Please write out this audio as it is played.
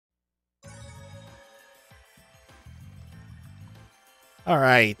All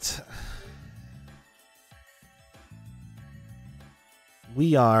right.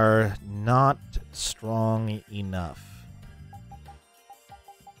 We are not strong enough.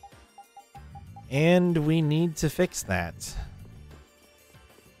 And we need to fix that.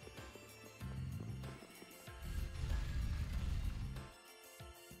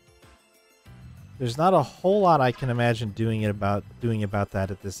 There's not a whole lot I can imagine doing about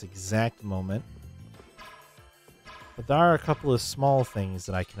that at this exact moment. But there are a couple of small things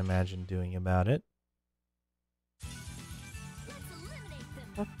that I can imagine doing about it.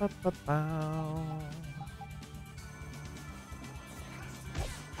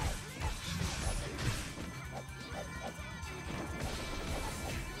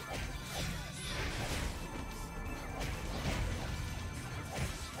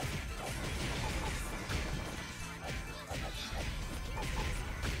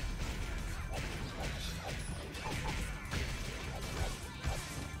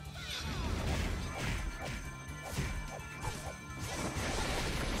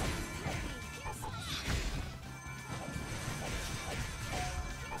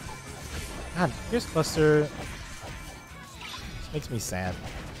 God, Pierce Buster just makes me sad.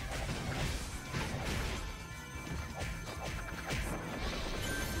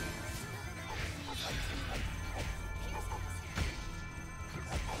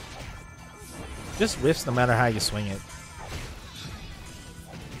 Just whiffs no matter how you swing it.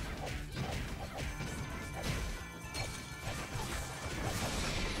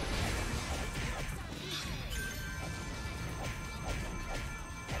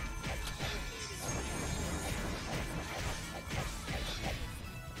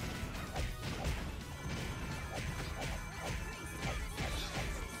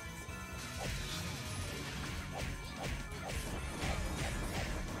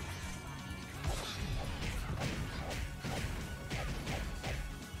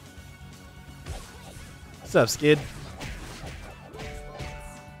 What's up, Skid?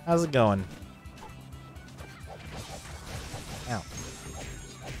 How's it going? Ow.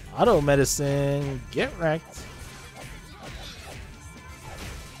 Auto medicine, get wrecked.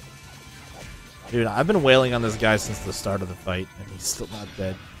 Dude, I've been wailing on this guy since the start of the fight, and he's still not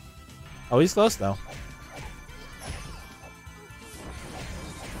dead. Oh, he's close, though.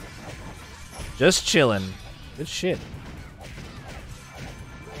 Just chilling. Good shit.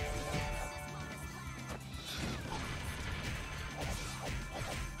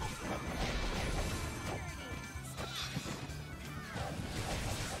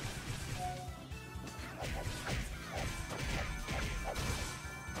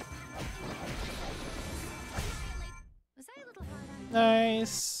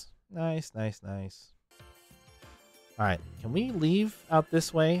 Nice. Nice, nice, nice. Alright, can we leave out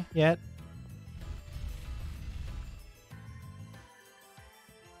this way yet?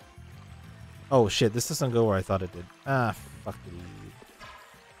 Oh shit, this doesn't go where I thought it did. Ah, fuckity.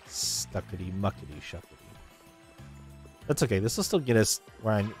 Stuckity muckety shuckety. That's okay, this will still get us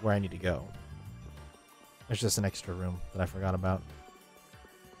where I need to go. There's just an extra room that I forgot about.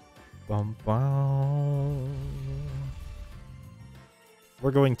 Bum bum. We're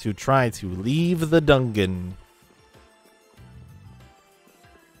going to try to leave the dungeon.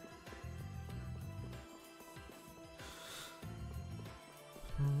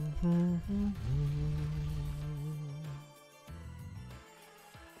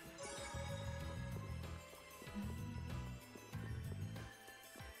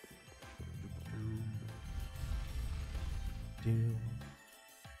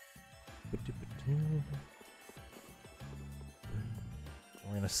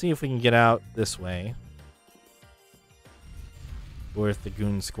 We're going to see if we can get out this way. Or if the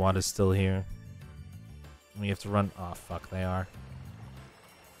goon squad is still here. We have to run. Oh, fuck, they are.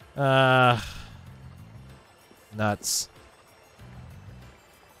 Nuts.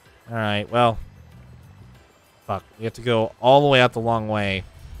 Alright, well. Fuck, we have to go all the way out the long way.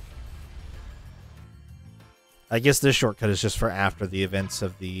 I guess this shortcut is just for after the events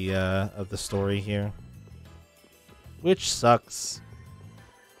of the story here. Which sucks.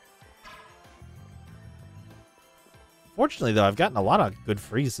 Fortunately, though, I've gotten a lot of good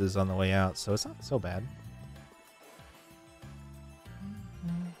freezes on the way out, so it's not so bad.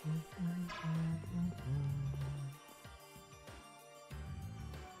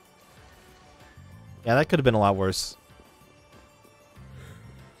 Yeah, that could have been a lot worse.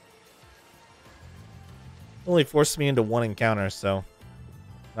 Only forced me into one encounter, so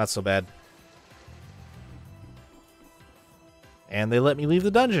not so bad. And they let me leave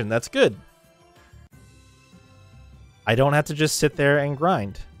the dungeon. That's good. I don't have to just sit there and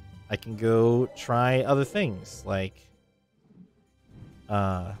grind. I can go try other things, like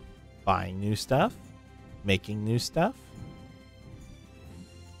buying new stuff, making new stuff.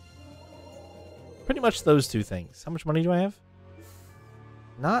 Pretty much those two things. How much money do I have?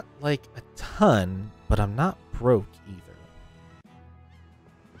 Not like a ton, but I'm not broke either.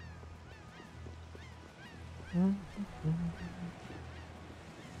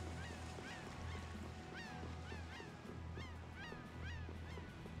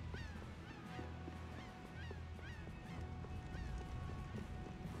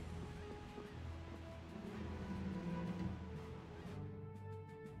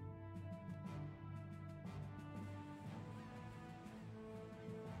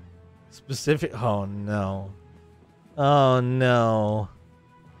 Specific. Oh no. Oh no.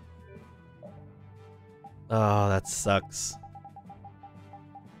 Oh, that sucks.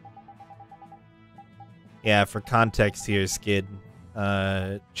 Yeah, for context here, Skid,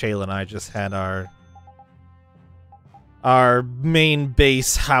 Chayla and I just had our main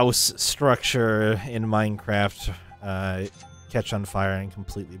base house structure in Minecraft catch on fire and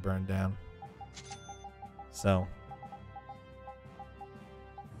completely burn down. So,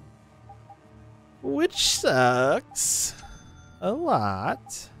 which sucks a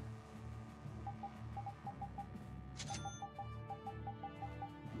lot.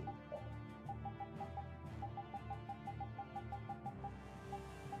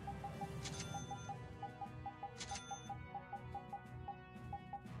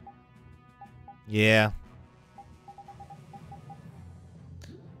 Yeah.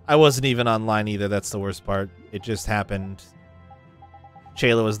 I wasn't even online either. That's the worst part. It just happened.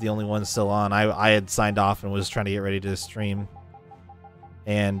 Chayla was the only one still on. I had signed off and was trying to get ready to stream.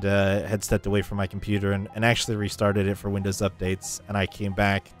 And had stepped away from my computer and actually restarted it for Windows updates. And I came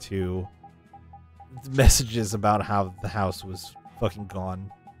back to messages about how the house was fucking gone.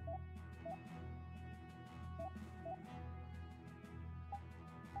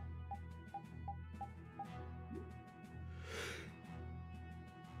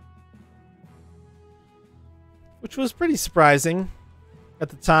 Which was pretty surprising at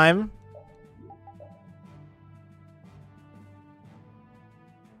the time.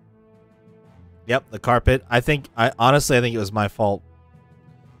 Yep, the carpet. Honestly, I think it was my fault.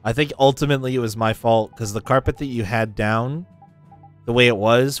 I think ultimately it was my fault because the carpet that you had down, the way it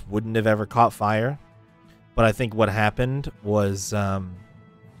was, wouldn't have ever caught fire. But I think what happened was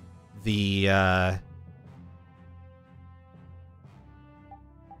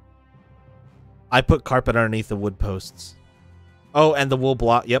I put carpet underneath the wood posts. Oh, and the wool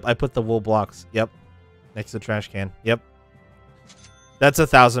block. Yep, I put the wool blocks. Yep. Next to the trash can. Yep. That's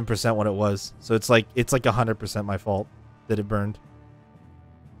 1,000% what it was. So it's like 100% my fault that it burned.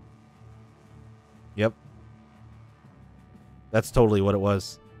 Yep. That's totally what it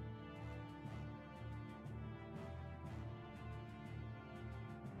was.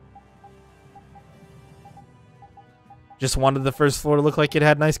 Just wanted the first floor to look like it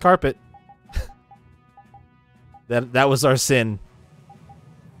had nice carpet. That was our sin.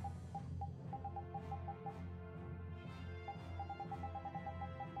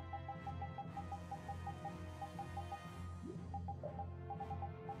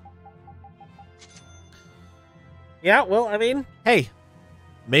 Yeah, well, I mean, hey,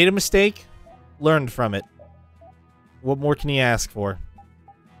 made a mistake, learned from it. What more can you ask for?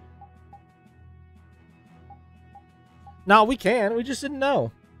 No, we can. We just didn't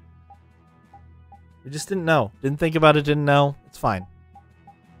know. We just didn't know. Didn't think about it, didn't know. It's fine.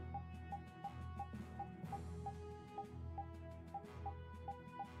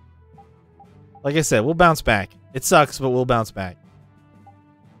 Like I said, we'll bounce back. It sucks, but we'll bounce back.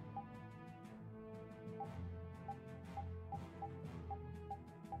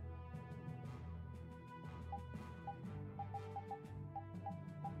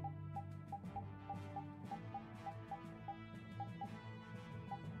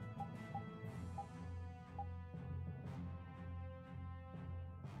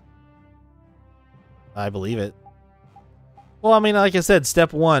 I believe it. Well, I mean, like I said,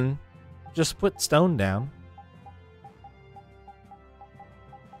 step one, just put stone down.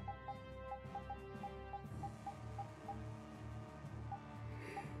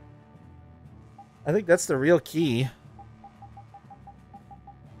 I think that's the real key.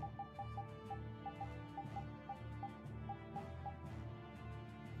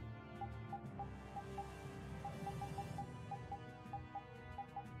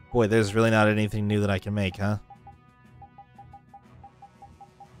 Boy, there's really not anything new that I can make, huh?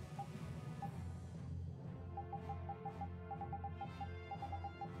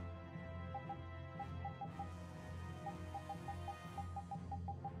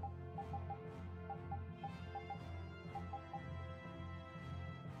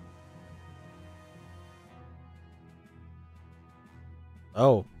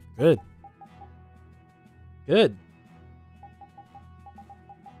 Oh, good. Good.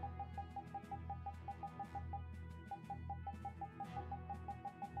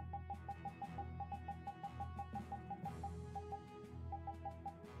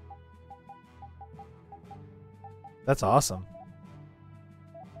 That's awesome.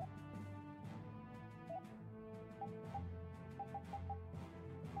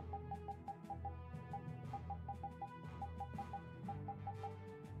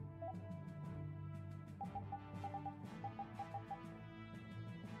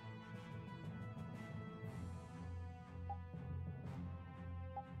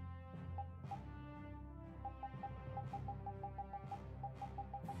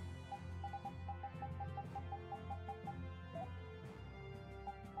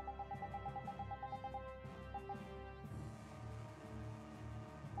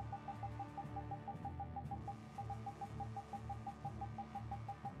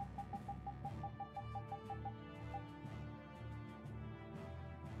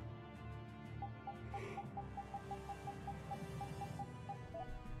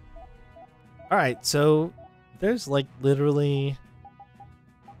 All right, so there's like literally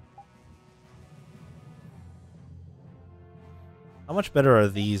how much better are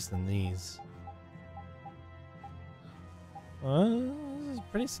these than these? This is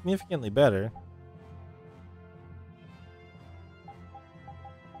pretty significantly better.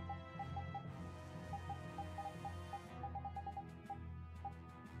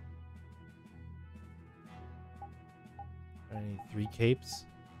 I need 3 capes.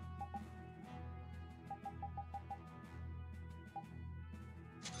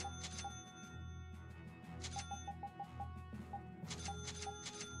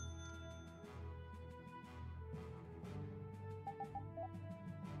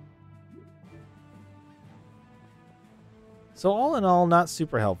 So all in all, not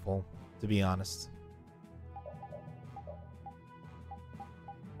super helpful, to be honest.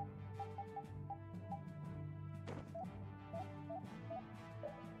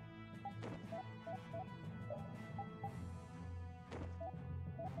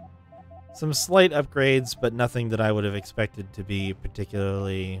 Some slight upgrades, but nothing that I would have expected to be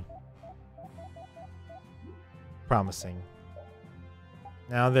particularly promising.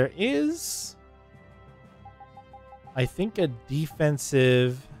 Now there is, I think, a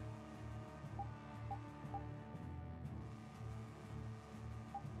defensive...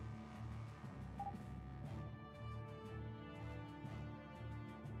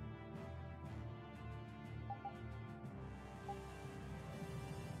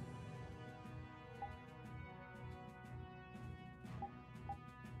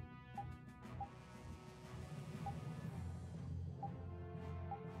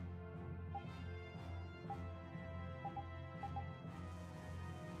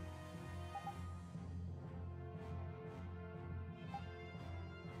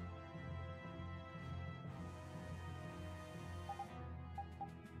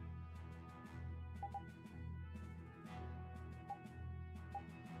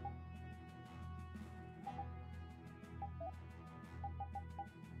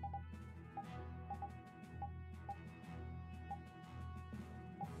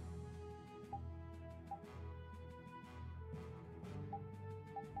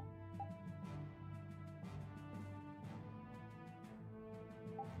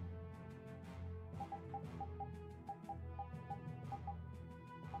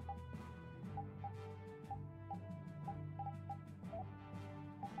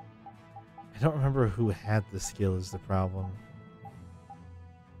 I don't remember who had the skill is the problem.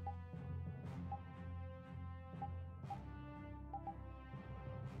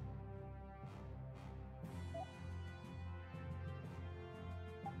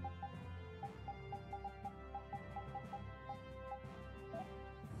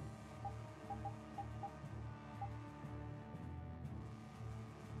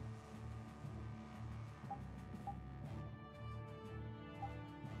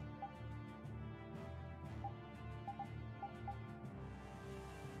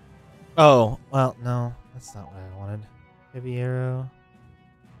 Oh, well, no. That's not what I wanted. Heavy arrow.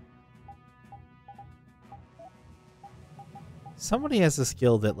 Somebody has a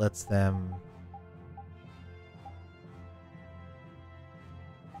skill that lets them...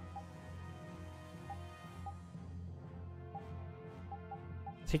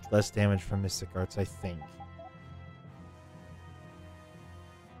 take less damage from Mystic Arts, I think.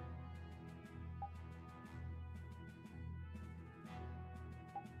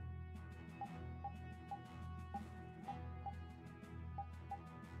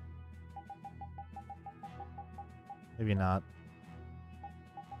 Maybe not.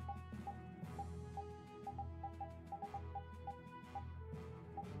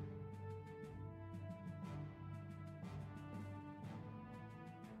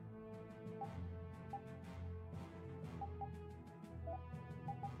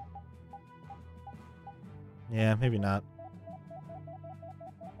 Yeah, maybe not.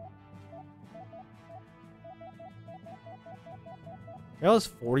 Girl has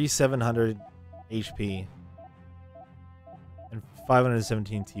 4,700 HP and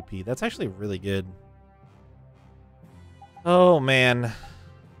 517 TP. That's actually really good. Oh, man.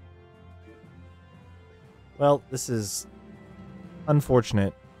 Well, this is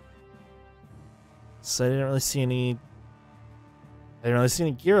unfortunate. So I didn't really see any... I didn't really see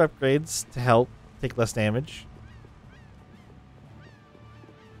any gear upgrades to help take less damage.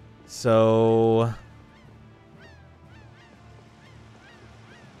 So...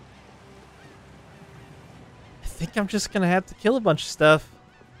 I think I'm just gonna have to kill a bunch of stuff.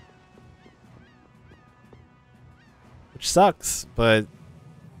 Which sucks, but...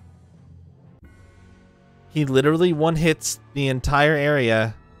 He literally one-hits the entire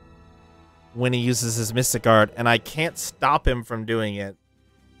area when he uses his Mystic Art, and I can't stop him from doing it.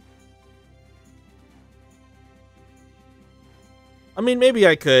 I mean, maybe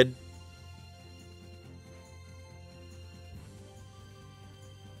I could.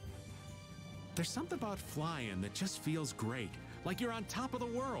 There's something about flying that just feels great, like you're on top of the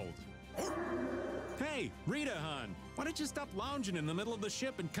world. Hey, Rita, hon, why don't you stop lounging in the middle of the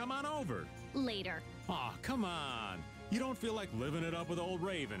ship and come on over? Later. Aw, come on. You don't feel like living it up with old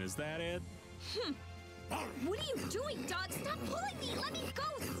Raven, is that it? What are you doing, dog? Stop pulling me! Let me go!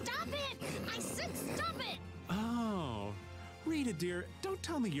 Stop it! I said stop it! Oh, Rita, dear, don't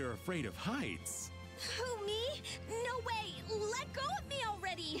tell me you're afraid of heights. Who, me? No way! Let go of me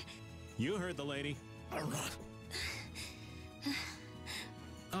already! You heard the lady.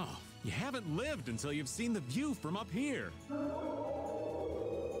 Oh, you haven't lived until you've seen the view from up here.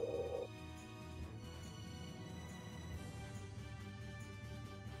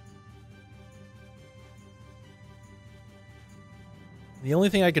 The only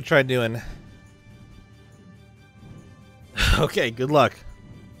thing I could try doing... Okay, good luck.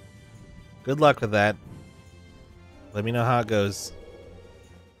 Good luck with that. Let me know how it goes.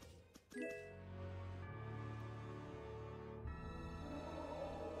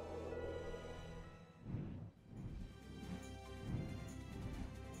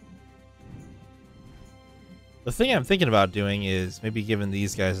 The thing I'm thinking about doing is maybe giving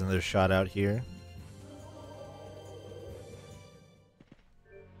these guys another shot out here.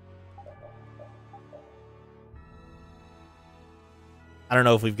 I don't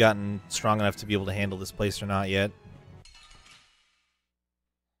know if we've gotten strong enough to be able to handle this place or not yet.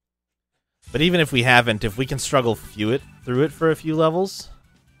 But even if we haven't, if we can struggle through it for a few levels.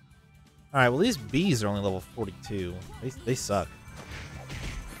 Alright, well these bees are only level 42. They suck.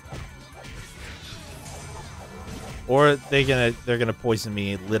 Or they're gonna poison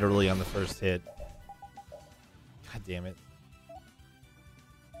me literally on the first hit. God damn it.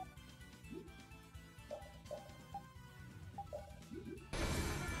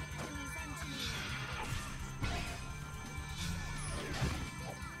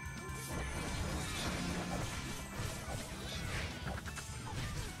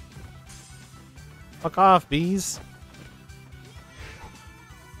 Fuck off, bees.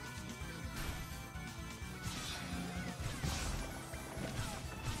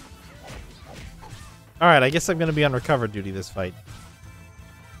 Alright, I guess I'm gonna be on recover duty this fight.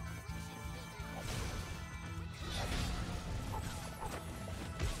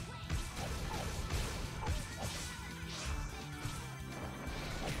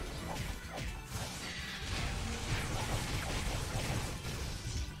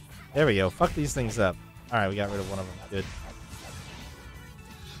 There we go. Fuck these things up. Alright, we got rid of one of them. Good.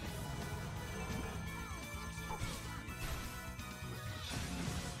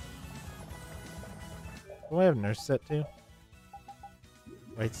 Do I have nurse set too?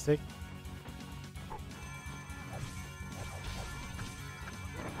 Right stick?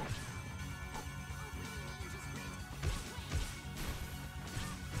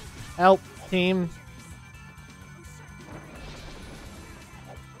 Help, team.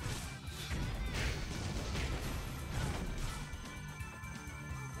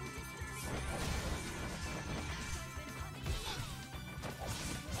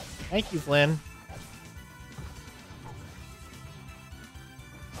 Thank you, Flynn.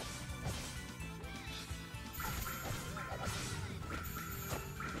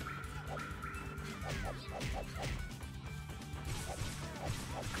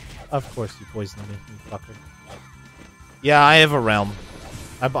 Of course you poisoned me, you fucker. Yeah, I have a realm.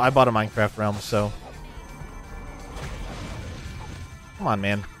 I bought a Minecraft realm, so... Come on,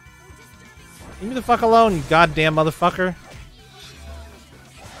 man. Leave me the fuck alone, you goddamn motherfucker.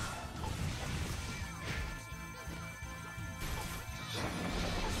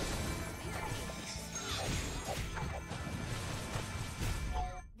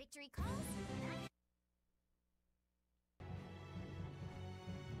 recalls.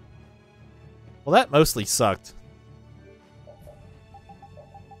 Well, that mostly sucked.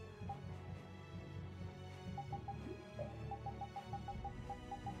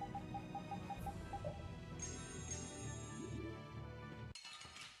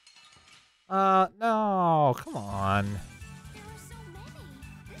 No, come on. There were so many.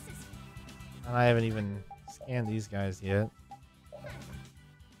 This is And I haven't even scanned these guys yet.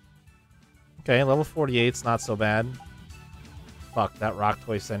 Okay, level 48's not so bad. Fuck, that rock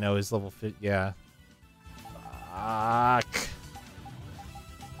twice I know is level 50. Yeah. Fuck.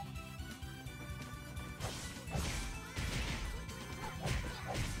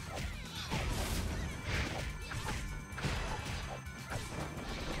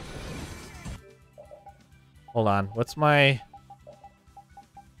 Hold on. What's my...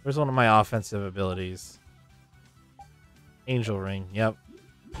 Where's one of my offensive abilities? Angel Ring. Yep.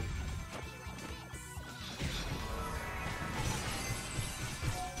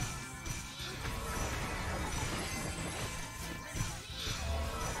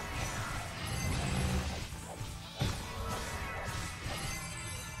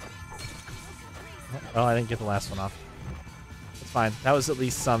 Oh, I didn't get the last one off. It's fine. That was at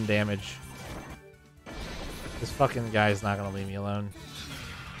least some damage. This fucking guy is not gonna leave me alone.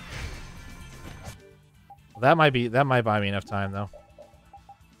 Well, that might buy me enough time though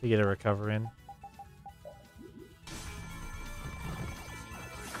to get a recover in.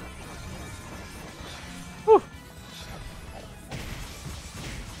 Whew.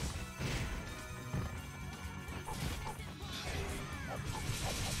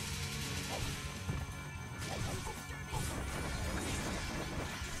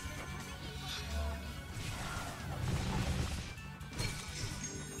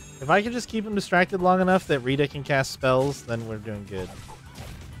 If I can just keep him distracted long enough that Rita can cast spells, then we're doing good.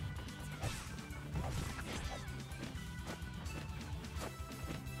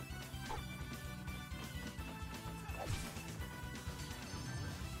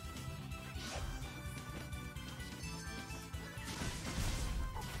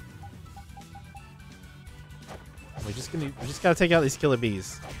 We just gotta take out these killer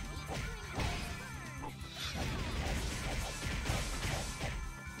bees.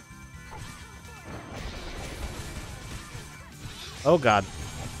 Oh god.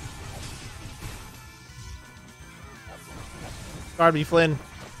 Guard me, Flynn.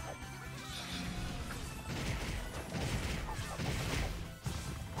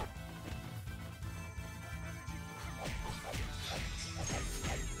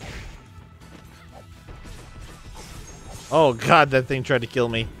 Oh god, that thing tried to kill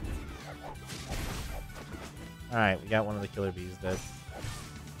me. Alright, we got one of the killer bees dead.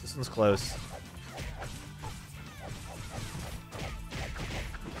 This one's close.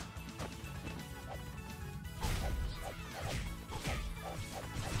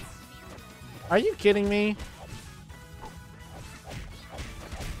 Are you kidding me?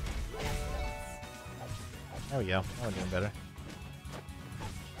 There we go. Now we're doing better.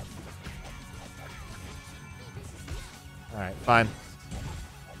 Alright, fine.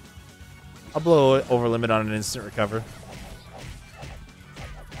 I'll blow it over limit on an instant recover.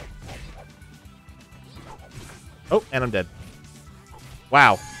 Oh, and I'm dead.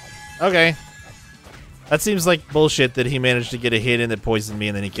 Wow. Okay. That seems like bullshit that he managed to get a hit in that poisoned me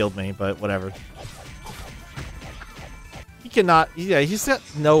and then he killed me, but whatever. He cannot... Yeah, he's got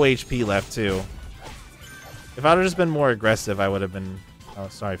no HP left, too. If I would have just been more aggressive, I would have been... Oh,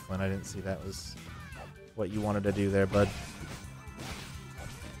 sorry, Flynn. I didn't see that was what you wanted to do there, bud.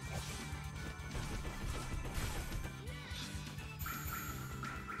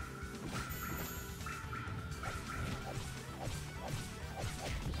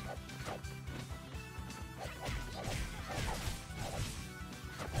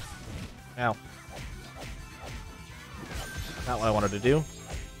 Ow. Not what I wanted to do.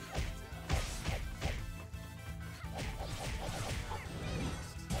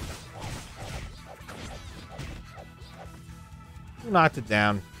 You knocked it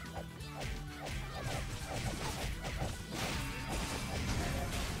down.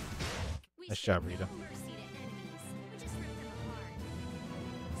 Nice job, Rita.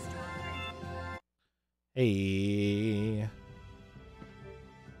 Hey.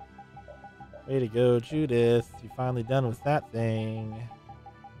 Way to go, Judith. You're finally done with that thing.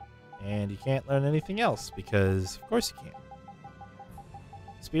 And you can't learn anything else, because of course you can't.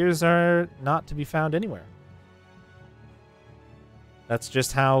 Spears are not to be found anywhere. That's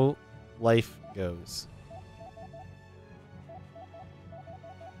just how life goes.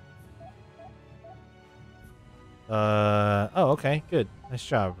 Oh, okay, good. Nice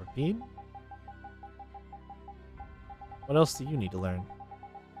job. Repeat. What else do you need to learn?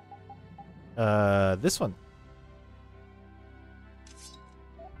 This one.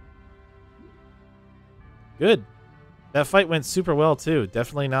 Good. That fight went super well, too.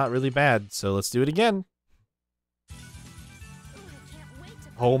 Definitely not really bad, so let's do it again.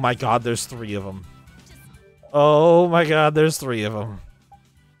 Oh my god, there's 3 of them. Oh my god, there's 3 of them.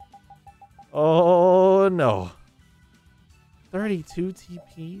 Oh no. 32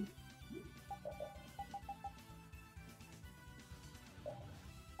 TP?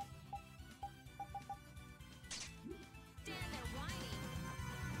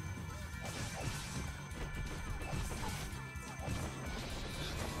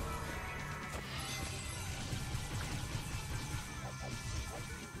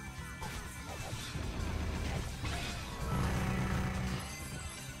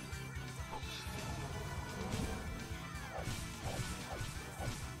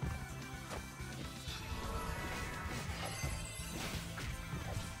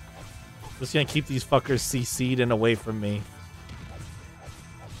 Just gonna keep these fuckers CC'd and away from me.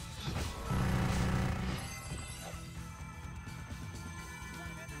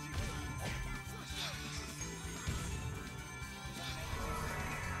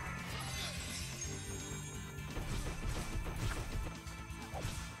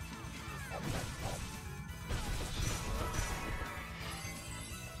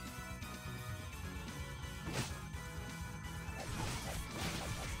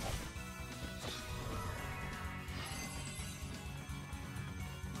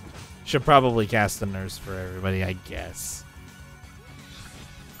 Should probably cast the nurse for everybody, I guess.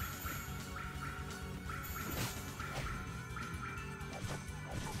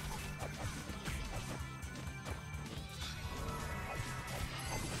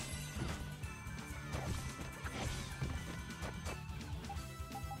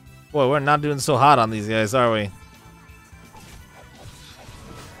 Boy, we're not doing so hot on these guys, are we?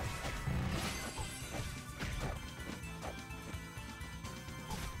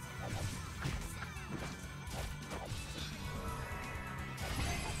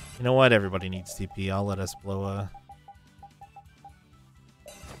 You know what? Everybody needs TP. I'll let us blow a...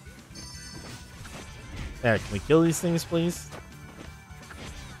 There, can we kill these things, please?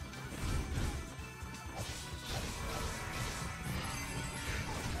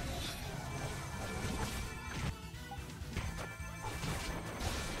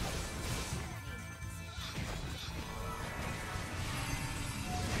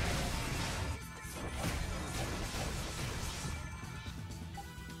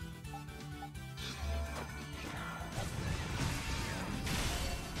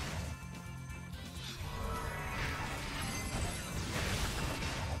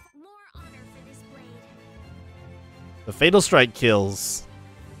 The Fatal Strike kills.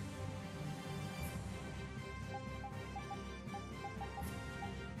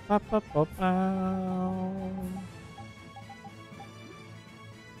 Ba, ba, ba, ba.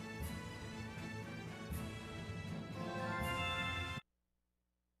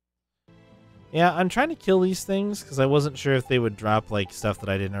 Yeah, I'm trying to kill these things because I wasn't sure if they would drop like stuff that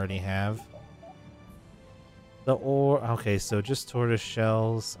I didn't already have. The ore. Okay, so just tortoise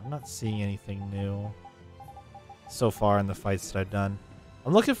shells. I'm not seeing anything new so far in the fights that I've done.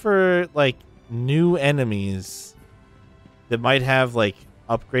 I'm looking for like new enemies that might have like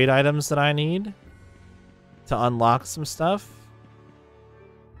upgrade items that I need to unlock some stuff.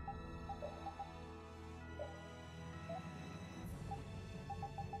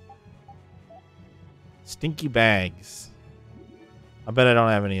 Stinky bags. I bet I don't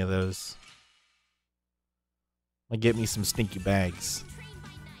have any of those. I'll get me some stinky bags.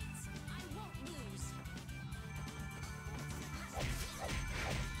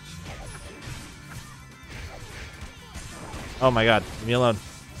 Oh my god, leave me alone.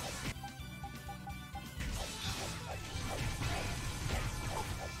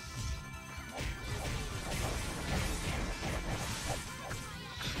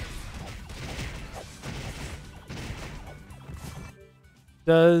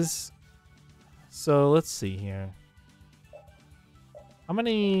 So let's see here. How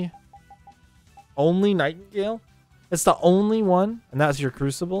many? Only Nightingale? It's the only one, and that's your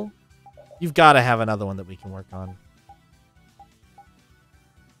Crucible? You've got to have another one that we can work on.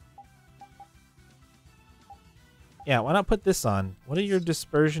 Yeah, why not put this on? What are your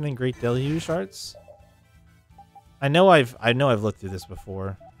Dispersion and Great Deluge arts? I know I've looked through this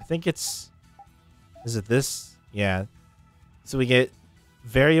before. I think it's... Is it this? Yeah. So we get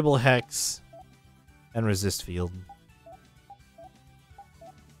Variable Hex and Resist Field.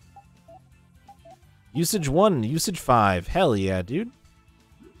 Usage 1, usage 5. Hell yeah, dude.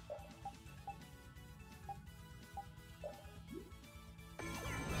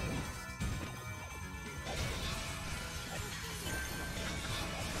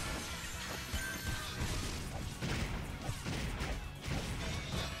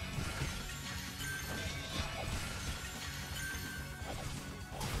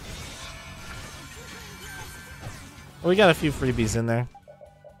 Well, we got a few freebies in there.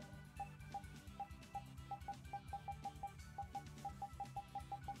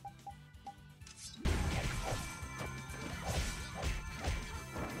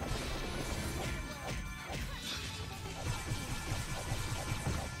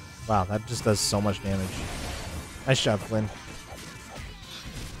 Wow, that just does so much damage. Nice job, Flynn.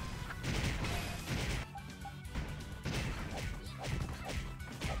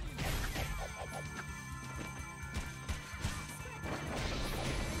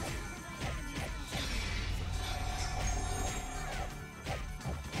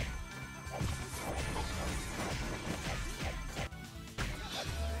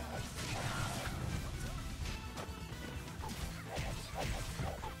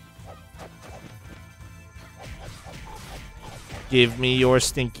 Give me your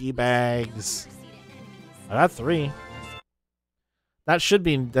stinky bags. I got 3. That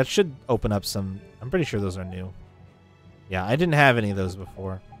should open up some. I'm pretty sure those are new. Yeah, I didn't have any of those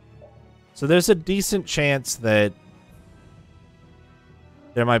before. So there's a decent chance that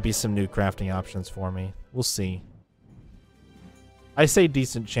there might be some new crafting options for me. We'll see. I say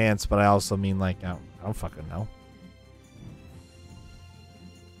decent chance, but I also mean like I don't fucking know.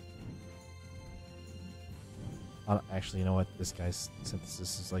 Actually, you know what? This guy's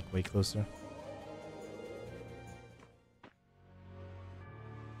synthesis is like way closer.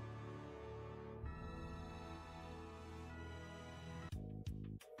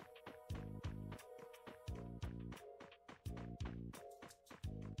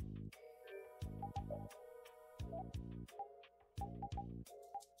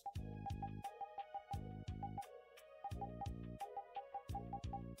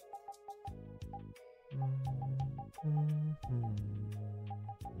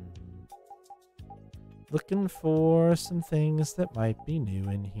 Looking for some things that might be new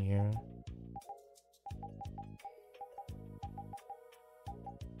in here.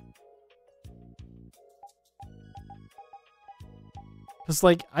 Because,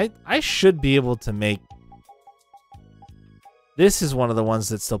 like, I should be able to make... This is one of the ones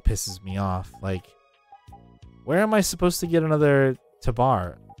that still pisses me off. Like, where am I supposed to get another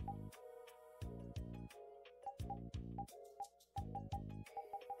Tabar?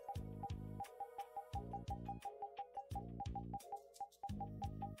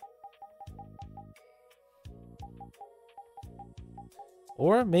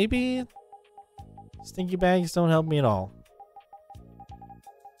 Or maybe stinky bags don't help me at all.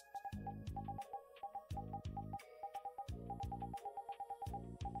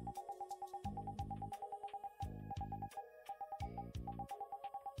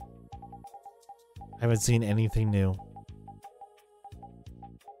 I haven't seen anything new.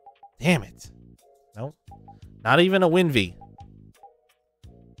 Damn it. Nope. Not even a Winvy.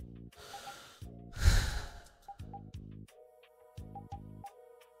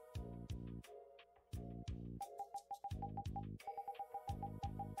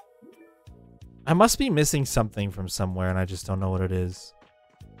 I must be missing something from somewhere and I just don't know what it is.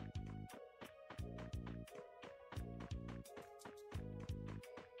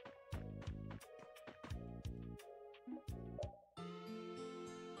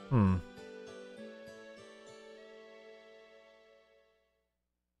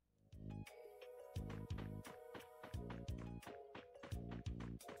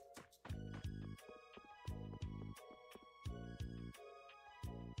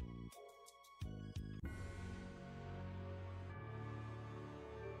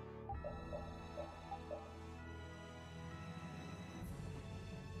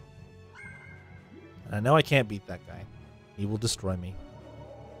 I know I can't beat that guy. He will destroy me.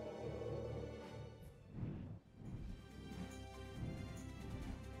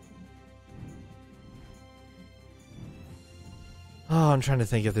 Oh, I'm trying to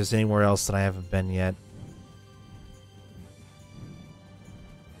think if there's anywhere else that I haven't been yet.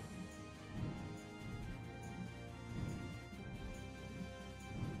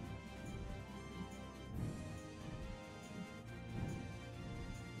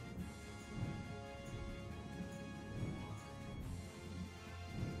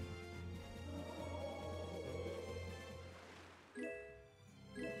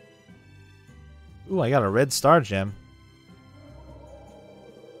 Ooh, I got a red star gem.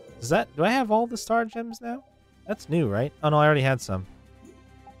 Does that... Do I have all the star gems now? That's new, right? Oh, no, I already had some.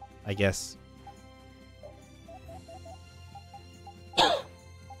 I guess.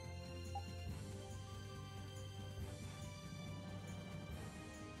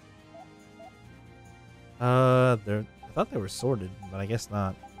 I thought they were sorted, but I guess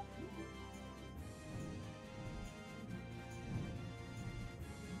not.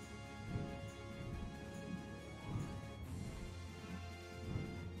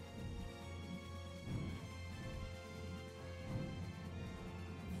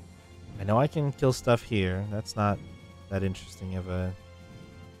 I know I can kill stuff here. That's not that interesting of a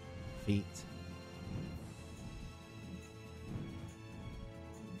feat.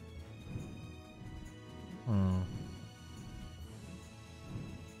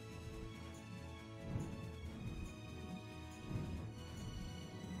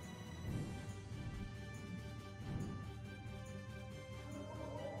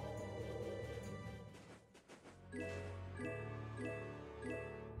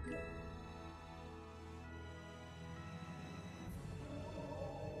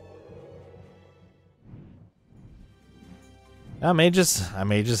 I may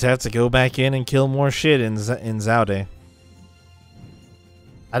just have to go back in and kill more shit in Zaude.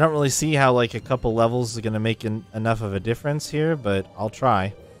 I don't really see how like a couple levels is gonna make enough of a difference here, but I'll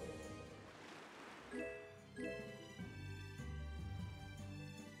try.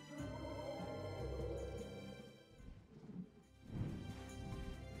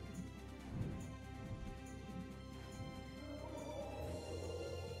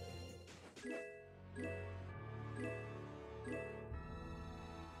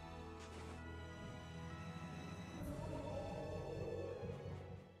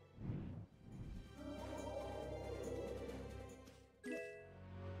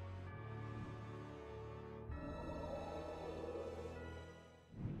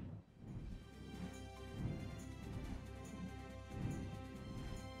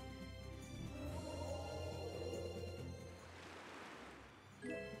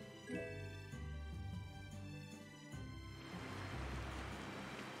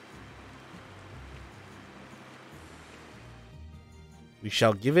 We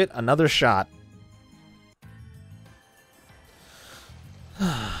shall give it another shot.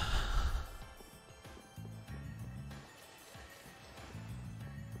 That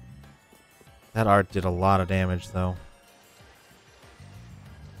art did a lot of damage, though.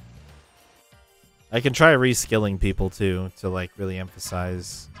 I can try reskilling people, too, to, like, really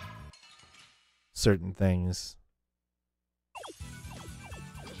emphasize certain things.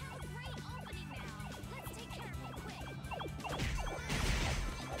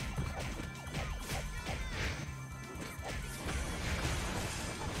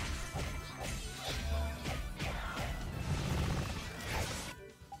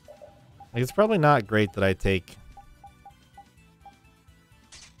 Like, it's probably not great that I take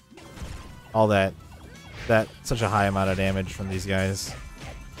all that such a high amount of damage from these guys.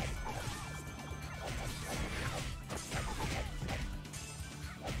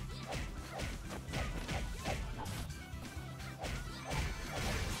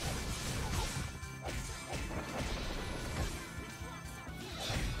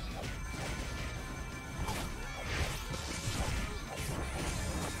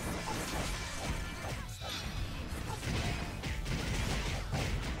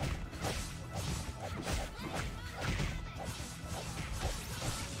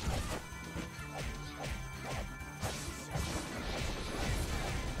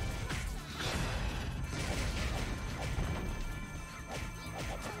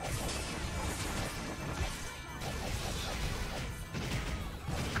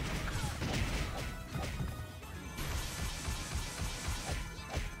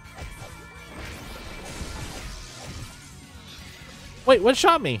 Wait, what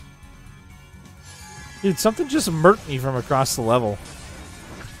shot me? Dude, something just murked me from across the level.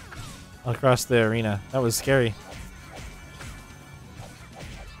 Across the arena. That was scary.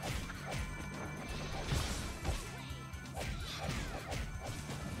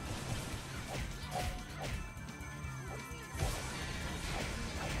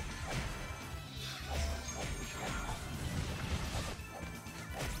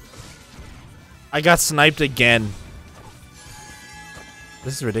 I got sniped again.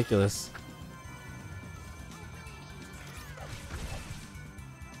 This is ridiculous.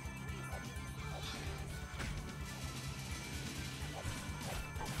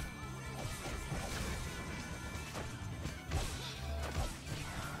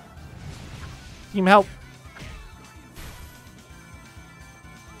 Team help.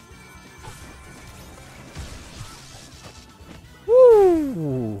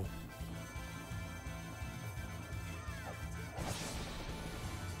 Woo!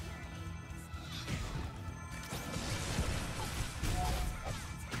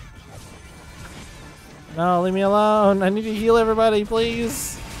 No, leave me alone. I need to heal everybody,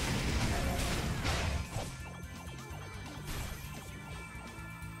 please.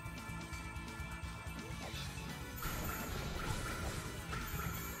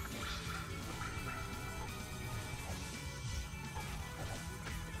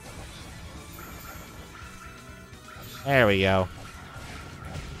 There we go.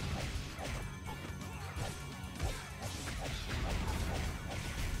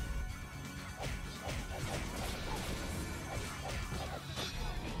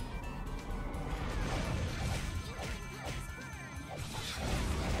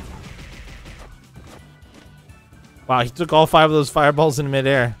 Wow, he took all 5 of those fireballs in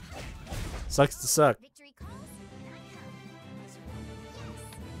midair. Sucks to suck. Victory calls, and I come.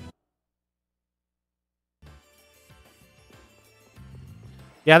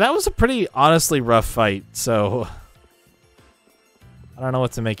 Yeah, that was a pretty honestly rough fight, so I don't know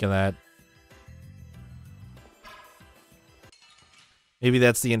what to make of that. Maybe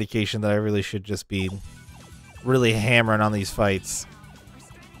that's the indication that I really should just be really hammering on these fights.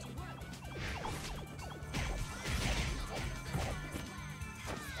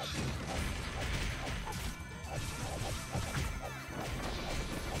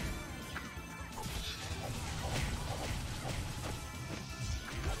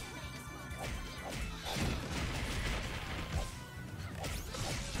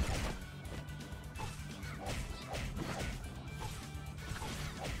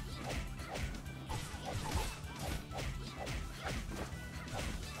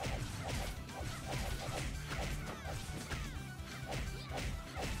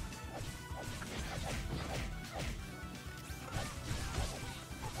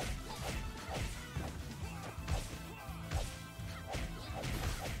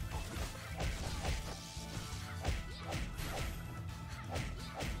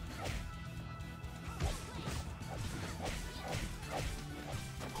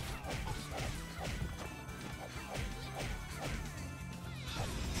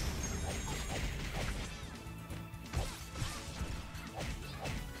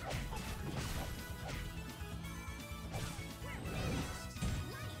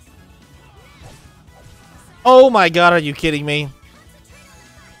 Oh my god, are you kidding me?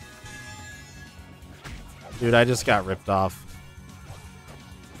 Dude, I just got ripped off.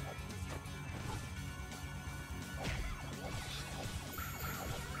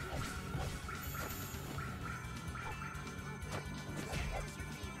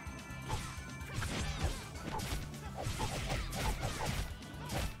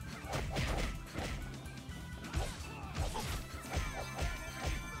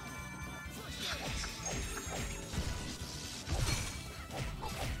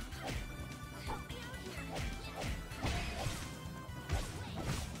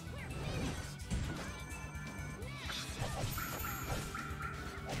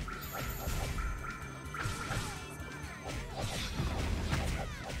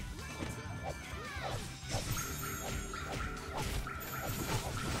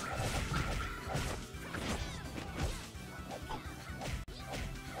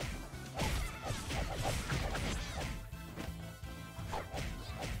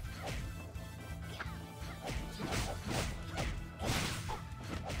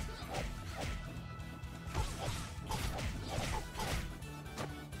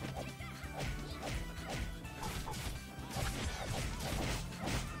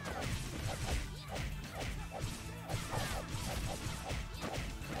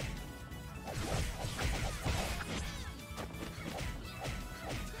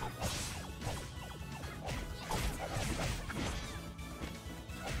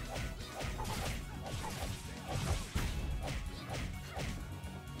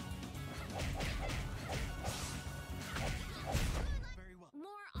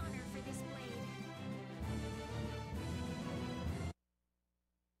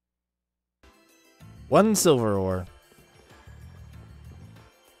 One silver ore.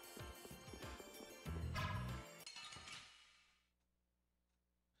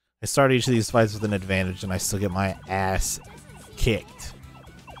 I start each of these fights with an advantage and I still get my ass kicked.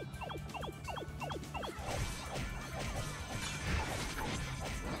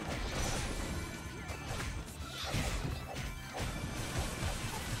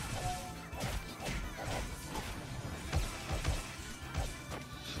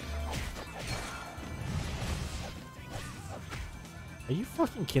 Are you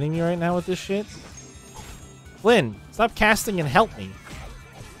fucking kidding me right now with this shit? Flynn, stop casting and help me.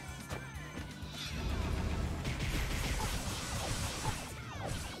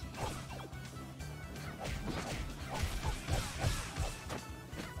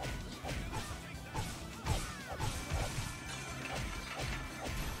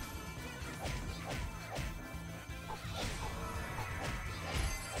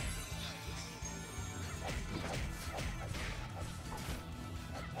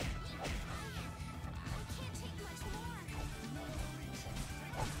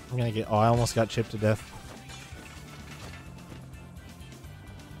 I'm gonna get. Oh, I almost got chipped to death.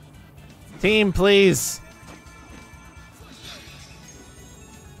 Team, please.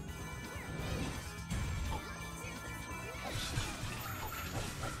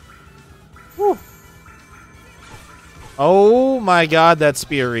 Whew. Oh my god, that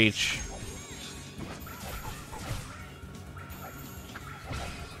spear reach.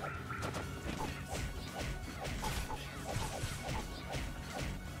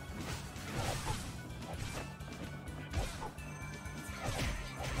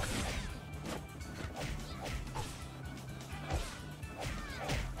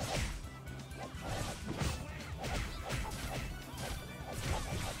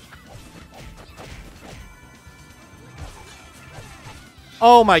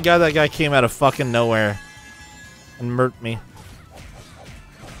 Oh my god, that guy came out of fucking nowhere and murked me.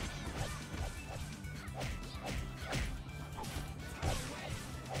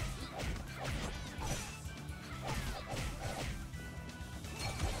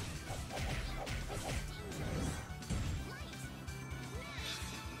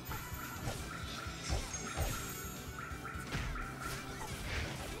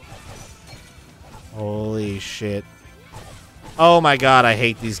 Holy shit. Oh my god, I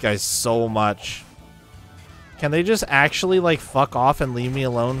hate these guys so much. Can they just actually, like, fuck off and leave me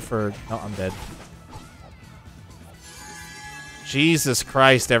alone for... Oh, I'm dead. Jesus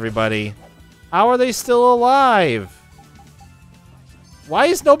Christ, everybody. How are they still alive? Why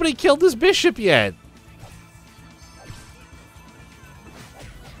has nobody killed this bishop yet?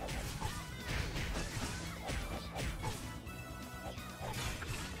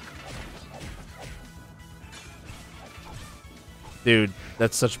 Dude,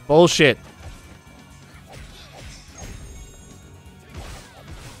 that's such bullshit.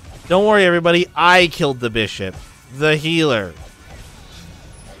 Don't worry, everybody. I killed the bishop. The healer.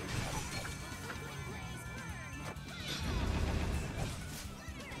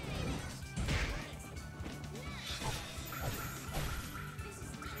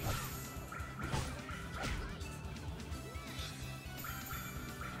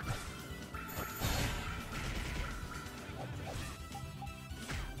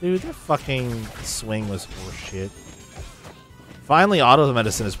 Dude, that fucking swing was horseshit. Finally, auto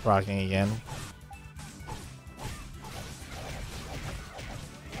medicine is proccing again.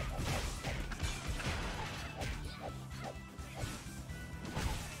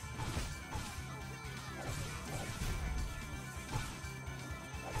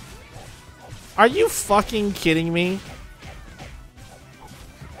 Are you fucking kidding me?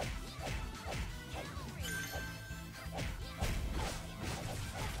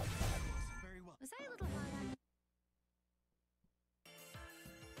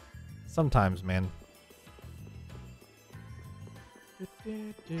 Sometimes, man. This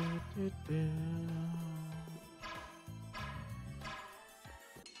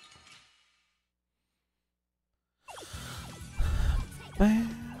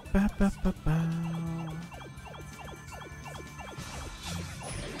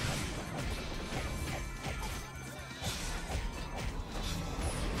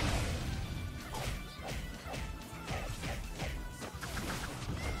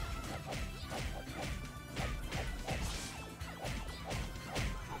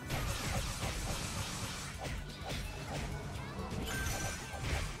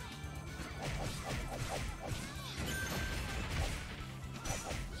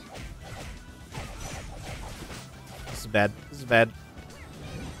is bad. This is bad.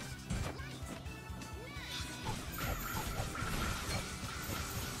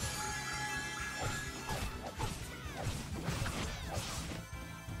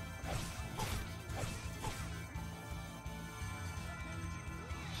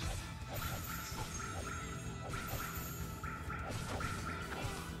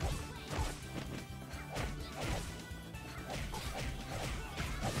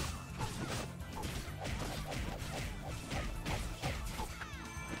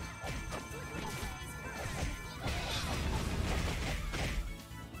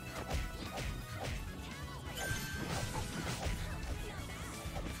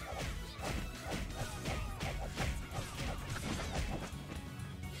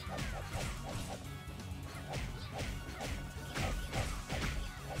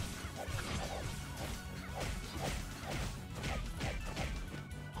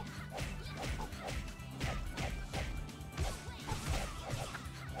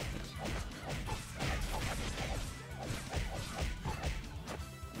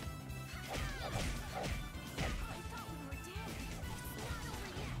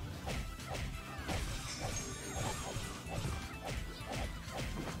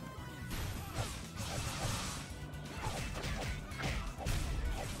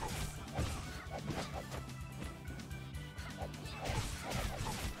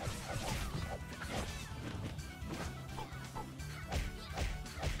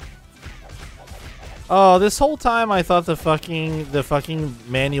 Oh, this whole time I thought the fucking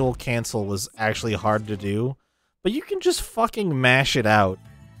manual cancel was actually hard to do, but you can just fucking mash it out.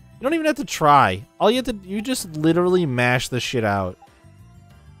 You don't even have to try. You just literally mash the shit out.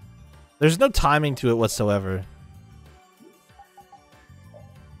 There's no timing to it whatsoever.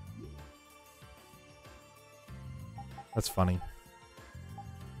 That's funny.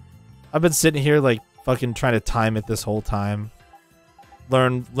 I've been sitting here like fucking trying to time it this whole time.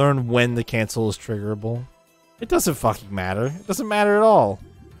 Learn when the cancel is triggerable. It doesn't fucking matter. It doesn't matter at all.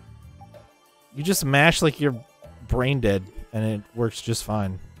 You just mash like you're brain dead and it works just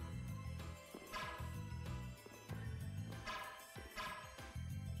fine.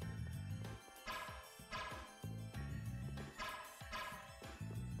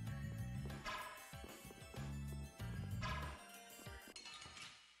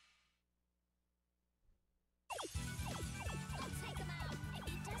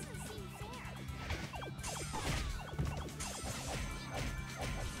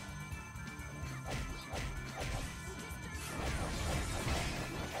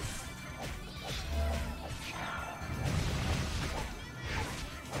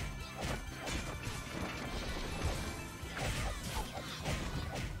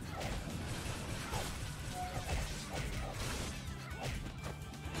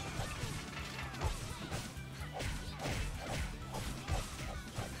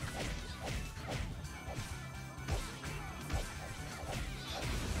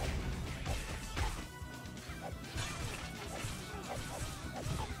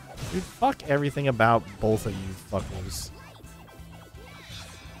 Dude, fuck everything about both of you fuckers.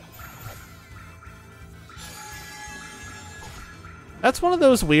 That's one of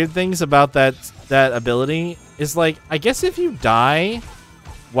those weird things about that ability is like, I guess if you die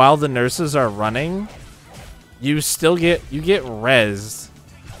while the nurses are running, you get rezzed.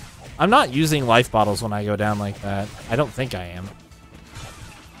 I'm not using life bottles when I go down like that. I don't think I am.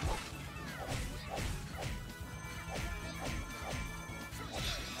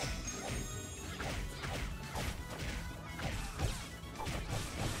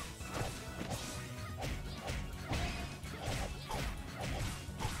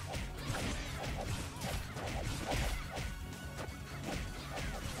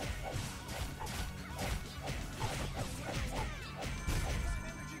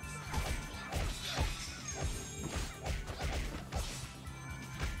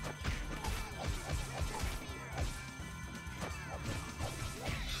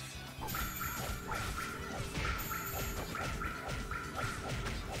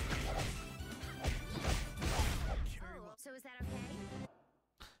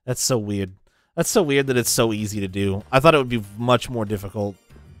 That's so weird. That's so weird that it's so easy to do. I thought it would be much more difficult.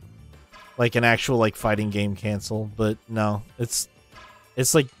 Like an actual like fighting game cancel, but no. It's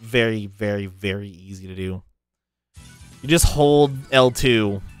like very, very, very easy to do. You just hold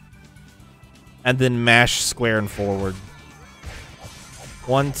L2 and then mash square and forward.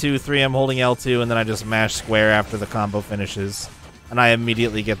 1, 2, 3, I'm holding L2 and then I just mash square after the combo finishes. And I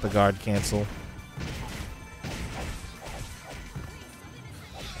immediately get the guard cancel.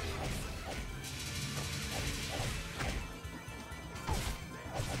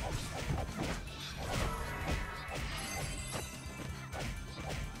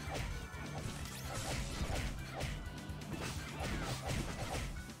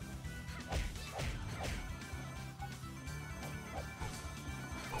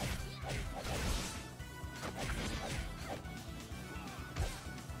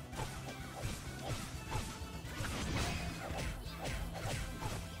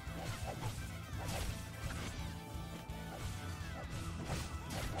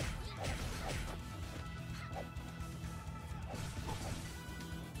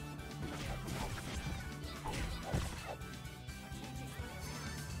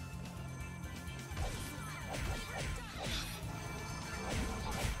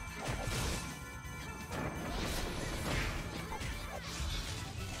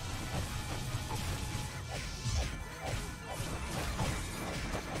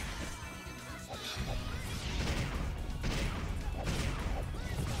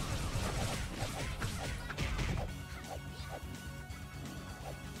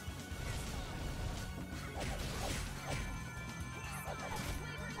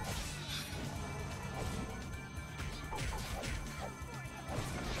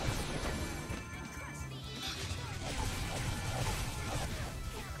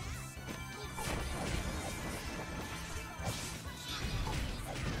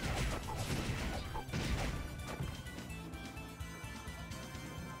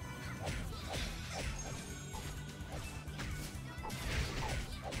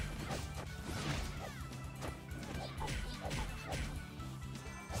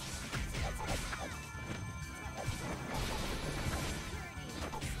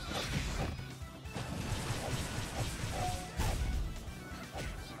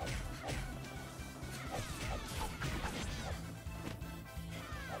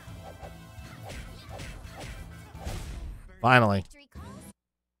 Finally. Victory calls.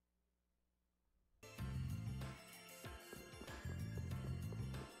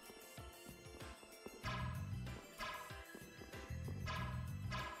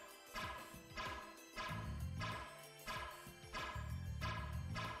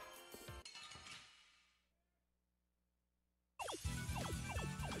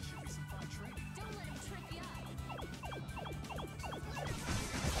 Don't let him trip you up.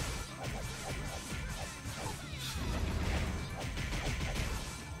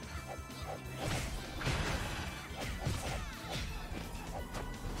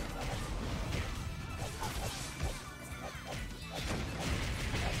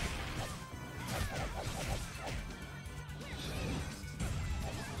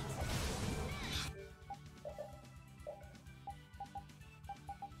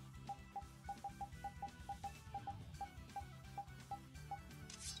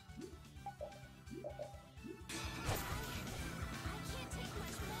 I can't take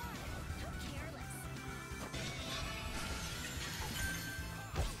much more. How careless.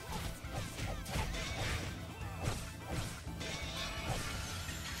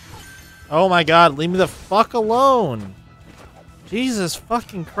 Oh my god, leave me the fuck alone. Jesus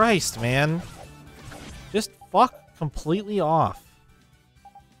fucking Christ, man. Just fuck completely off.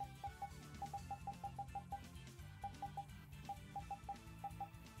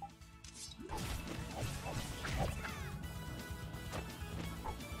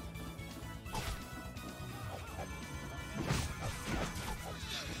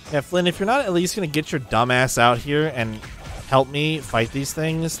 Yeah, Flynn, if you're not at least gonna get your dumb ass out here and help me fight these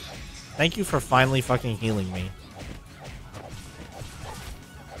things, thank you for finally fucking healing me.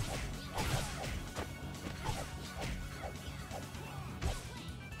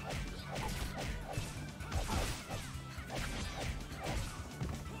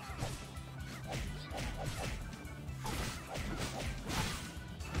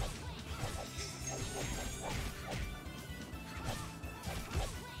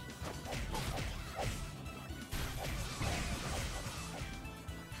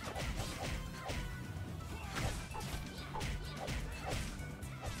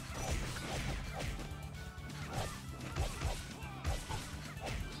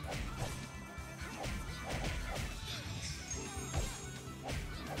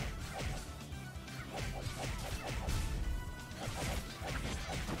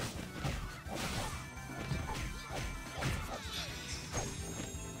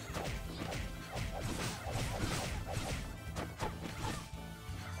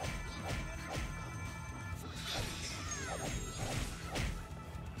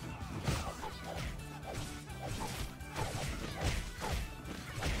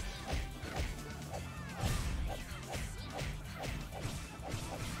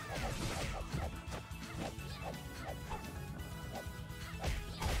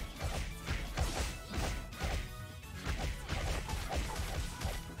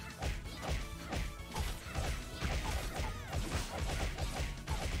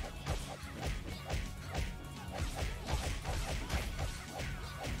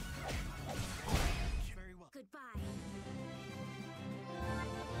 Goodbye.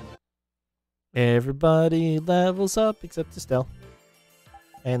 Everybody levels up except Estelle.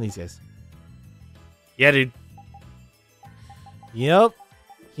 And these guys. Yeah, dude. Yep.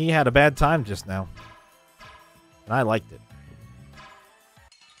 He had a bad time just now. And I liked it.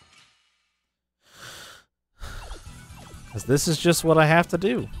 Because this is just what I have to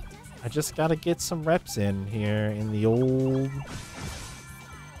do. I just gotta get some reps in here in the old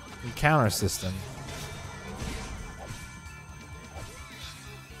encounter system.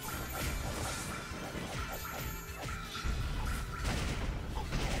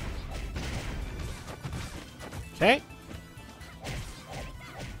 Okay.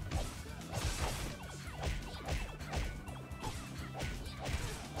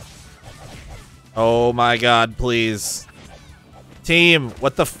 Oh my god, please. Team,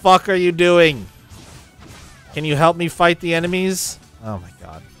 what the fuck are you doing? Can you help me fight the enemies? Oh my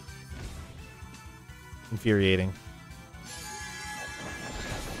god. Infuriating.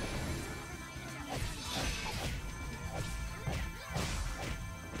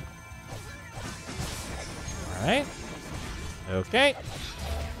 Alright. Okay.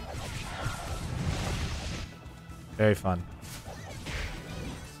 Very fun.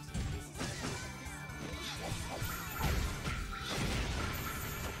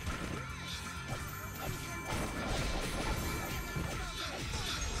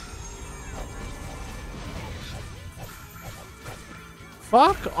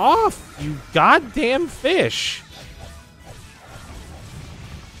 Fuck off, you goddamn fish.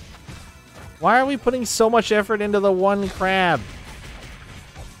 Why are we putting so much effort into the one crab?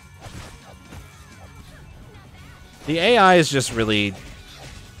 The AI is just really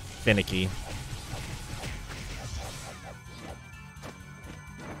finicky.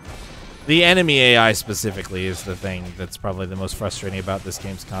 The enemy AI specifically is the thing that's probably the most frustrating about this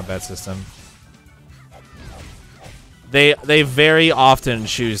game's combat system. They very often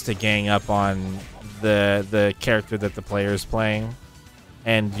choose to gang up on the character that the player is playing,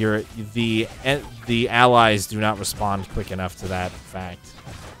 and the allies do not respond quick enough to that fact.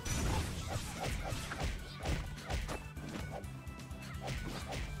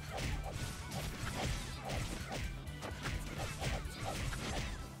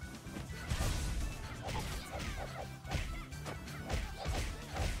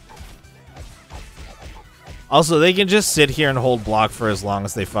 Also, they can just sit here and hold block for as long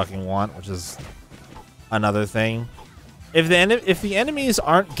as they fucking want, which is another thing. If the enemies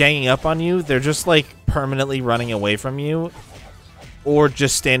aren't ganging up on you, they're just like permanently running away from you, or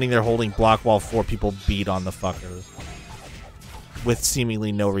just standing there holding block while 4 people beat on the fucker with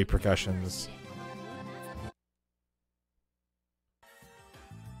seemingly no repercussions.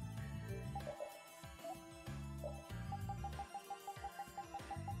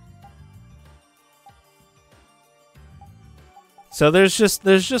 So there's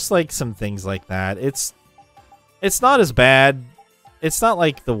just like some things like that. It's not as bad. It's not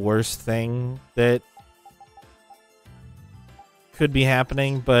like the worst thing that could be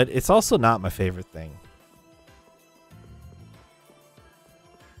happening, but it's also not my favorite thing.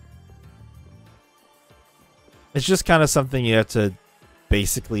 It's just kind of something you have to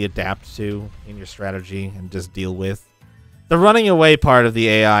basically adapt to in your strategy and just deal with. The running away part of the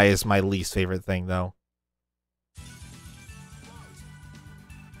AI is my least favorite thing, though.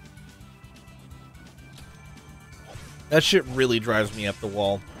 That shit really drives me up the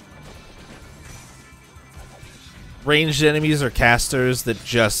wall. Ranged enemies or casters that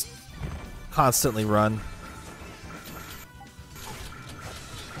just constantly run.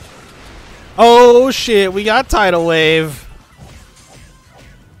 Oh shit, we got tidal wave.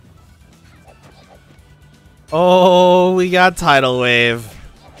 Oh, we got tidal wave.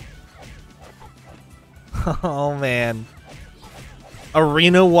 Oh man.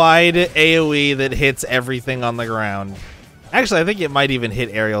 Arena-wide AoE that hits everything on the ground. Actually, I think it might even hit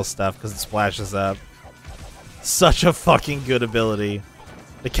aerial stuff because it splashes up. Such a fucking good ability.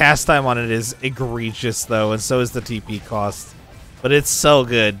 The cast time on it is egregious, though, and so is the TP cost. But it's so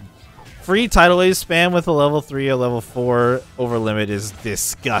good. Free tidal wave spam with a level 3 or level 4 over limit is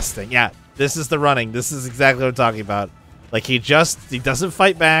disgusting. Yeah, this is the running. This is exactly what I'm talking about. Like, he doesn't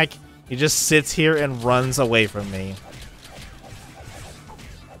fight back. He just sits here and runs away from me.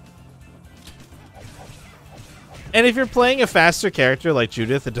 And if you're playing a faster character like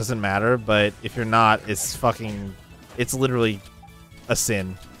Judith, it doesn't matter, but if you're not, it's literally a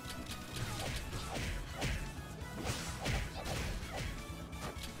sin.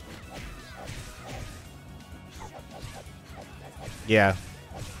 Yeah.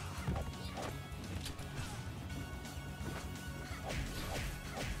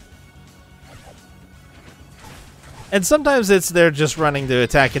 And sometimes they're just running to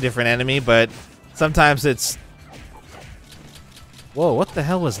attack a different enemy, but sometimes it's... Whoa, what the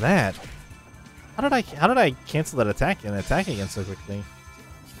hell was that? How did I cancel that attack and attack again so quickly?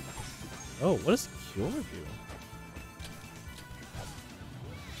 Oh, what does Cure do?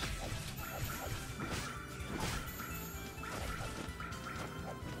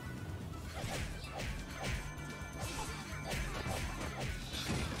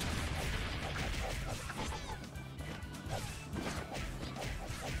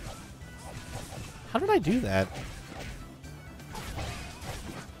 How did I do that?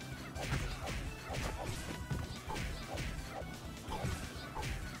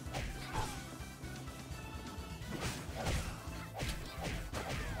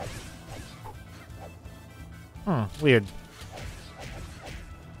 Weird.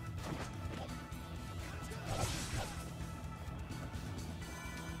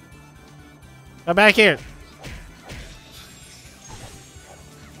 Come back here.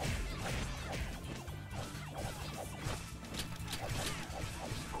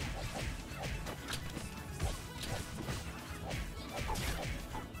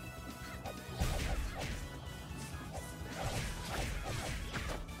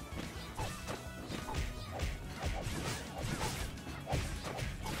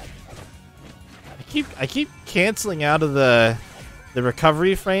 I keep canceling out of the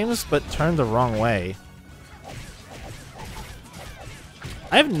recovery frames, but turned the wrong way.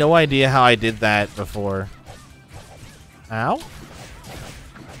 I have no idea how I did that before. Ow.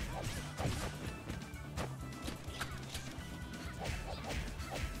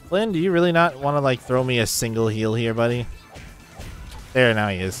 Flynn, do you really not want to, like, throw me a single heal here, buddy? There, now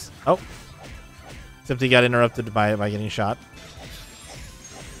he is. Oh. Except he got interrupted by getting shot.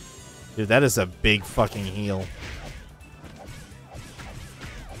 Dude, that is a big fucking heal.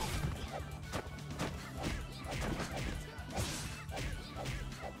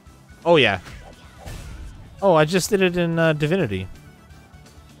 Oh, yeah. Oh, I just did it in Divinity.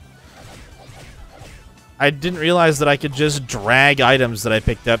 I didn't realize that I could just drag items that I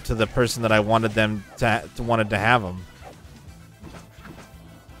picked up to the person that I wanted them to have them.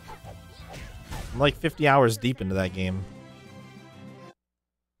 I'm like 50 hours deep into that game.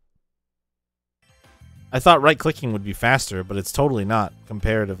 I thought right-clicking would be faster, but it's totally not,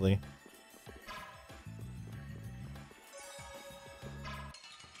 comparatively.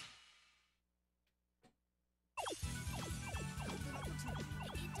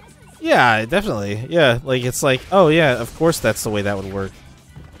 Yeah, definitely. Yeah, like, it's like, oh yeah, of course that's the way that would work.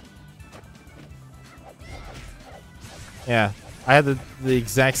 Yeah, I had the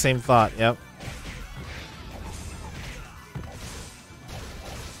exact same thought, yep.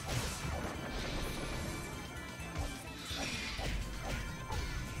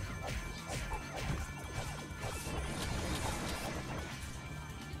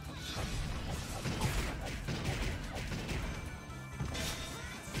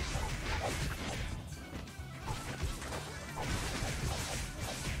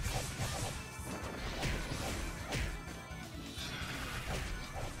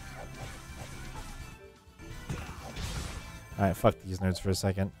 Alright, fuck these nerds for a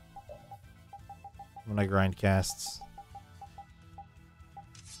second. I'm gonna grind casts.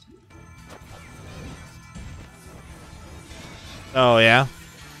 Oh, yeah?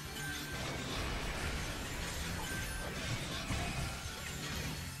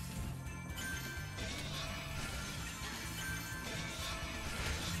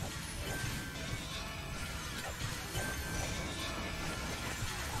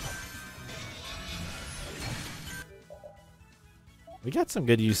 We got some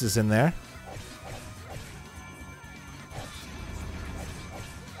good uses in there.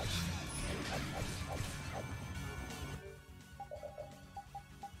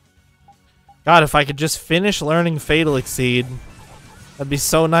 God, if I could just finish learning Fatal Exceed, that'd be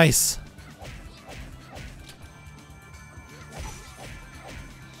so nice.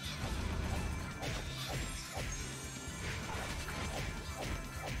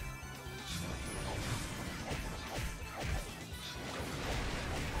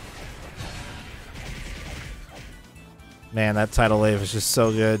 Man, that tidal wave is just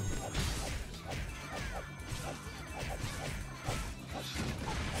so good.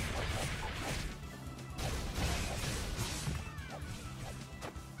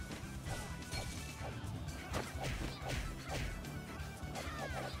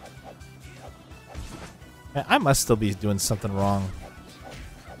 Man, I must still be doing something wrong.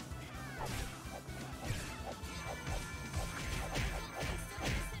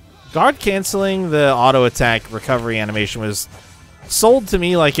 Guard canceling the auto attack recovery animation was sold to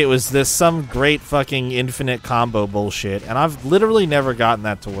me like it was some great fucking infinite combo bullshit, and I've literally never gotten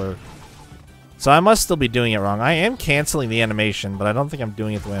that to work. So I must still be doing it wrong. I am canceling the animation, but I don't think I'm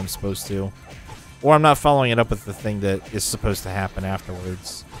doing it the way I'm supposed to. Or I'm not following it up with the thing that is supposed to happen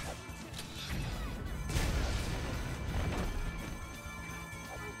afterwards.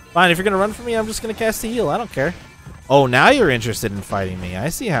 Fine, if you're gonna run for me, I'm just gonna cast a heal. I don't care. Oh, now you're interested in fighting me. I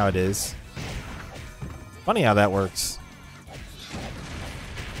see how it is. Funny how that works.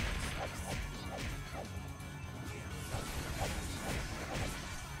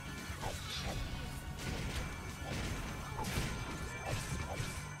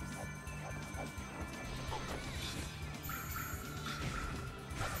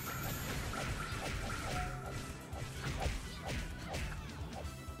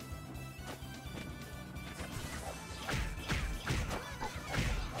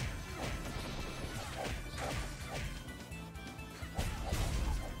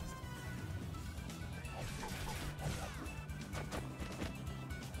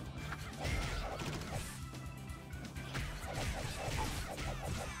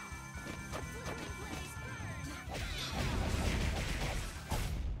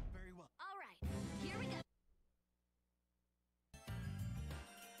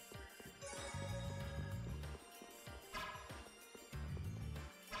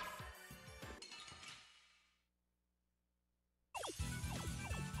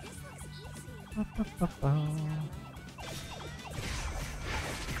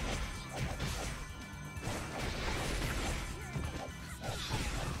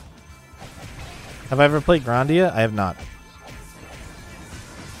 Have I ever played Grandia? I have not.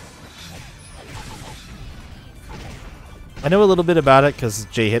 I know a little bit about it because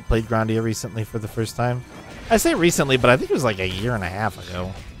Jay Hit played Grandia recently for the first time. I say recently, but I think it was like a year and a half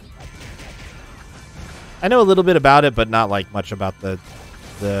ago. I know a little bit about it, but not like much about the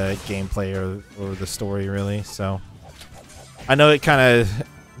gameplay or the story really. So I know it kind of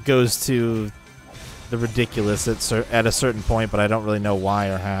goes to the ridiculous at a certain point, but I don't really know why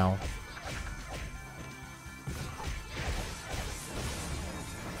or how.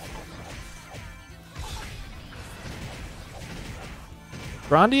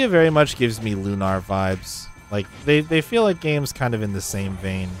 Grandia very much gives me Lunar vibes. Like, they feel like games kind of in the same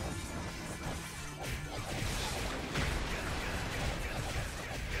vein.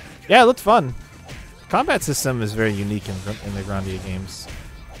 Yeah, it looked fun. Combat system is very unique in the Grandia games.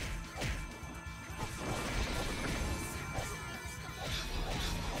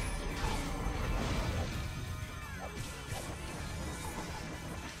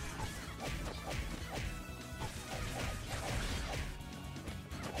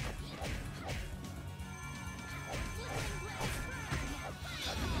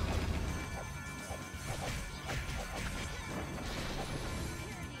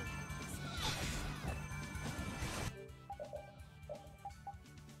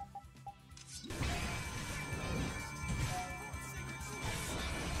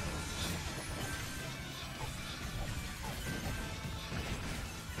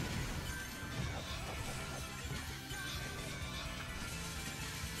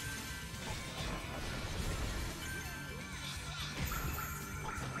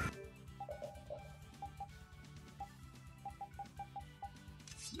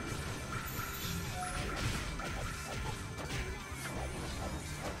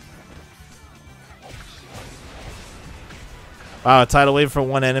 Wow, a tidal wave for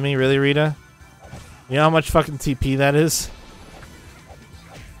one enemy? Really, Rita? You know how much fucking TP that is?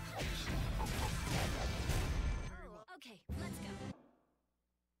 Okay, let's go.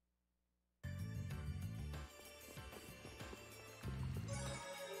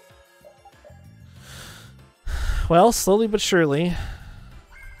 Well, slowly but surely.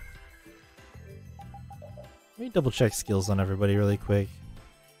 Let me double check skills on everybody really quick.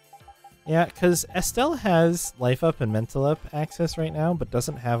 Yeah, because Estelle has Life Up and Mental Up access right now, but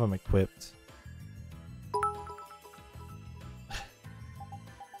doesn't have them equipped.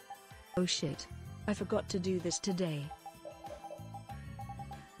 Oh shit. I forgot to do this today.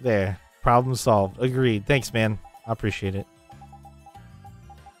 There. Problem solved. Agreed. Thanks, man. I appreciate it.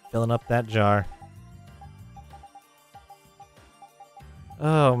 Filling up that jar.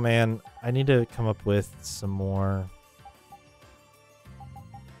 Oh, man. I need to come up with some more...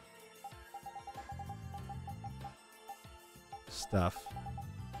 stuff.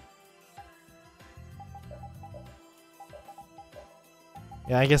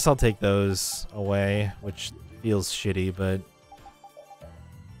 Yeah, I guess I'll take those away, which feels shitty, but...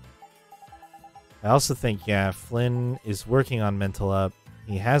 I also think, yeah, Flynn is working on Mental Up.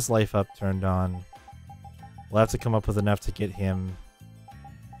 He has Life Up turned on. We'll have to come up with enough to get him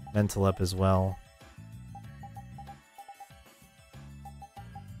Mental Up as well.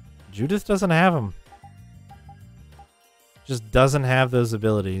 Judith doesn't have him. Just doesn't have those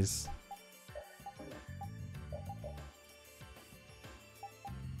abilities.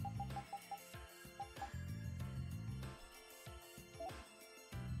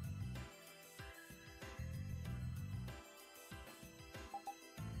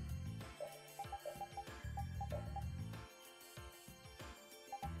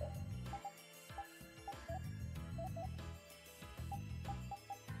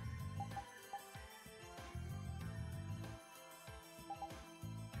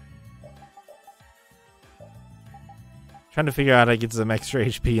 Trying to figure out how to get some extra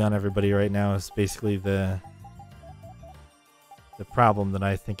HP on everybody right now is basically the problem that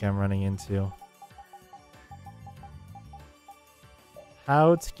I think I'm running into.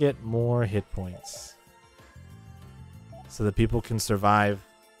 How to get more hit points so that people can survive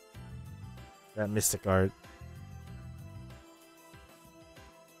that Mystic Art.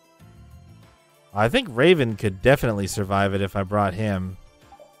 I think Raven could definitely survive it if I brought him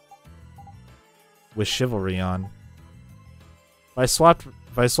with Chivalry on.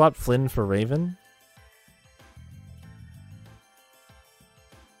 If I swapped Flynn for Raven,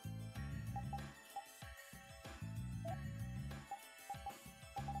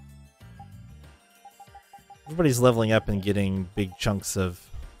 everybody's leveling up and getting big chunks of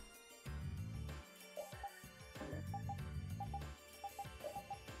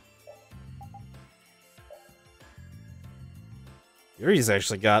Yuri's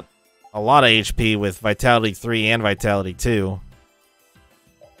actually got a lot of HP with Vitality 3 and Vitality 2.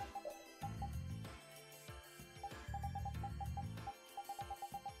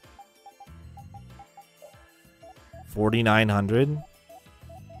 4,900.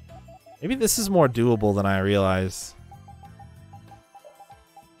 Maybe this is more doable than I realize.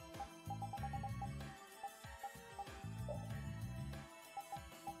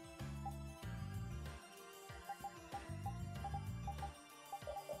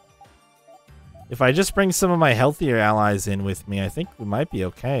 If I just bring some of my healthier allies in with me, I think we might be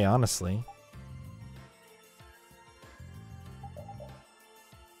okay, honestly.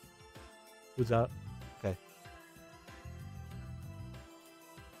 Who's that? Okay.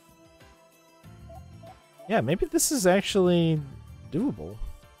 Yeah, maybe this is actually doable.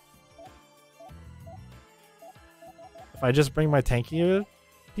 If I just bring my tankier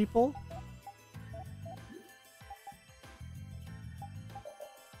people?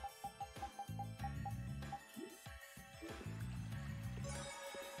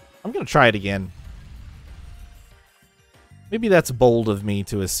 I'm gonna try it again. Maybe that's bold of me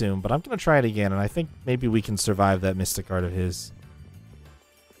to assume, but I'm gonna try it again, and I think maybe we can survive that Mystic Art of his.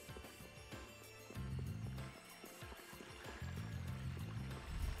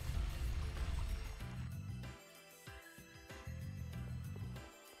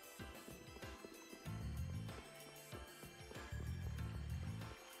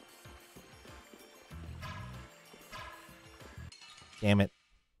 Damn it.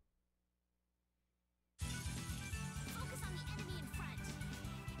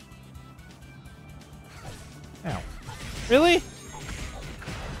 Ow. Really?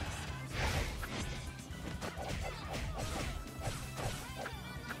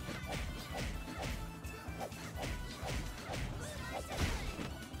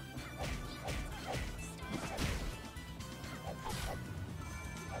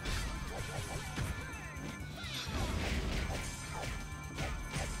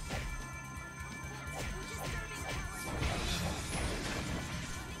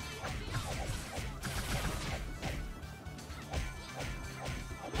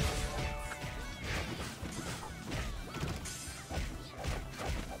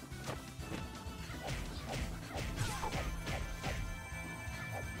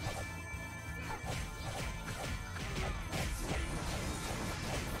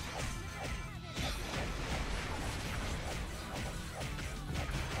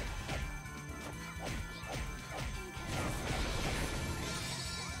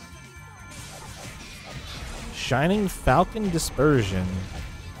 Shining Falcon Dispersion.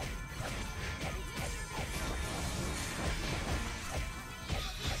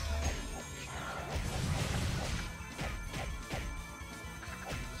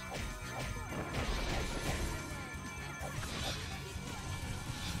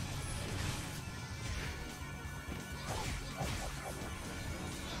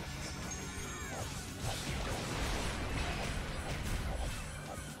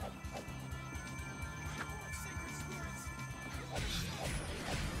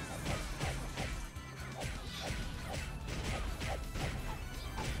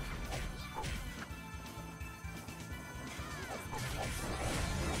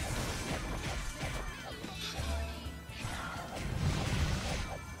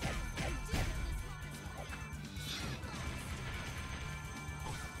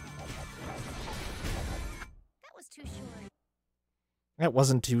 That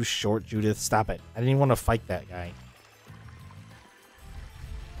wasn't too short, Judith. Stop it. I didn't even want to fight that guy.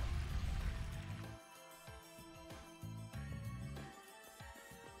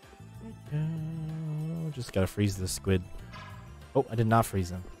 Just gotta freeze this squid. Oh, I did not freeze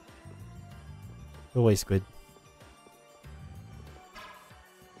him. Go away, squid.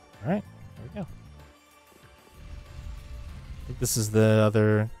 Alright, there we go. I think this is the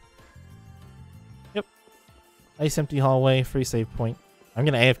other... Yep. Nice empty hallway, free save point. I'm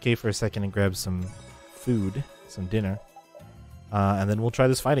gonna AFK for a second and grab some food, some dinner. And then we'll try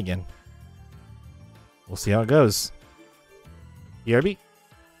this fight again. We'll see how it goes. BRB.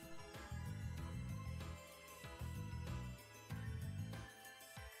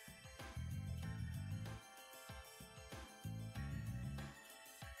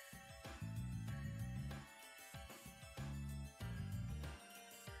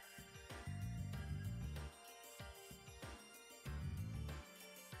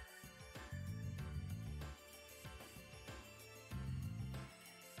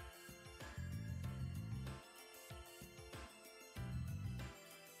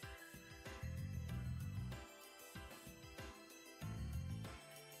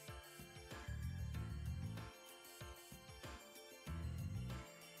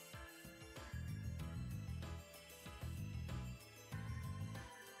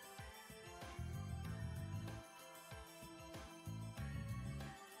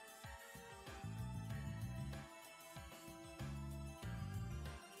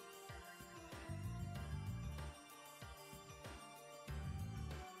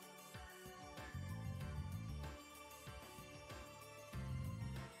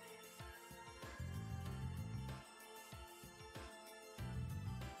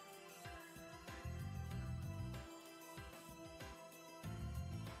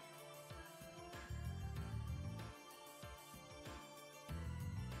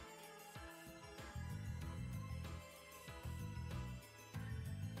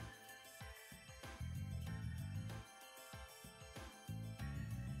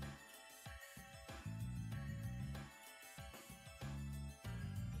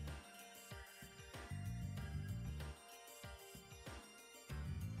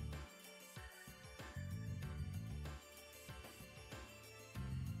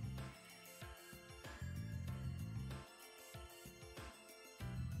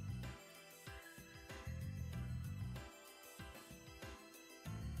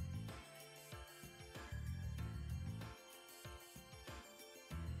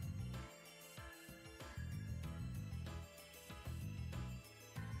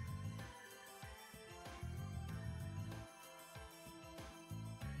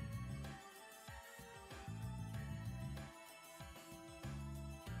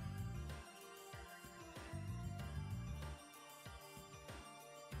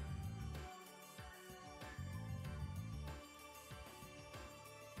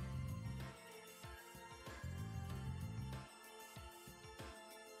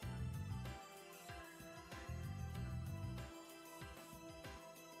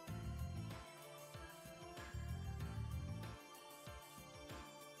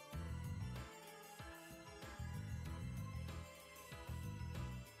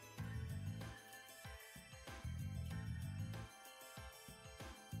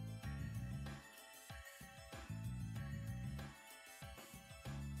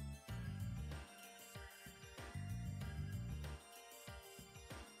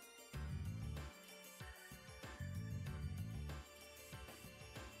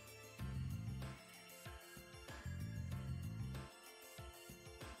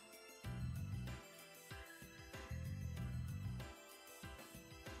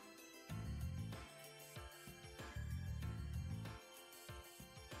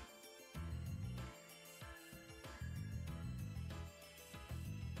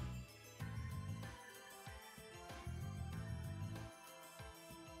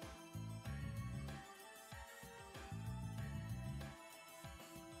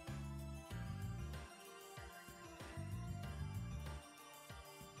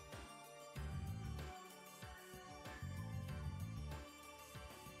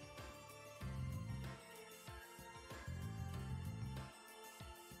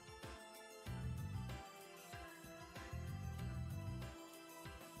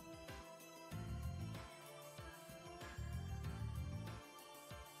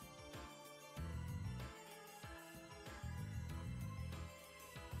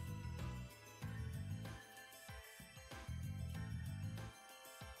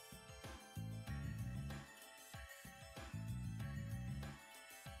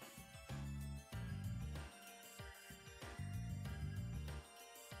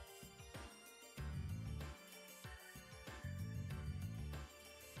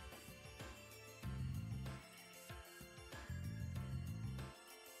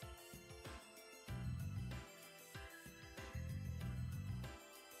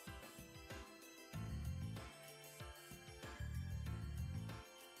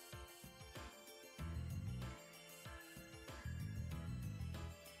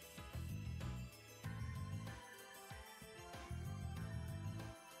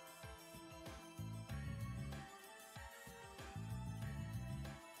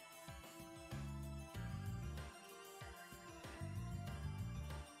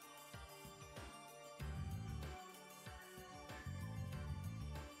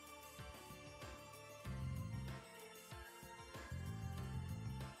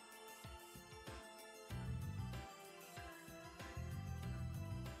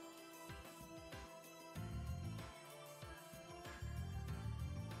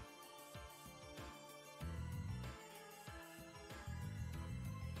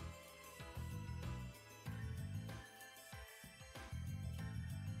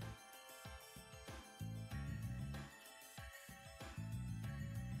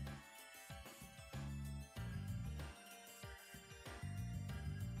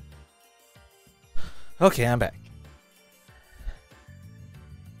 Okay, I'm back.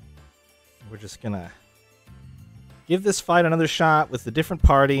 We're just gonna give this fight another shot with a different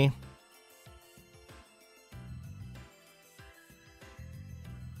party.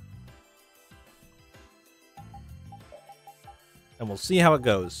 And we'll see how it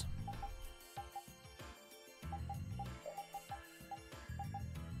goes.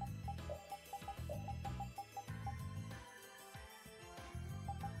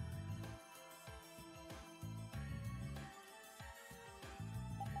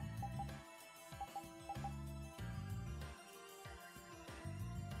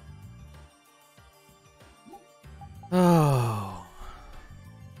 Oh.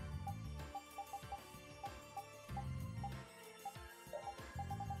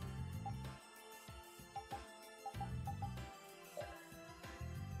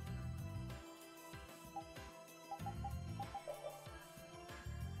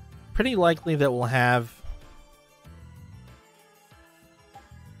 Pretty likely that we'll have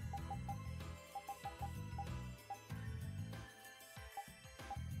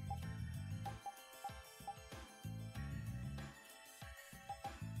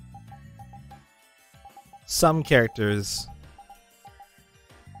some characters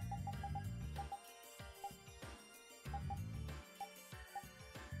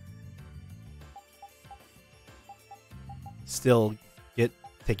still get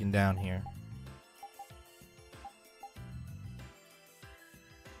taken down here.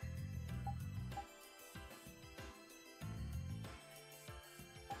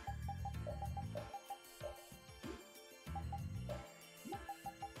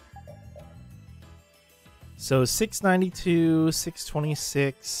 So 692,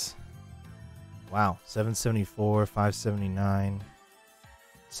 626. Wow, 774, 579,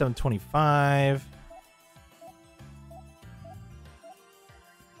 725,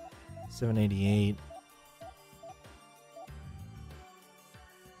 788.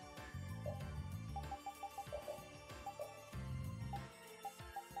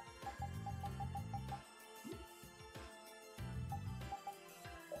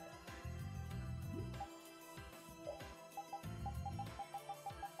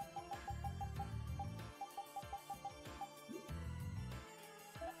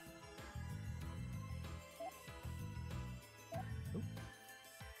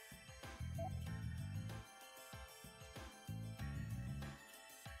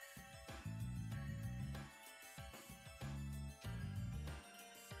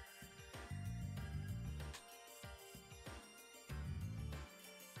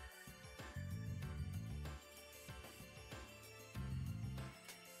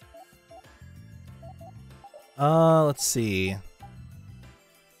 Let's see.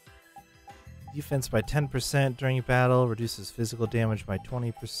 Defense by 10% during battle, reduces physical damage by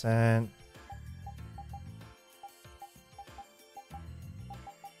 20%.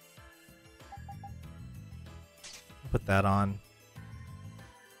 Put that on.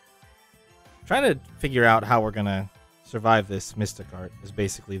 Trying to figure out how we're gonna survive this Mystic Art is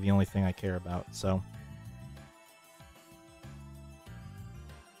basically the only thing I care about, so.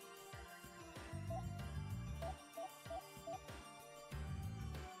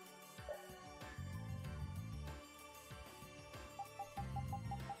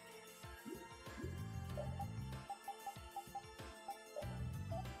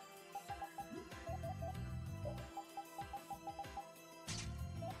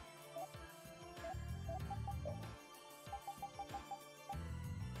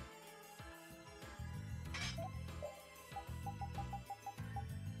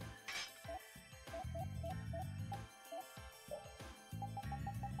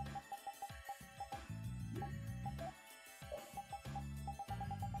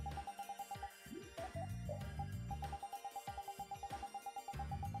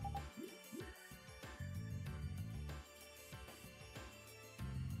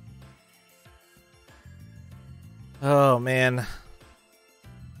 Oh, man.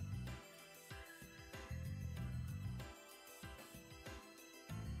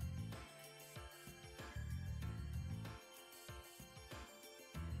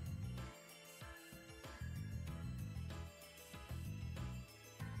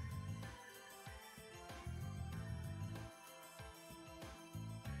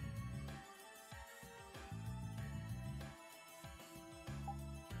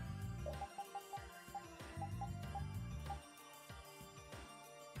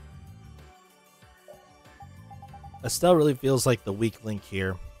 Estelle really feels like the weak link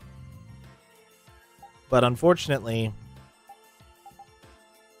here. But unfortunately,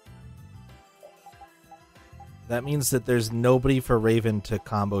 that means that there's nobody for Raven to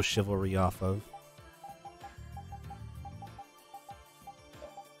combo Chivalry off of.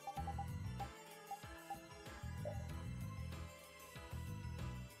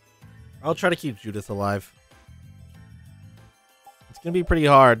 I'll try to keep Judith alive. It's gonna be pretty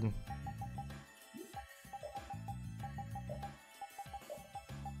hard.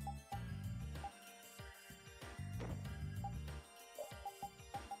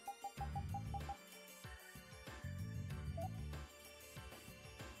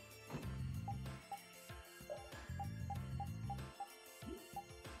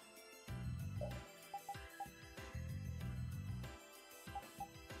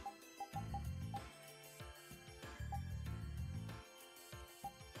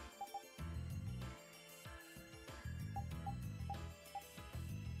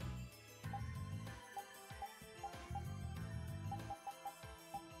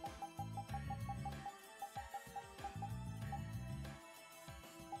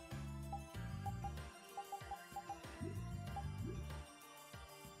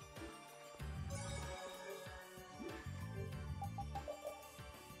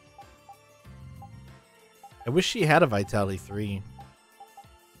 I wish she had a Vitality 3.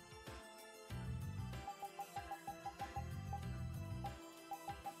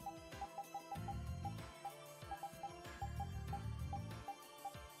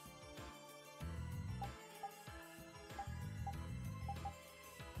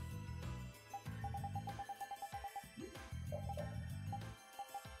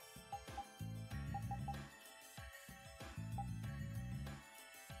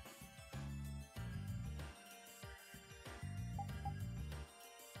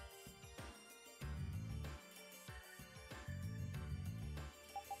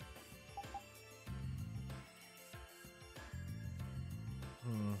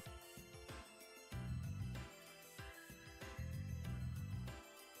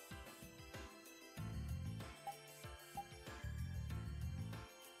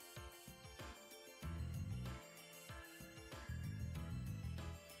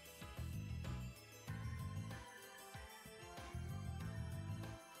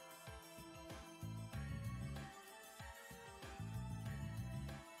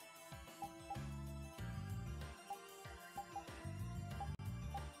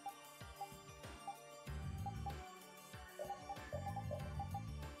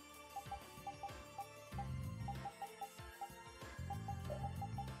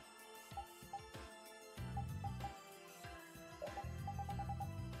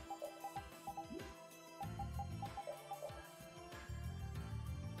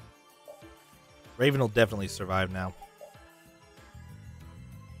 Raven will definitely survive now.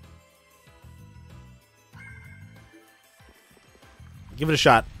 Give it a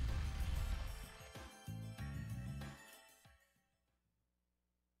shot.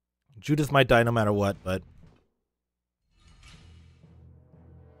 Judith might die no matter what, but...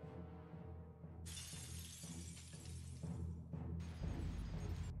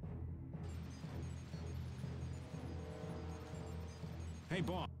 Hey,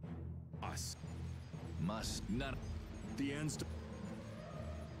 boss. Must not. The ends.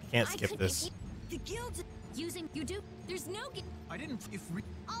 Can't skip this. The guild's using you do. There's no. I didn't. If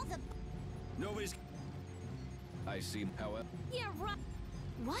All the. nobody's. I see. However. Yeah, right.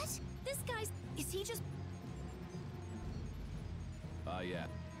 What? This guy's. Is he just. Yeah.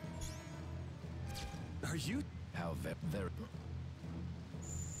 Are you? How very.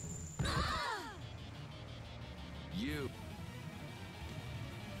 You.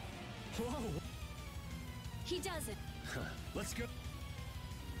 Whoa. He does it. Let's go.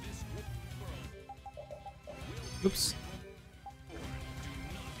 Oops.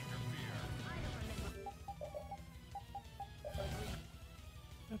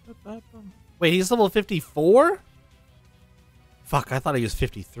 Wait, he's level 54? Fuck, I thought he was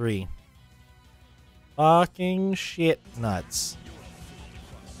 53. Fucking shit nuts.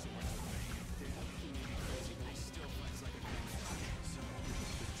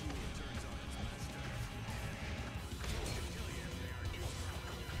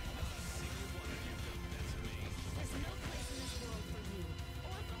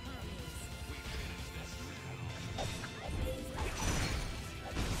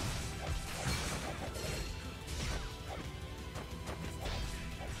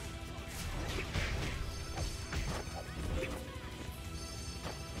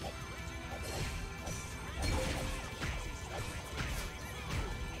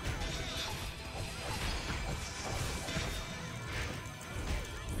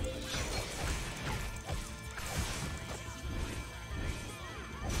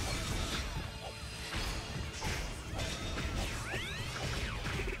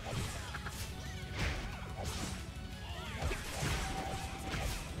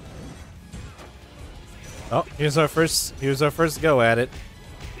 Oh, here's our first go at it.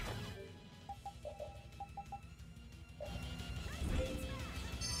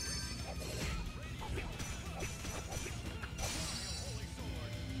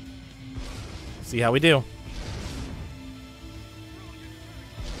 See how we do.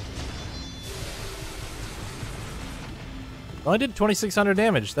 Only did 2,600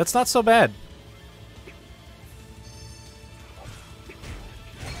 damage. That's not so bad.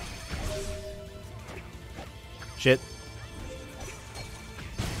 Shit.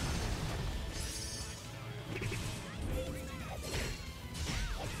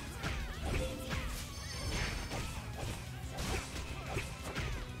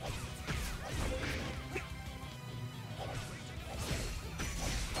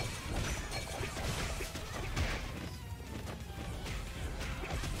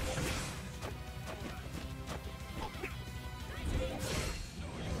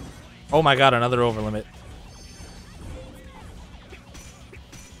 Oh my god, another overlimit.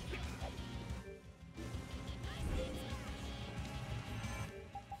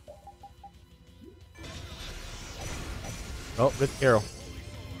 Oh, good Carol.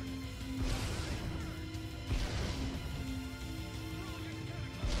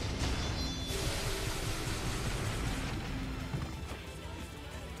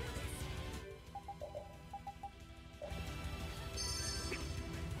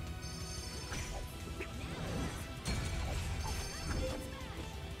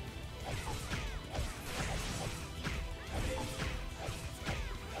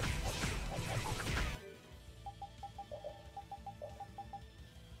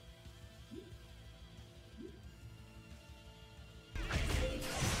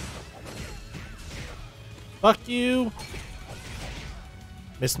 Fuck you.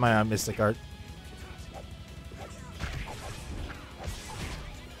 Missed my Mystic Art.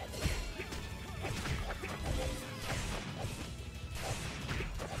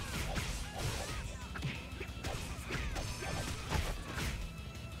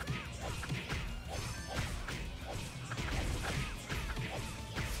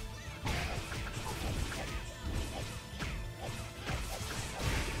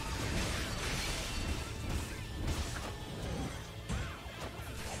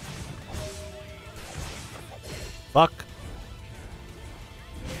 Fuck.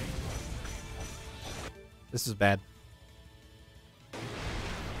 This is bad.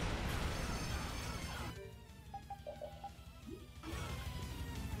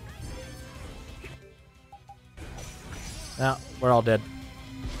 Now, we're all dead.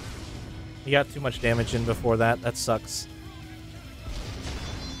 He got too much damage in before that. That sucks.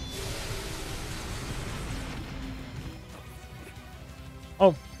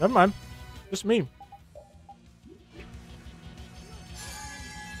 Oh, never mind. Just me.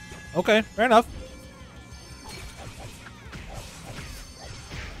 Okay, fair enough.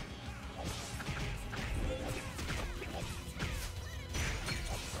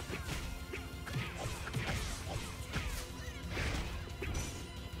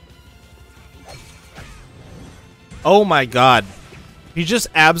 Oh my god. He's just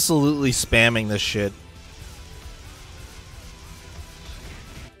absolutely spamming this shit.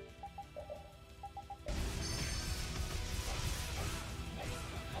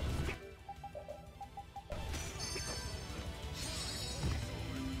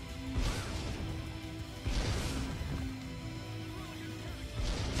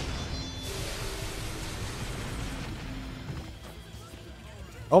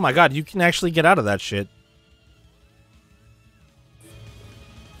 Oh my god, you can actually get out of that shit.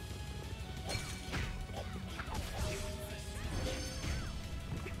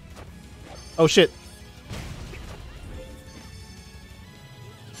 Oh shit.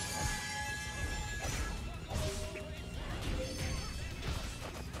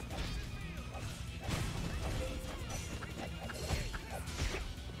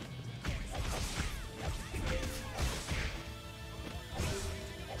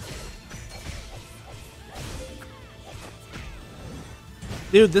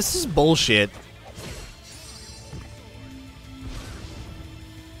 Dude, this is bullshit.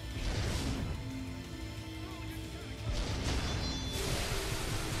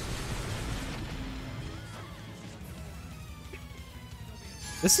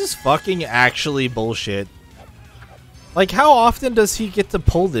 This is fucking actually bullshit. Like, how often does he get to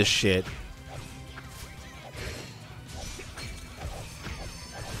pull this shit?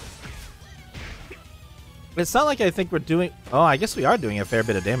 It's not like I think we're doing... Oh, I guess we are doing a fair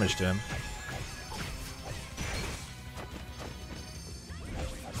bit of damage to him.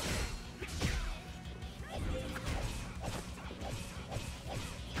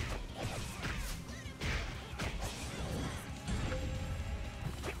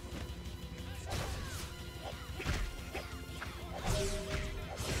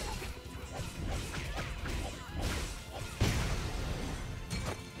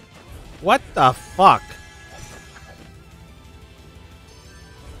 What the fuck?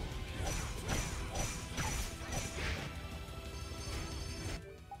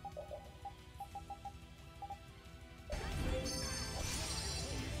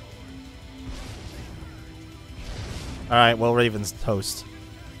 Alright, well, Raven's toast.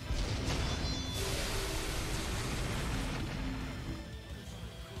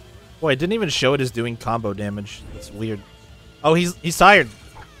 Boy, it didn't even show it as doing combo damage. That's weird. Oh, he's tired.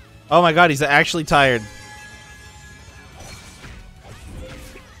 Oh my god, he's actually tired.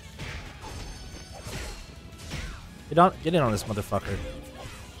 Get in on this motherfucker.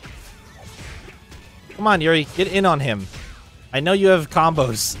 Come on, Yuri, get in on him. I know you have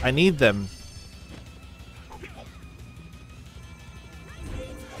combos. I need them.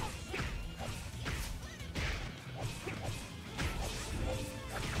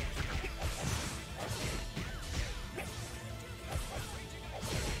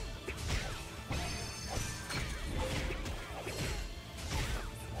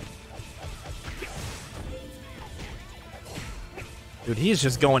 Dude, he's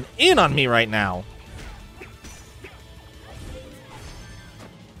just going in on me right now.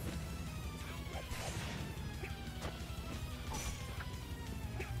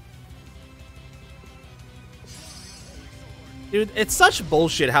 Dude, it's such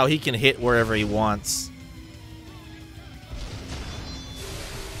bullshit how he can hit wherever he wants.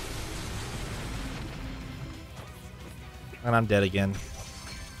 And I'm dead again.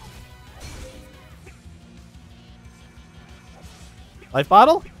 Life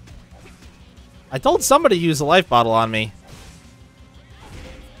bottle? I told somebody to use a life bottle on me.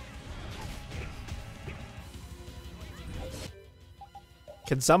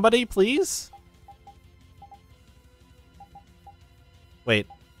 Can somebody, please? Wait.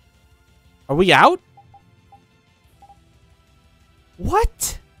 Are we out?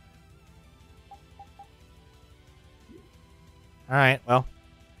 What? Alright, well.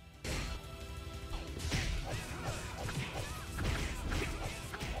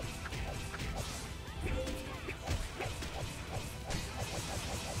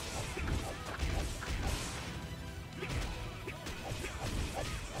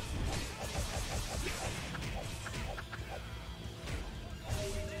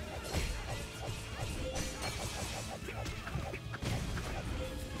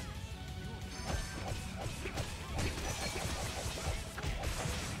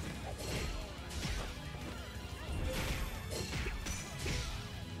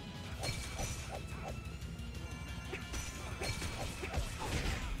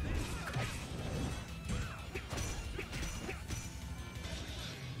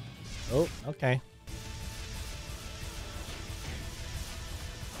 Oh, okay.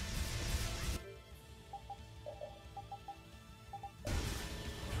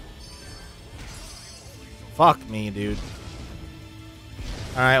 Fuck me, dude.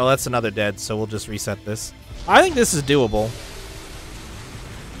 Alright, well that's another dead, so we'll just reset this. I think this is doable.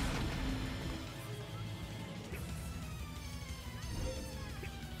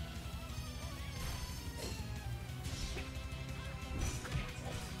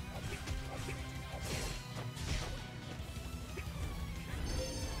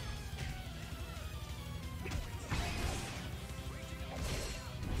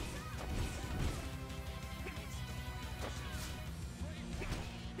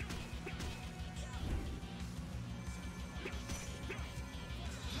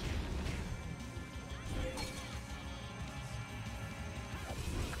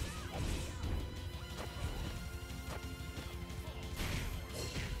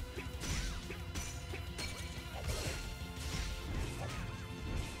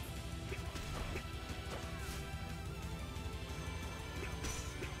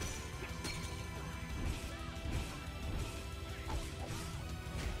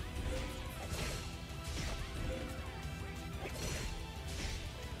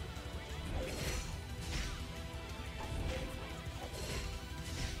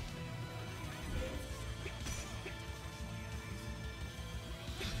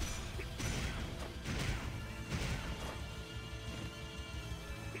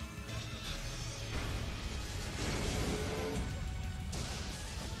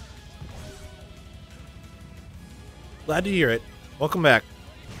 Glad to hear it. Welcome back.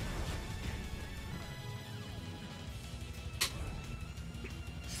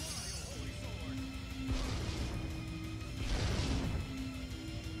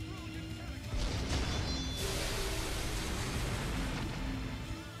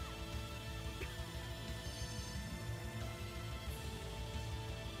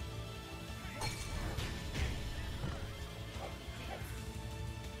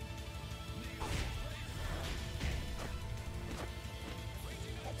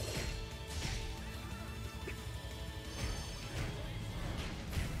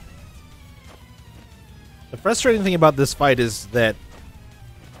 The frustrating thing about this fight is that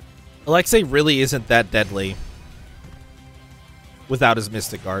Alexei really isn't that deadly without his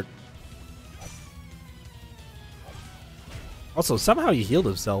Mystic Art. Also, somehow he healed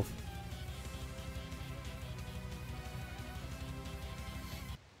himself.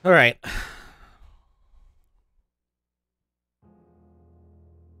 Alright.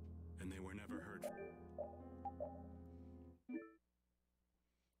 And they were never heard.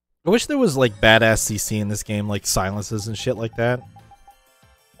 I wish there was, like, badass CC in this game, like silences and shit like that.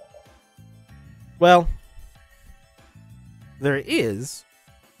 Well, there is.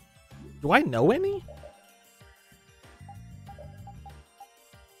 Do I know any?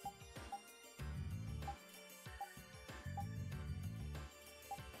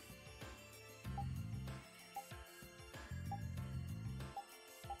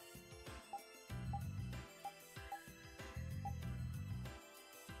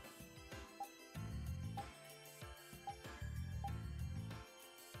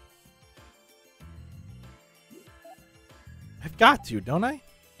 I've got to, don't I?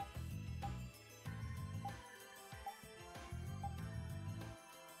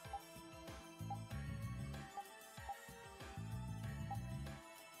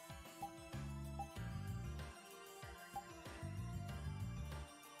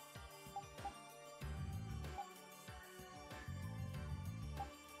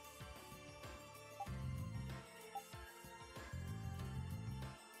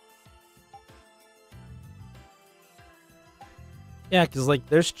 Yeah, because, like,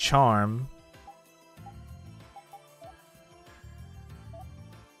 there's Charm.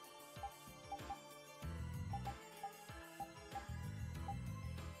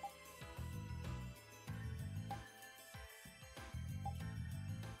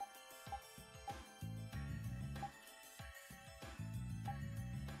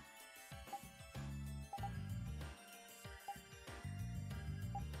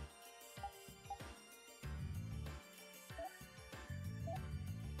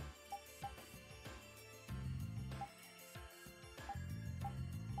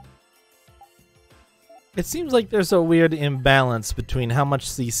 It seems like there's a weird imbalance between how much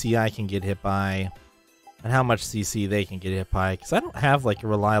CC I can get hit by and how much CC they can get hit by, because I don't have, like, a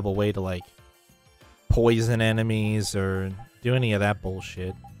reliable way to, like, poison enemies or do any of that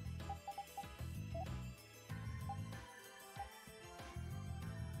bullshit.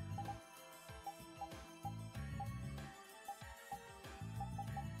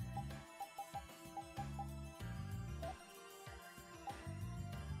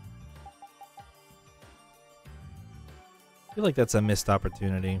 I feel like that's a missed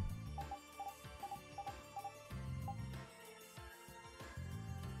opportunity.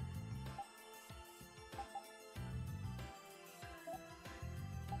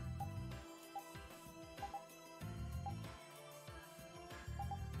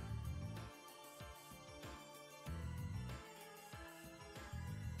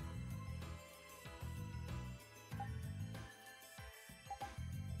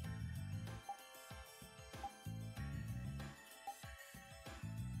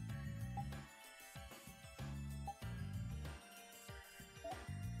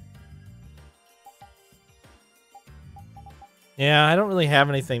 Yeah, I don't really have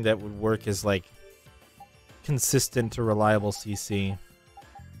anything that would work as, like, consistent or reliable CC.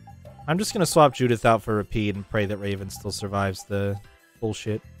 I'm just gonna swap Judith out for Repeat and pray that Raven still survives the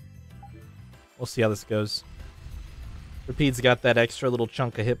bullshit. We'll see how this goes. Repeat's got that extra little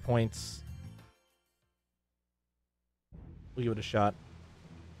chunk of hit points. We'll give it a shot.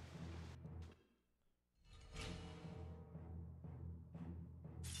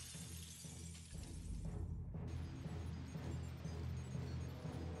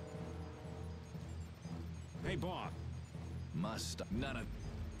 Hey, Bob. Must none of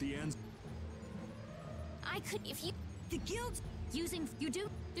The ends. I could if you. The guild using you do.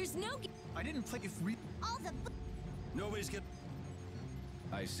 There's no. I didn't play if re All the. Nobody's get.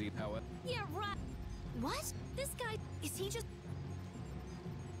 I see how it Yeah, right. What? This guy is he just?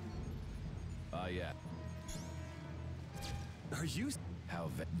 yeah. Are you? How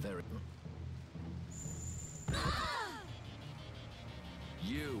very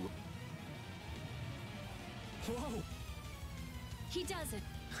you Whoa! He does it.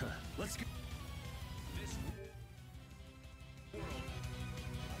 Let's go.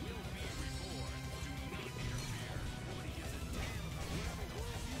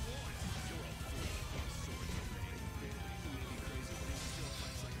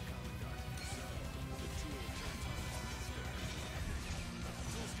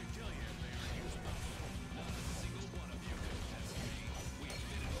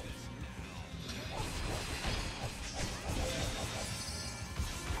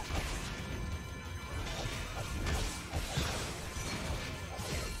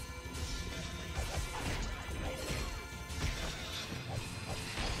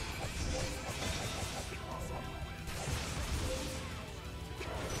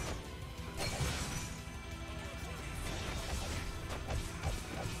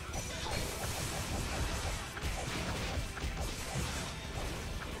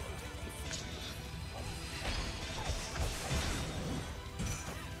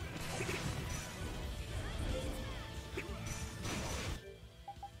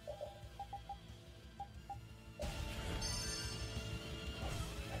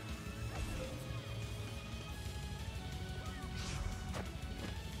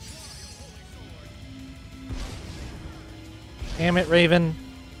 Damn it, Raven.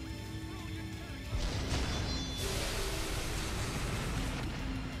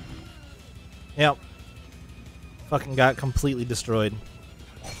 Yep. Fucking got completely destroyed.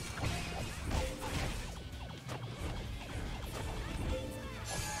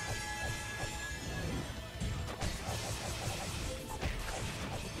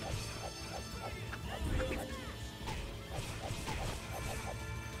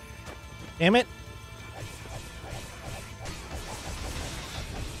 Damn it.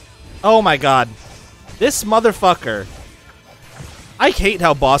 Oh my god. This motherfucker. I hate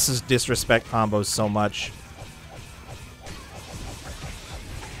how bosses disrespect combos so much.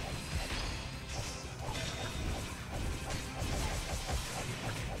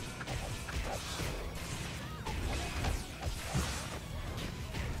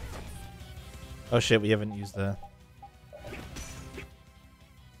 Oh shit, we haven't used the...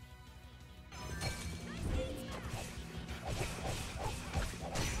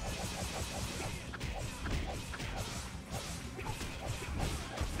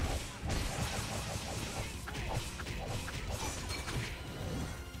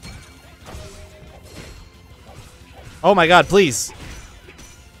 Oh my god, please.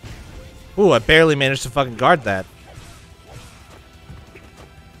 Ooh, I barely managed to fucking guard that.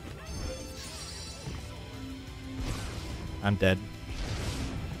 I'm dead.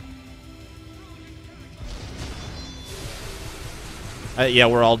 Yeah,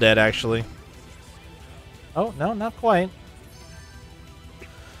 we're all dead, actually. Oh, no, not quite.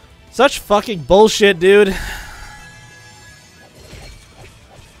 Such fucking bullshit, dude.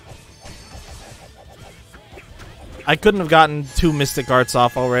 I couldn't have gotten 2 Mystic Arts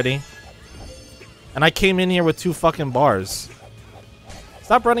off already. And I came in here with 2 fucking bars.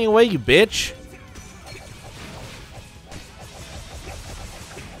 Stop running away, you bitch.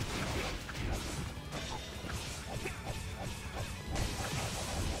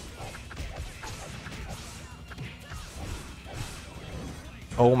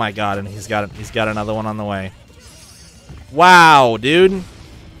 Oh my god, and he's got another one on the way. Wow, dude.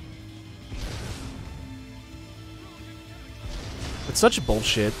 It's such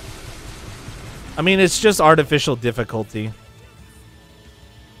bullshit. I mean, it's just artificial difficulty.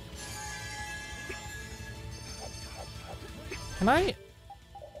 Can I...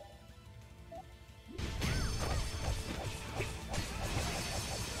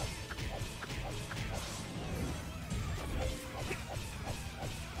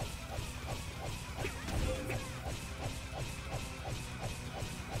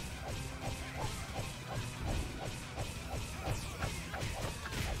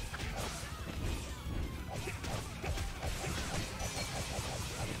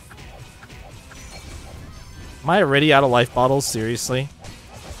 Am I already out of life bottles? Seriously?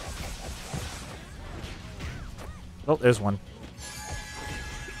 Oh, there's one.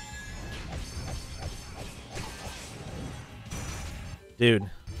 Dude.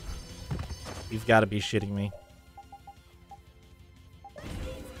 You've got to be shitting me.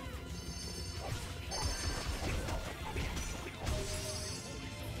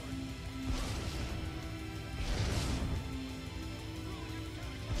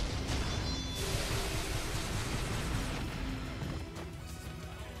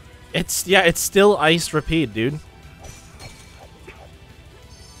 It's still iced repeat, dude.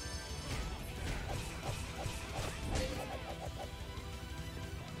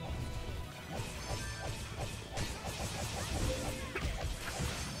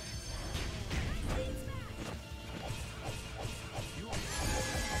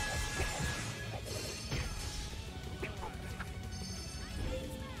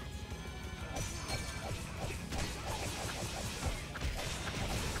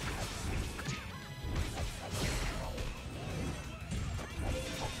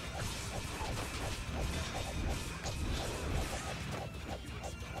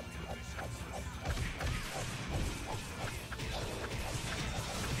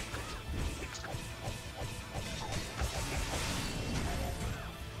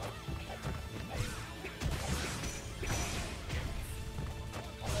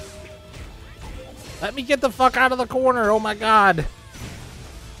 Let me get the fuck out of the corner. Oh my god.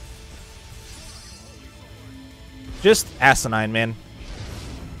 Just asinine, man.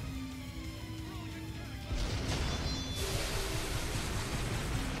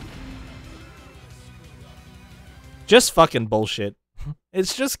 Just fucking bullshit.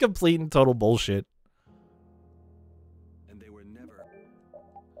 It's just complete and total bullshit. And they were never...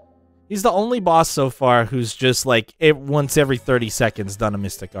 He's the only boss so far who's just like once every 30 seconds done a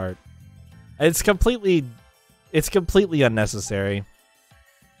Mystic Art. It's completely unnecessary.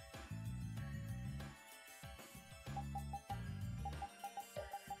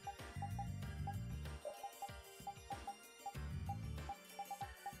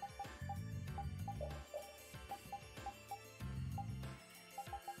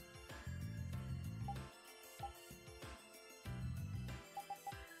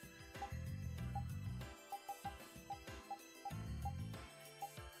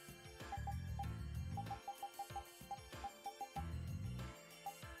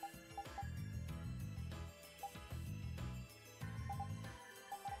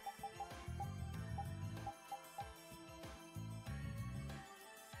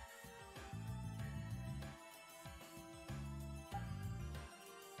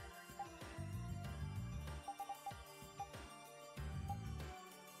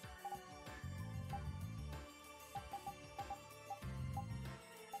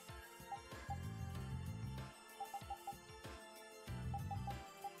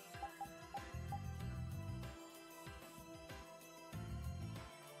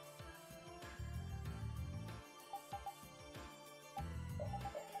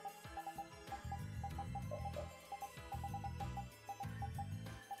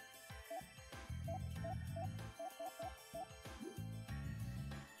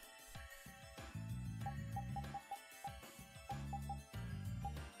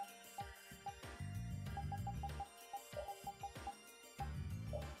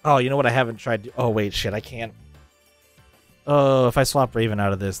 Oh, you know what I haven't tried to... Oh, wait, shit, I can't. Oh, if I swap Raven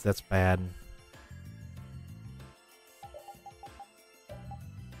out of this, that's bad.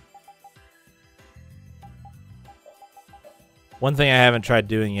 One thing I haven't tried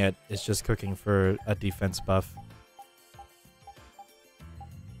doing yet is just cooking for a defense buff.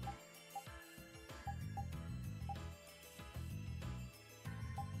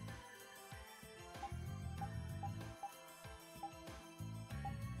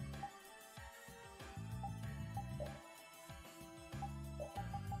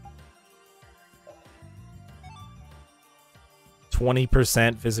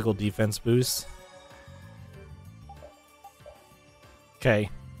 %20 physical defense boost. Okay.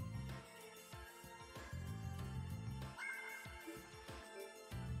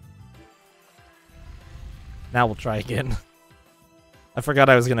 Now we'll try again. I forgot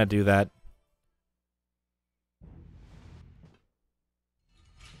I was gonna do that.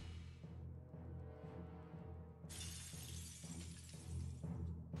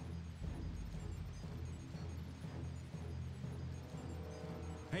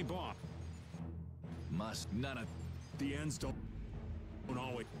 Hey, Bob. Must none of The ends don't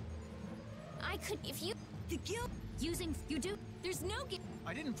always. I could if you the guild using you do. There's no guild.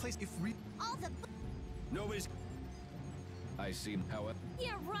 I didn't place if re All the Nobody's. I see however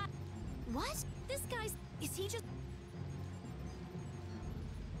yeah right. What? This guy's is he just?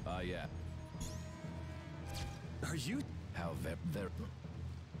 yeah. Are you? How very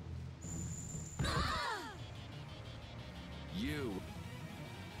You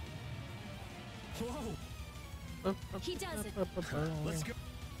Whoa! He does it. Let's go.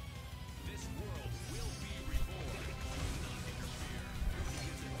 This world will be reborn. Not interfere. Who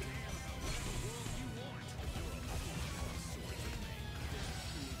gives a damn about the world you want? You're a sort of me.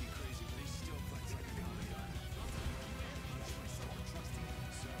 They may be crazy, but they still fight like a common gun. Much like someone trusting you.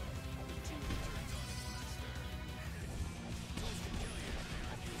 So, the two of you turns on its master. Those can kill you.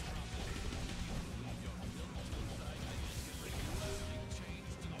 Use properly. Leave your village to the side. Bring lasting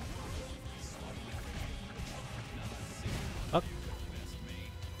change to the world.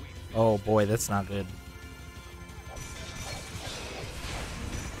 Oh boy, that's not good.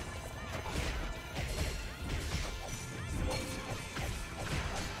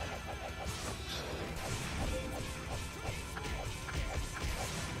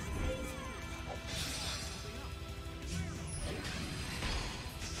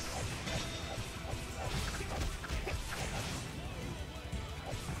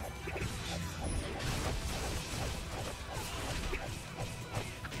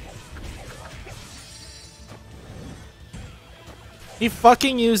 He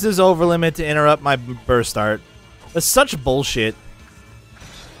fucking used his overlimit to interrupt my burst art. That's such bullshit.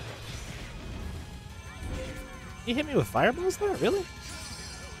 He hit me with fireballs there? Really?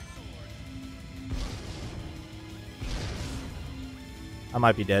 I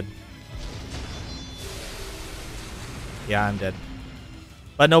might be dead. Yeah, I'm dead.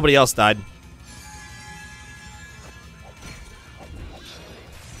 But nobody else died.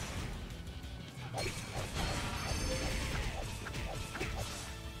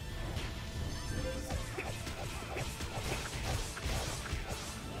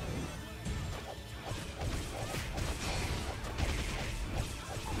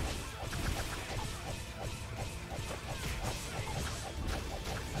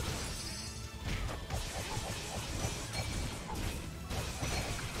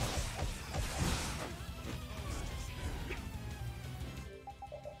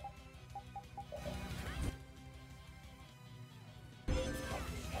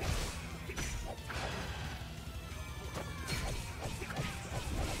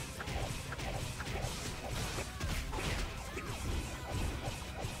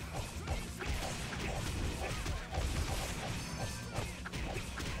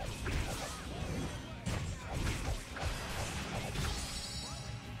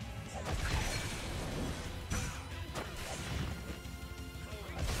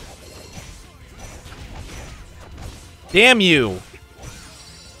 Damn you!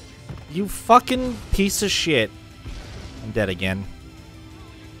 You fucking piece of shit. I'm dead again.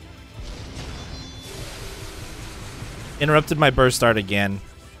 Interrupted my burst start again.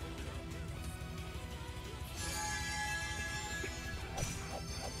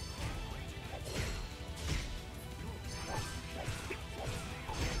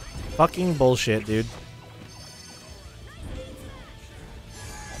 Fucking bullshit, dude.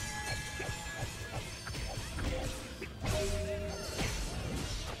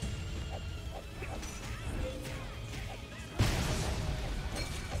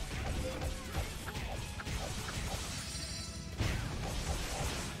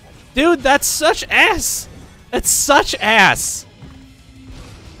 Dude, that's such ass. That's such ass.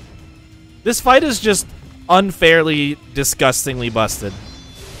 This fight is just unfairly, disgustingly busted.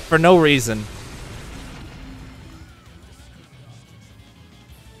 For no reason.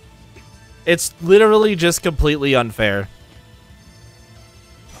 It's literally just completely unfair.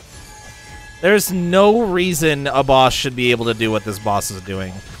 There's no reason a boss should be able to do what this boss is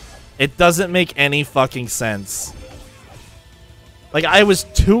doing. It doesn't make any fucking sense. Like, I was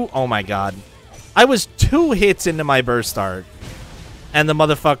oh my god. I was 2 hits into my burst art. And the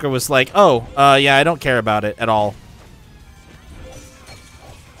motherfucker was like, oh, yeah, I don't care about it at all.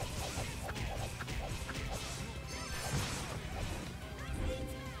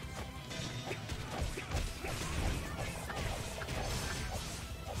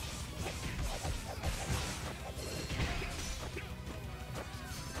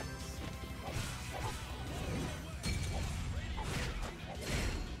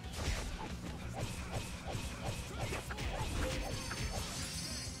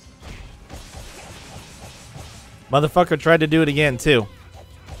 Motherfucker tried to do it again, too.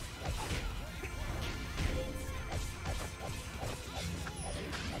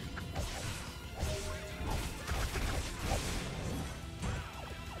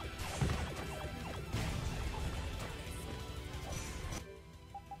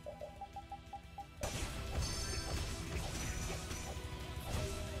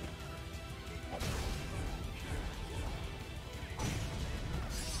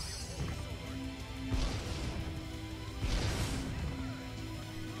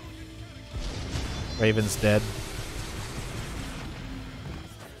 Raven's dead.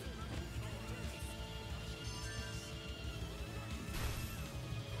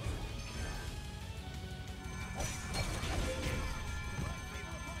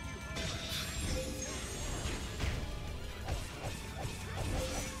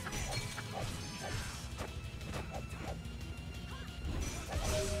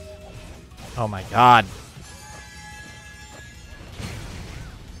 Oh my god.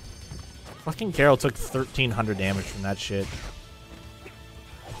 Fucking Carol took 1,300 damage from that shit.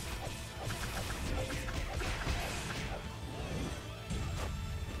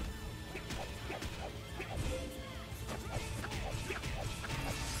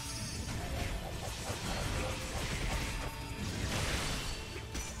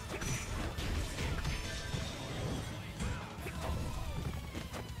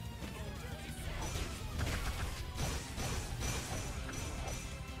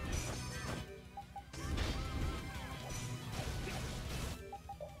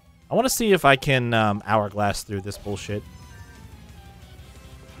 I want to see if I can hourglass through this bullshit.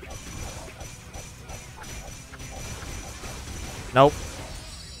 Nope.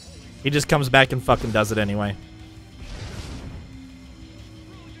 He just comes back and fucking does it anyway.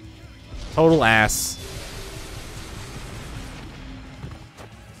 Total ass.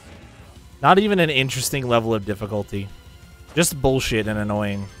 Not even an interesting level of difficulty. Just bullshit and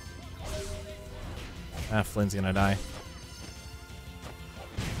annoying. Ah, Flynn's gonna die.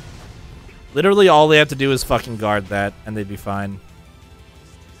 Literally all they have to do is fucking guard that, and they'd be fine.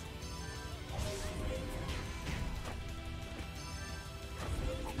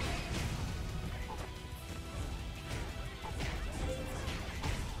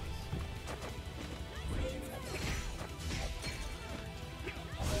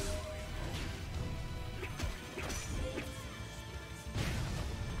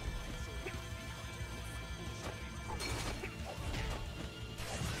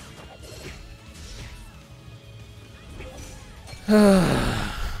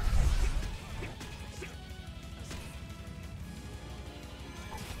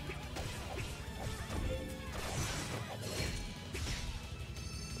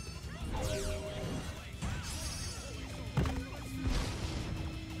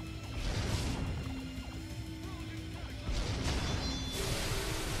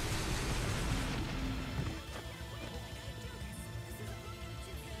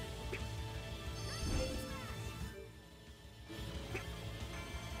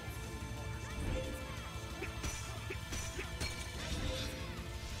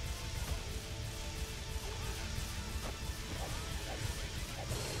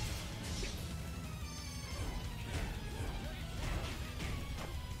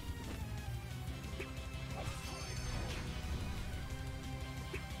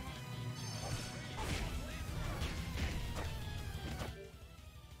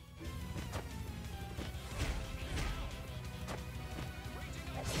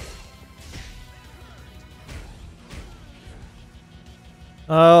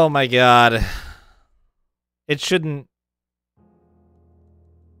 Oh my god. It shouldn't...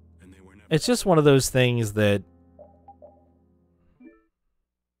 It's just one of those things that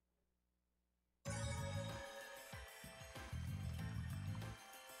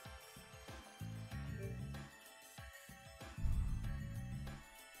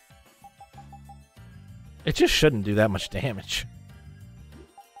it just shouldn't do that much damage.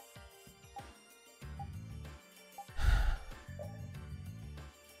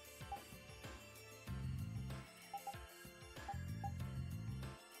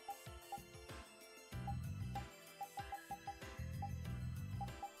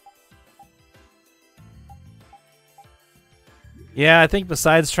 Yeah, I think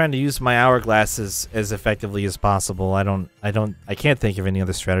besides trying to use my hourglass as effectively as possible, I can't think of any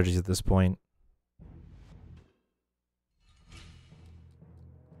other strategies at this point.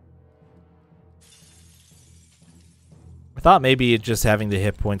 I thought maybe just having the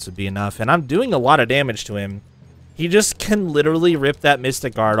hit points would be enough, and I'm doing a lot of damage to him. He just can literally rip that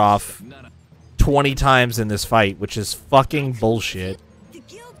Mystic Guard off 20 times in this fight, which is fucking bullshit. The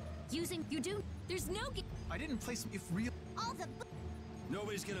guild using you do. There's no. I didn't place if real. All the.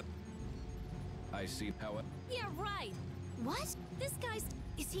 Nobody's gonna. I see how it. Yeah, right. What? This guy's.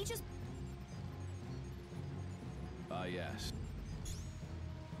 Is he just. Yes.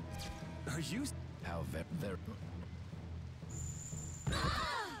 Are you? How very.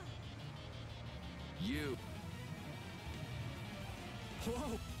 You.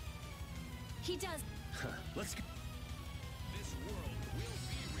 Whoa! He does. Let's go. This world will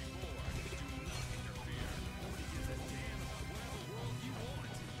be reborn. Do not interfere. Nobody gives a damn about whatever world you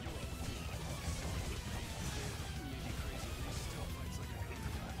want. You're a fool. You may be crazy, but he still fights like a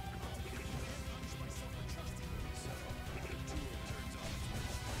hell. I punish myself for trusting him, so the duel turns off.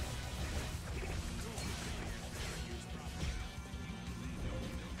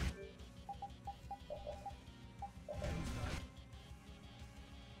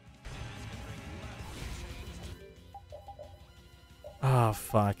 Oh,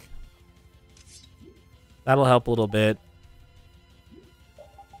 fuck. That'll help a little bit.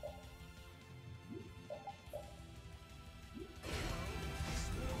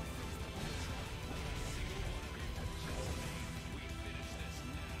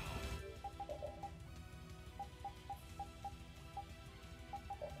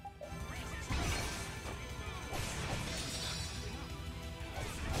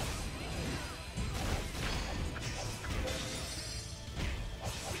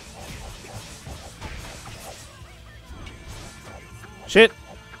 Shit.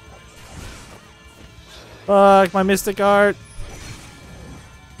 Fuck, my Mystic Art.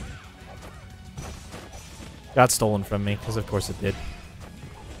 Got stolen from me, because of course it did.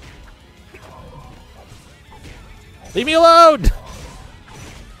 Leave me alone!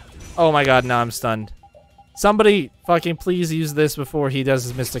 Oh my god, now I'm stunned. Somebody fucking please use this before he does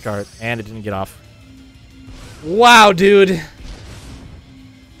his Mystic Art. And it didn't get off. Wow, dude.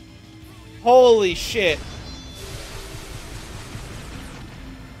 Holy shit.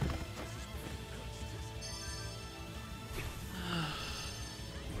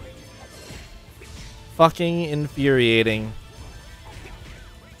 Fucking infuriating.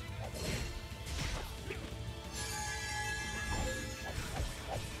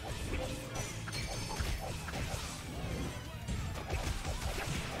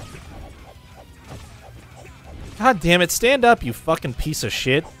 God damn it, stand up, you fucking piece of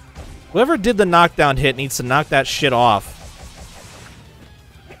shit. Whoever did the knockdown hit needs to knock that shit off.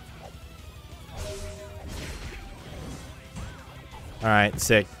 Alright,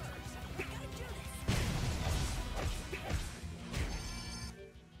 sick.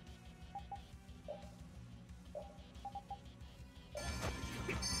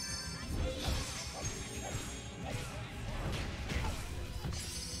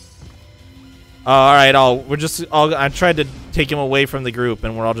 All right, I tried to take him away from the group,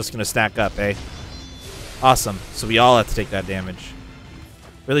 and we're all just gonna stack up, eh? Awesome. So we all have to take that damage.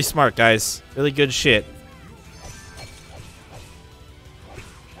 Really smart, guys. Really good shit.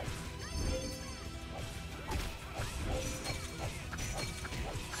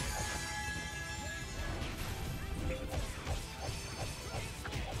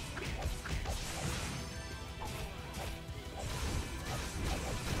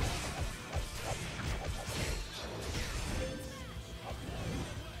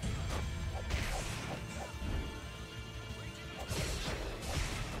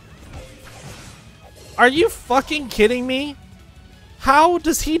 Are you fucking kidding me? How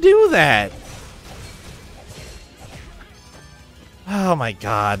does he do that? Oh my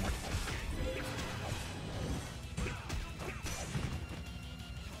god.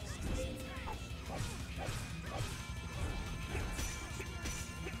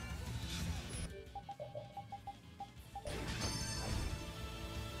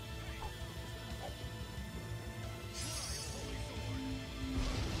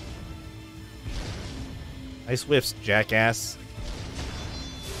 Nice whiffs, jackass.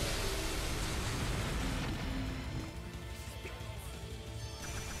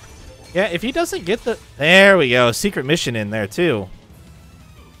 Yeah, if he doesn't get the... There we go. Secret mission in there, too.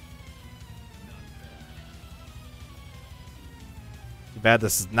 Too bad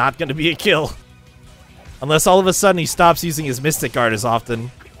this is not going to be a kill. Unless all of a sudden he stops using his Mystic Guard as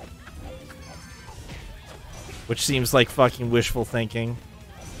often. Which seems like fucking wishful thinking.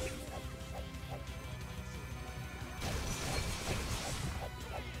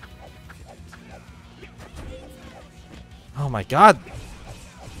 Oh my god.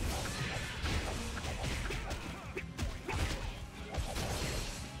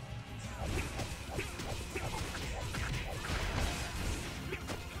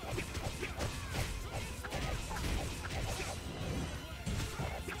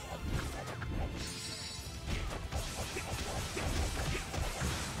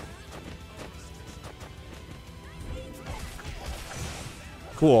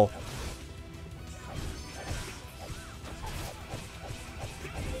 Cool.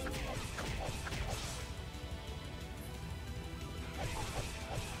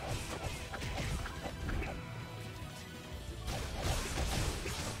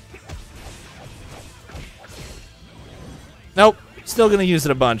 Nope. Still gonna use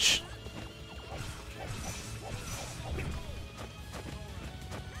it a bunch.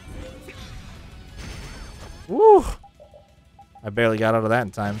 Woo! I barely got out of that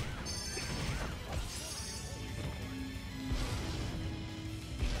in time.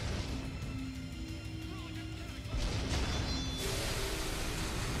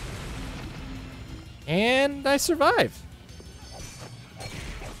 And I survived.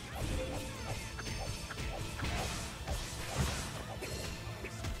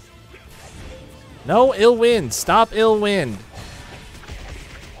 No ill wind. Stop ill wind.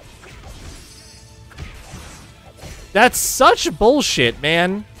 That's such bullshit,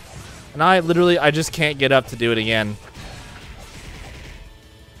 man. And I just can't get up to do it again.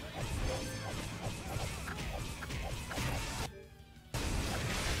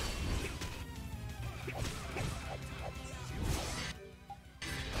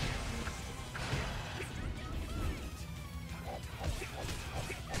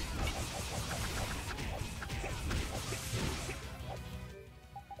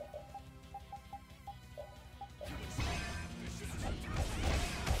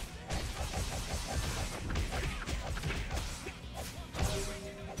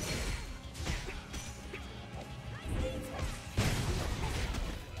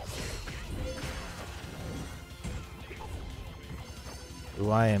 Ooh,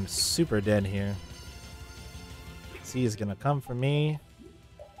 I am super dead here. C is gonna come for me.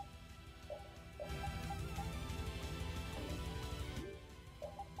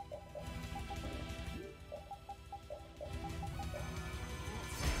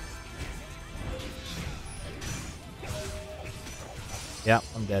 Yeah,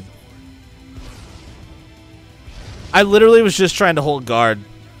 I'm dead. I literally was just trying to hold guard.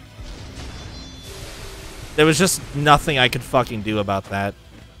 There was just nothing I could fucking do about that.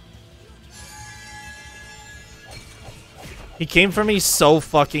 He came for me so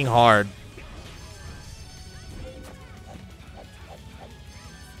fucking hard.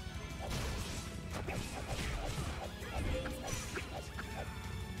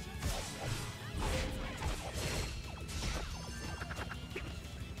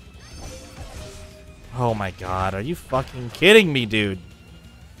 Oh my god, are you fucking kidding me, dude?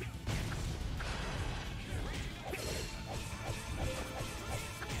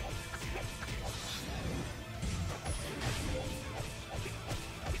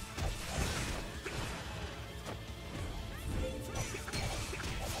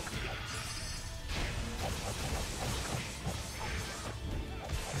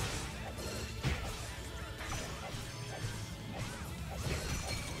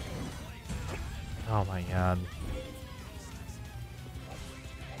 Oh my god.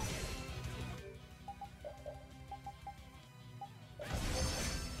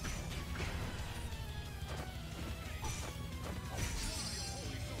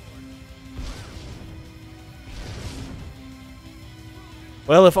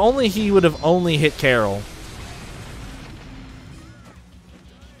 Well, if only he would have only hit Carol.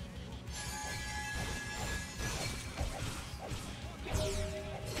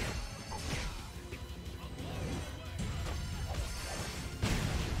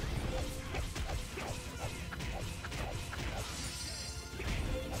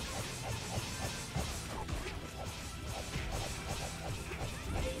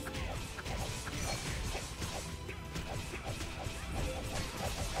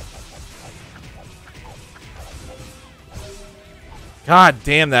 God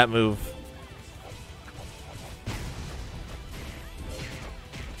damn that move.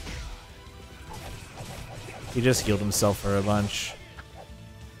 He just healed himself for a bunch.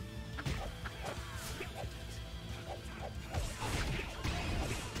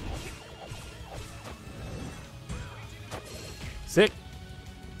 Sick.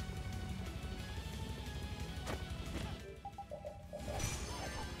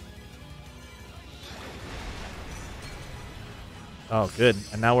 Oh, good.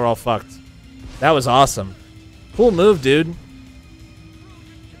 And now we're all fucked. That was awesome. Cool move, dude.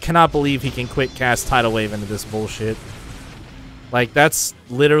 Cannot believe he can quick cast Tidal Wave into this bullshit. Like, that's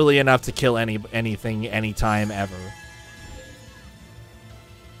literally enough to kill anything, anytime, ever.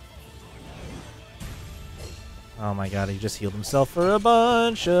 Oh my god, he just healed himself for a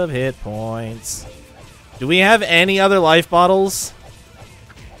bunch of hit points. Do we have any other life bottles?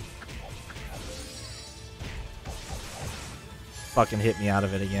 Fucking hit me out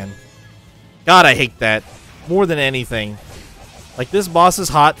of it again. God, I hate that. More than anything. Like, this boss is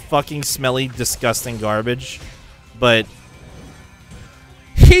hot, fucking smelly, disgusting garbage. But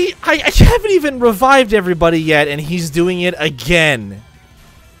I haven't even revived everybody yet, and he's doing it again.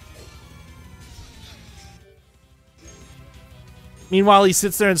 Meanwhile, he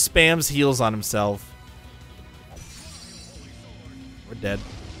sits there and spams heals on himself. We're dead.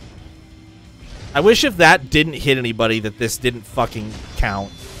 I wish if that didn't hit anybody that this didn't fucking count.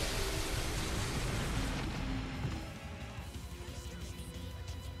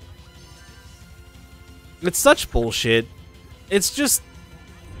 It's such bullshit. It's just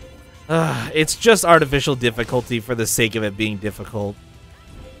artificial difficulty for the sake of it being difficult.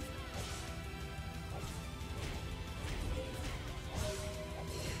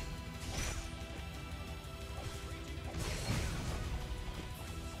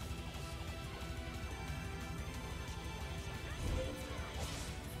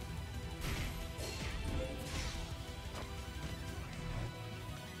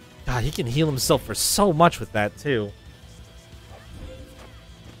 God, he can heal himself for so much with that, too.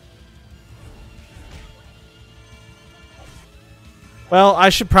 Well, I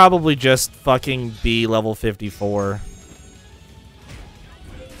should probably just fucking be level 54.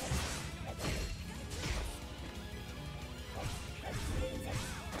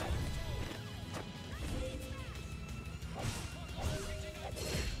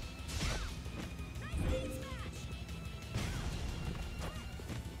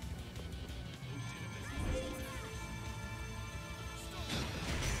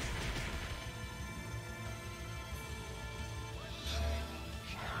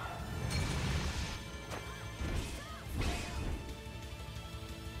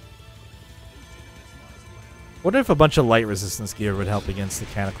 What if a bunch of light resistance gear would help against the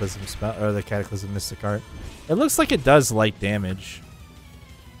Cataclysm spell or the Cataclysm Mystic Art? It looks like it does light damage.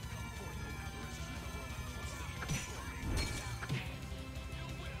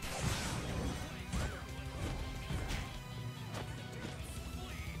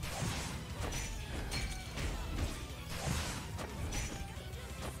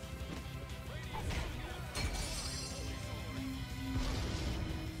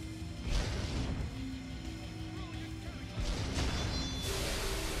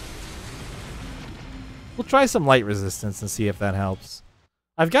 We'll try some light resistance and see if that helps.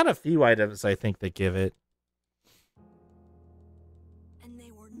 I've got a few items I think that give it. And they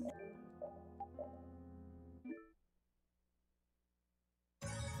were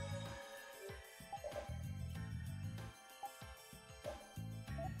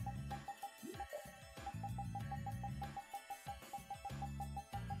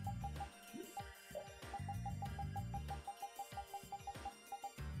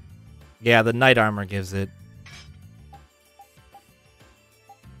Yeah, the knight armor gives it.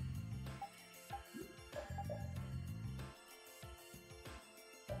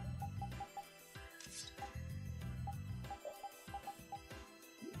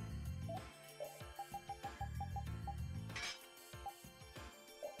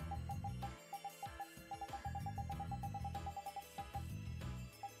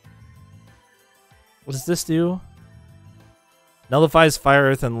 What does this do? Nullifies fire,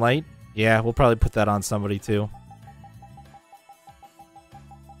 earth, and light? Yeah, we'll probably put that on somebody too.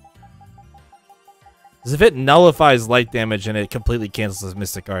 Because if it nullifies light damage and it completely cancels his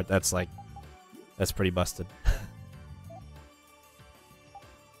Mystic Art, that's like... that's pretty busted.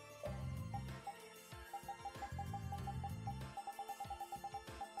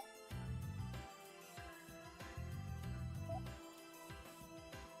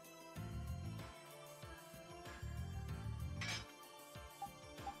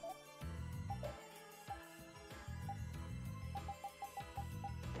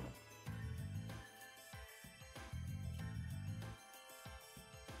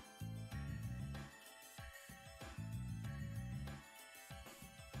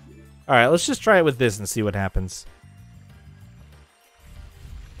 Alright, let's just try it with this and see what happens.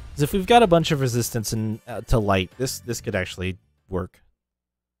 Because if we've got a bunch of resistance to light, this could actually work.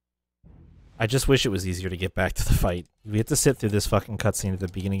 I just wish it was easier to get back to the fight. We have to sit through this fucking cutscene at the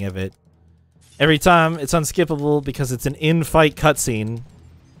beginning of it. Every time, it's unskippable because it's an in-fight cutscene.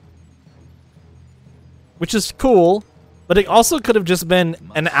 Which is cool, but it also could have just been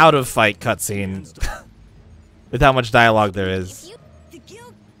an out-of-fight cutscene. With how much dialogue there is. If you the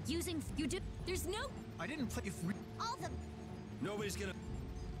guild using you do there's no I didn't play if we all the Nobody's gonna.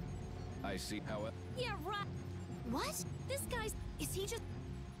 I see how it. yeah right. What? This guy's is he just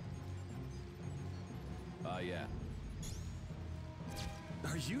Yeah.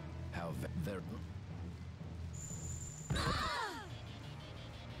 are you How there.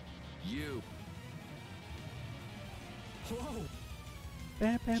 You. whoa.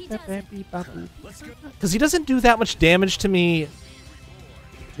 Let's go. Because he doesn't do that much damage to me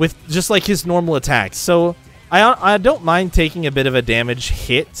with just like his normal attacks. So I don't mind taking a bit of a damage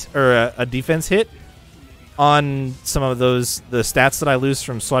hit or a defense hit on some of the stats that I lose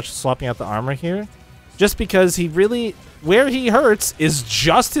from swapping out the armor here. Just because he really, where he hurts is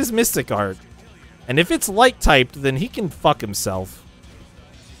just his Mystic Art. And if it's light typed, then he can fuck himself.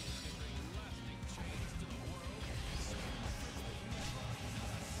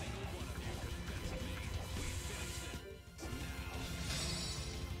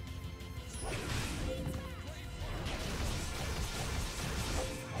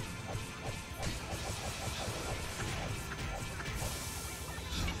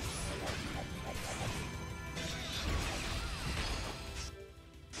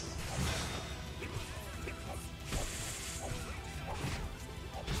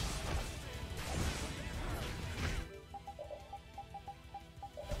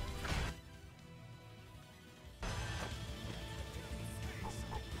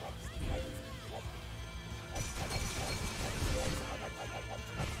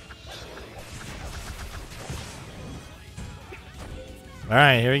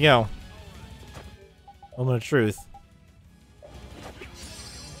 Alright, here we go. Moment of truth.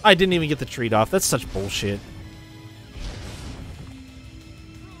 I didn't even get the treat off. That's such bullshit.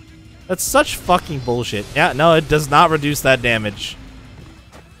 That's such fucking bullshit. Yeah, no, it does not reduce that damage.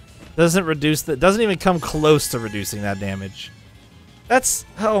 Doesn't reduce that. Doesn't even come close to reducing that damage. That's,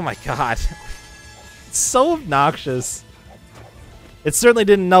 oh my god. It's so obnoxious. It certainly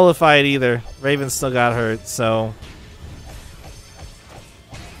didn't nullify it either. Raven still got hurt, so.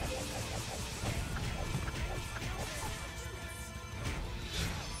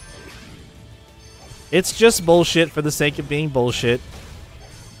 It's just bullshit for the sake of being bullshit.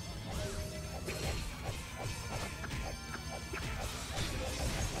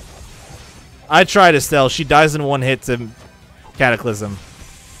 I tried Estelle. She dies in one hit to Cataclysm.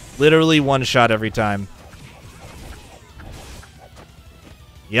 Literally one shot every time.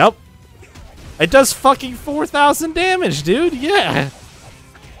 Yep. It does fucking 4,000 damage, dude. Yeah.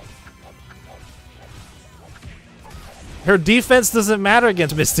 Her defense doesn't matter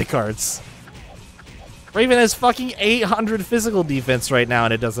against Mystic Arts. Raven has fucking 800 physical defense right now,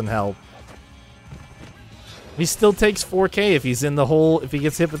 and it doesn't help. He still takes 4K if he's in the whole, if he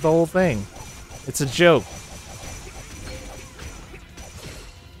gets hit with the whole thing. It's a joke.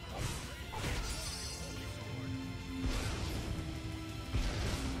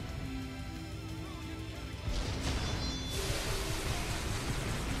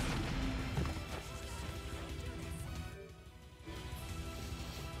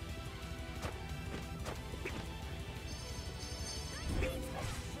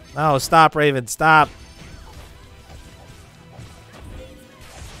 No, stop, Raven, stop.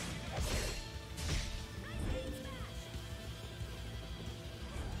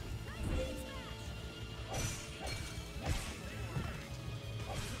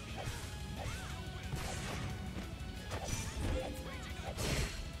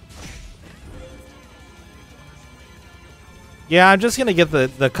 Yeah, I'm just gonna get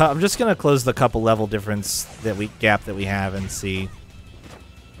I'm just gonna close the couple level difference gap that we have and see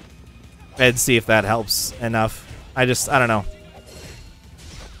if that helps enough. I don't know.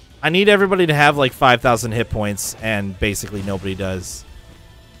 I need everybody to have like 5,000 hit points, and basically nobody does.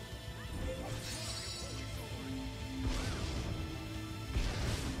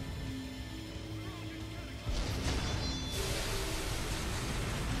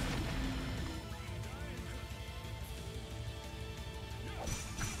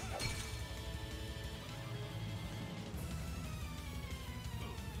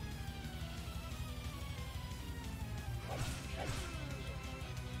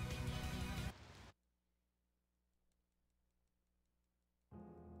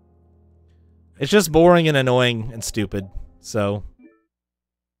 It's just boring and annoying and stupid. So.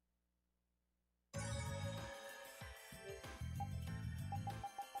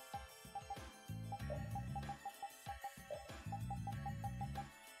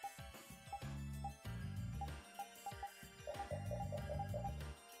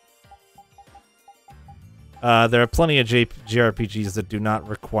 There are plenty of JRPGs that do not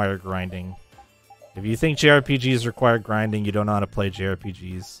require grinding. If you think JRPGs require grinding, you don't know how to play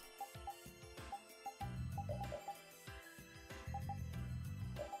JRPGs.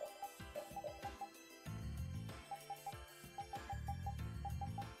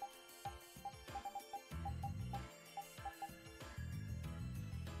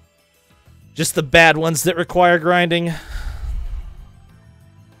 Just the bad ones that require grinding.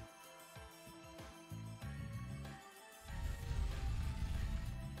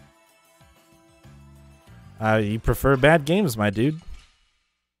 You prefer bad games, my dude.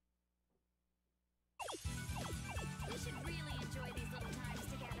 We should really enjoy these little times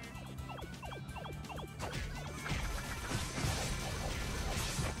together.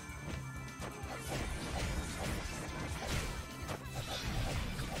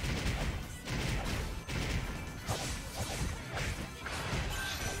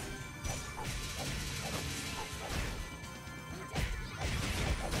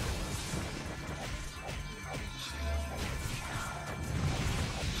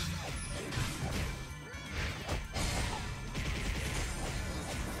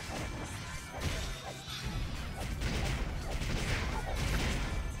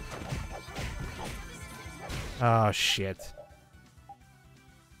 Oh, shit.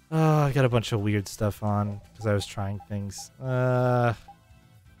 Oh, I got a bunch of weird stuff on because I was trying things. I'll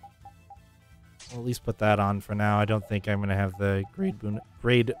at least put that on for now. I don't think I'm going to have the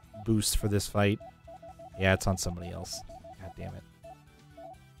grade boost for this fight. Yeah, it's on somebody else. God damn it.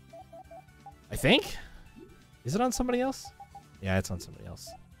 I think? Is it on somebody else? Yeah, it's on somebody else.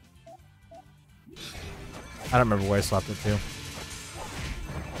 I don't remember where I swapped it to.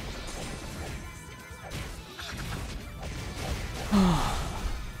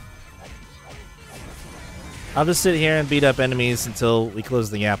 I'll just sit here and beat up enemies until we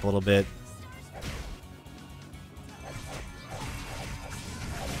close the gap a little bit.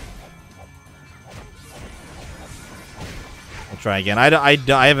 We'll try again.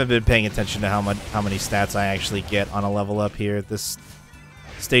 I haven't been paying attention to how many stats I actually get on a level up here at this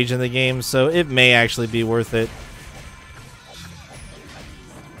stage in the game, so it may actually be worth it.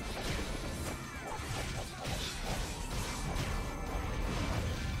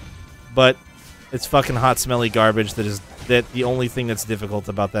 But it's fucking hot, smelly garbage that the only thing that's difficult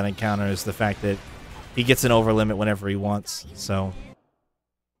about that encounter is the fact that he gets an over limit whenever he wants. So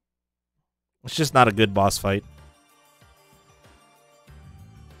it's just not a good boss fight.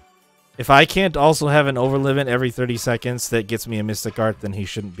 If I can't also have an over limit every 30 seconds that gets me a Mystic Art, then he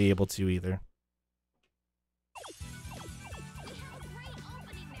shouldn't be able to either.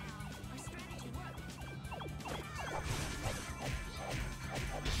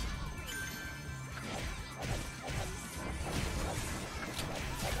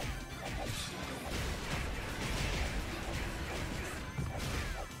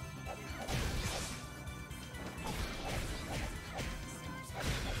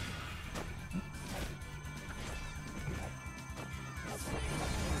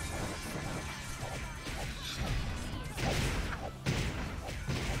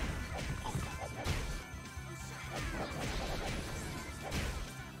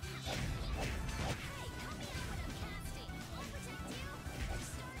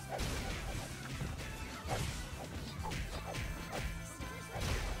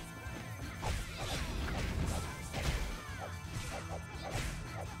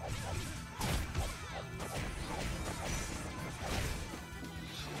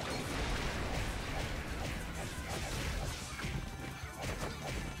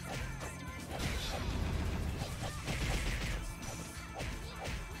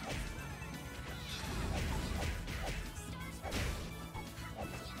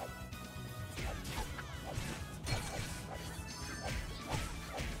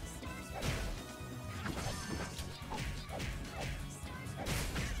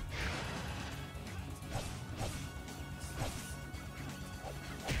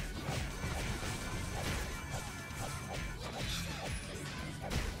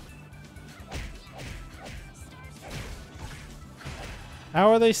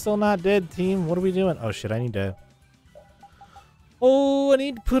 How are they still not dead, team? What are we doing? Oh, shit, I need to... Oh, I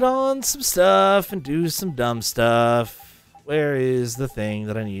need to put on some stuff and do some dumb stuff. Where is the thing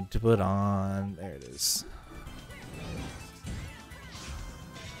that I need to put on? There it is.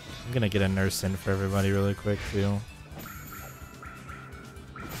 I'm gonna get a nurse in for everybody really quick too.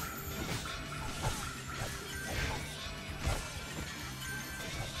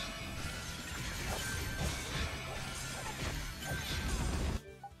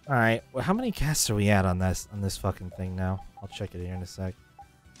 All right, well, how many casts are we at on this fucking thing now? I'll check it here in a sec.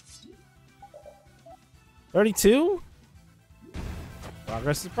 32.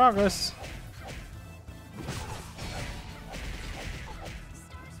 Progress is progress.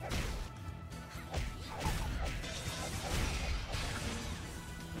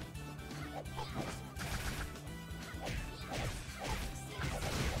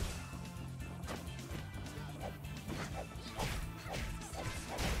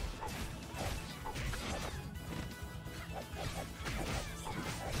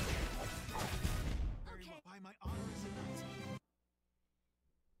 By my honor as a knight.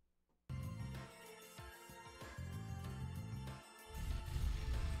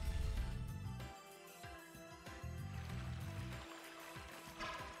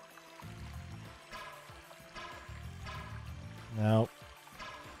 Nope.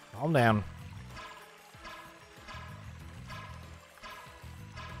 Calm down.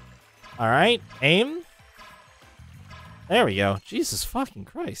 All right, aim. There we go. Jesus fucking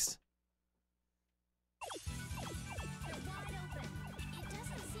Christ. They're wide open. It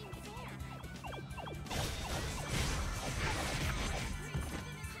doesn't seem fair.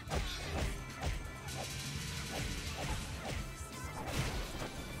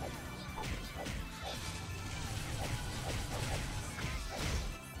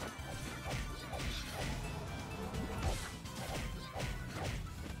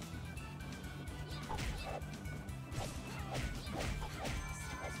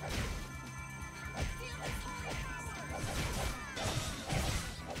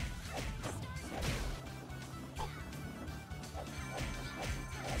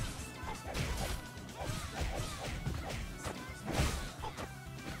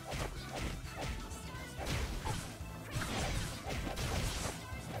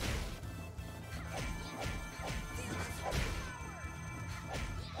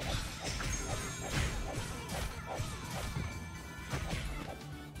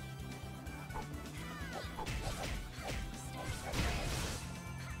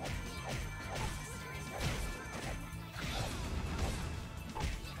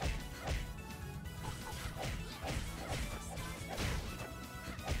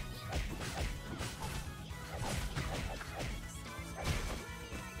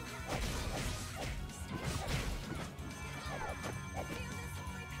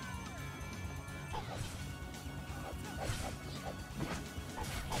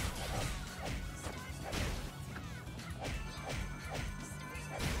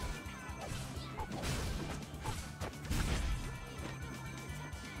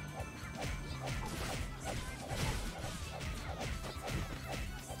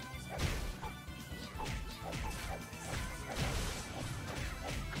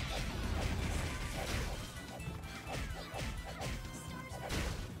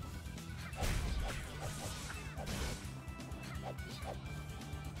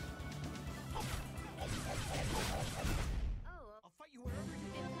 I'll fight you wherever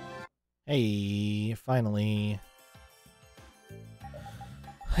you want. Hey, finally.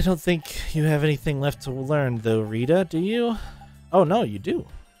 I don't think you have anything left to learn, though, Rita, do you? Oh, no, you do.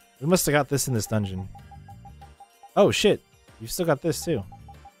 We must have got this in this dungeon. Oh, shit. You've still got this, too.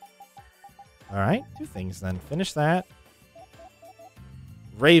 Alright, 2 things then. Finish that.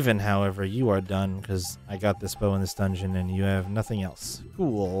 Raven, however, you are done, because I got this bow in this dungeon, and you have nothing else.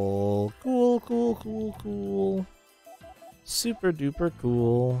 Cool. Cool, cool, cool, cool. Super duper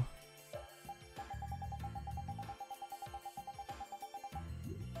cool.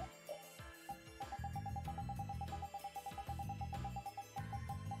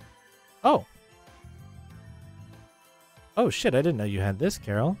 Oh. Oh shit, I didn't know you had this,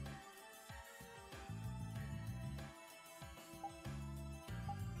 Carol.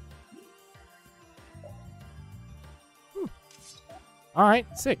 Alright,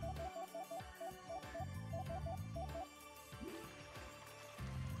 sick.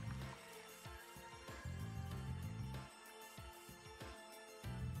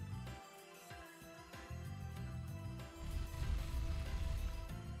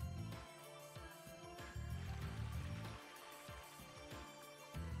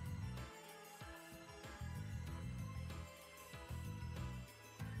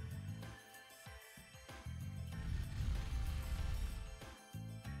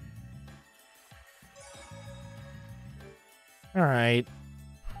 Alright.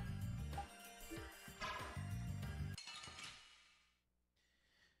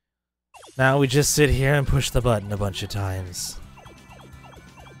 Now we just sit here and push the button a bunch of times.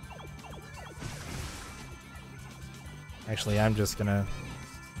 Actually, I'm just gonna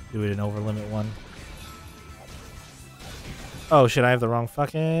do it in over limit 1. Oh shit, I have the wrong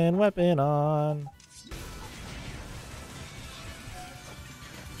fucking weapon on.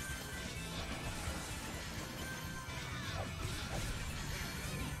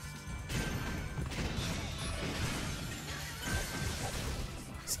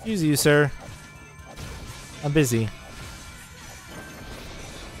 Excuse you, sir. I'm busy.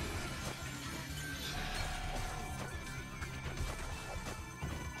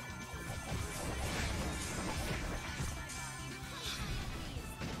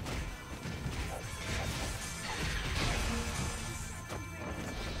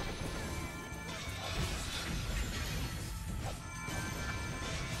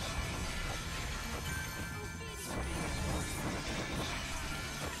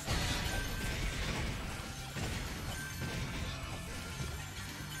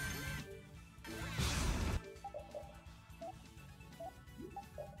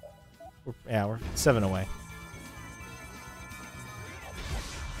 Yeah, we're 7 away.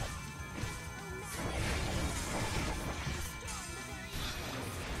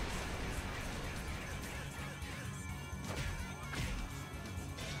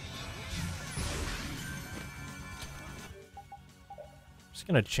 Just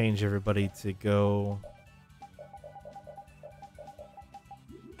gonna change everybody to go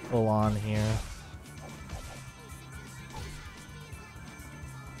full on here.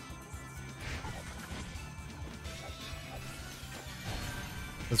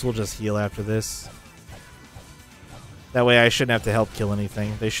 This will just heal after this. That way I shouldn't have to help kill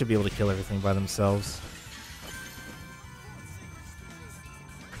anything. They should be able to kill everything by themselves.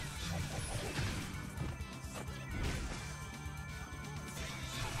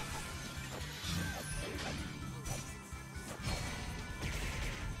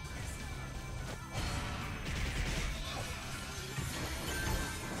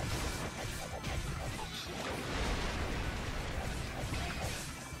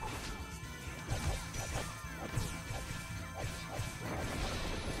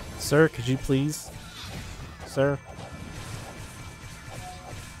 Sir, could you please? Sir?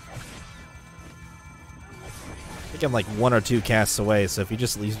 I think I'm like 1 or 2 casts away, so if he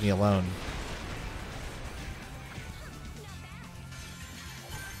just leaves me alone.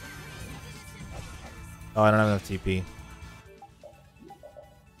 Oh, I don't have enough TP.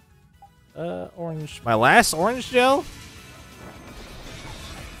 Orange. My last orange gel?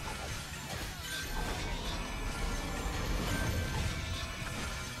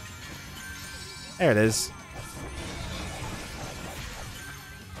 There it is.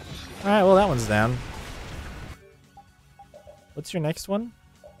 Alright, well that one's down. What's your next one?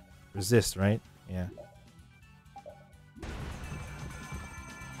 Resist, right? Yeah.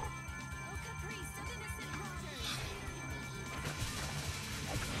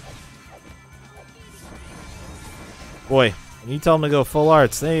 Boy, when you tell them to go full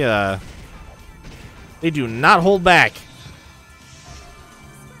arts, they do not hold back.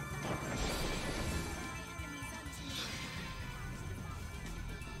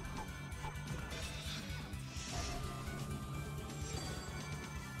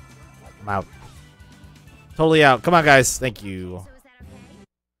 I'm out. Totally out. Come on, guys. Thank you. So is that okay?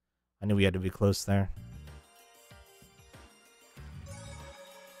 I knew we had to be close there.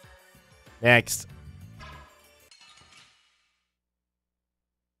 Next.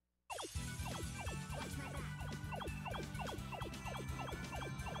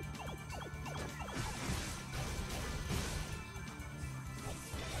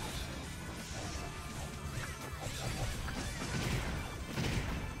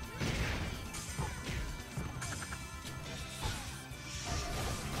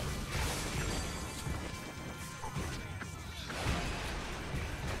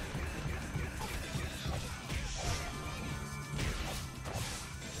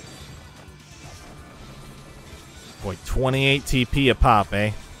 Boy, 28 TP a pop,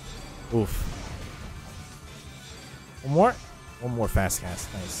 eh? Oof. One more? One more fast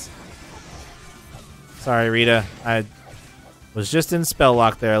cast. Nice. Sorry, Rita. I was just in spell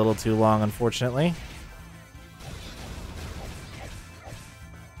lock there a little too long, unfortunately.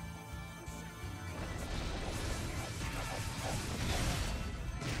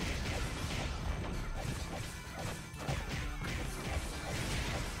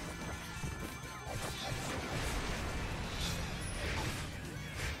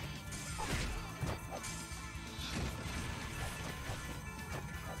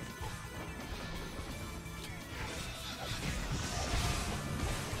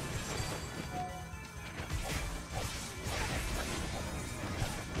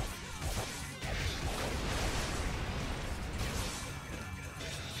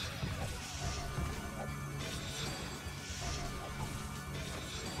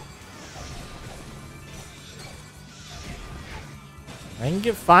 I can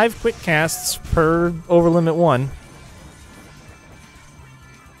get 5 quick casts per over limit 1.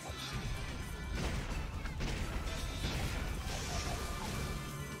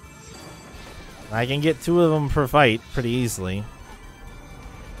 I can get 2 of them per fight pretty easily.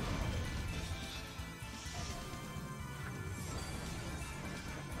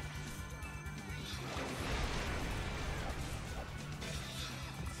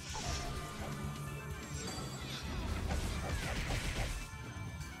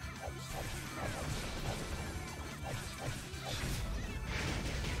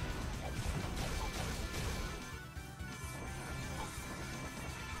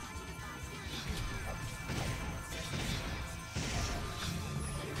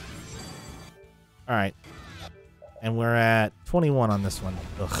 All right. And we're at 21 on this one.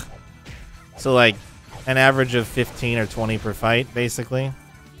 Ugh. So, like, an average of 15 or 20 per fight, basically.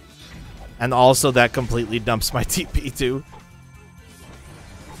 And also that completely dumps my TP, too.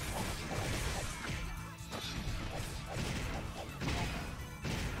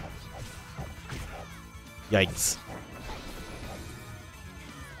 Yikes.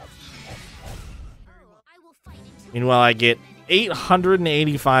 Meanwhile, I get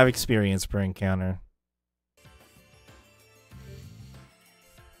 885 experience per encounter.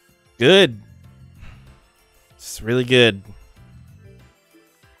 Good. It's really good.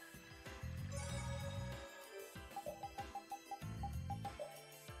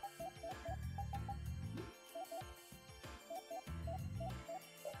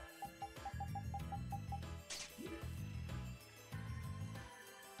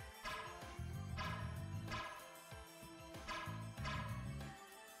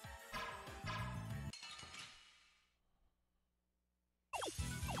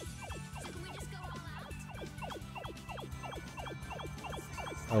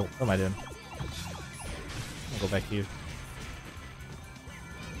 Oh, what am I doing? I'll go back to you.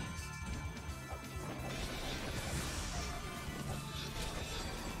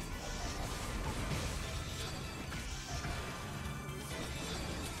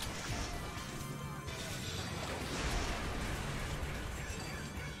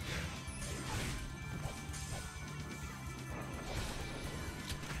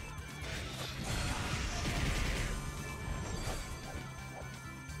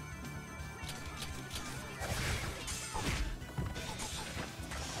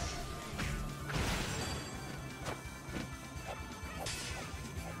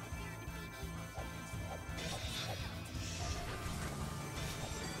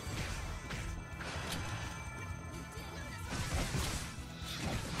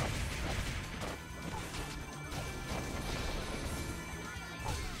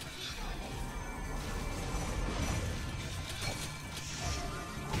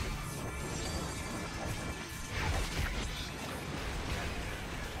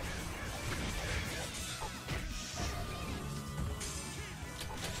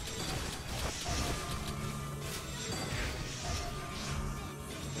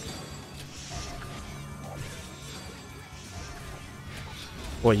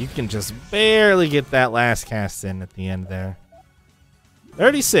 Boy, you can just barely get that last cast in at the end there.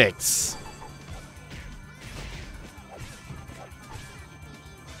 36.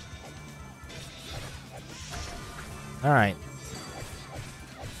 All right.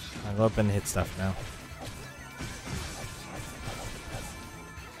 I'll go up and hit stuff now.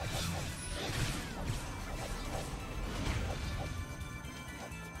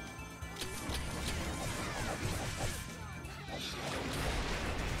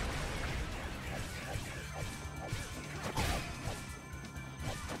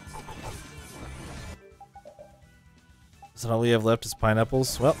 So all we have left is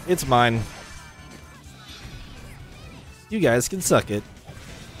pineapples. Well, it's mine. You guys can suck it.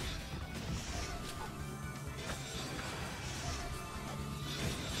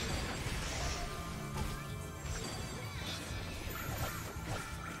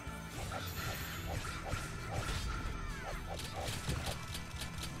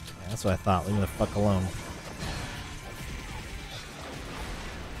 Yeah, that's what I thought. Leave me the fuck alone.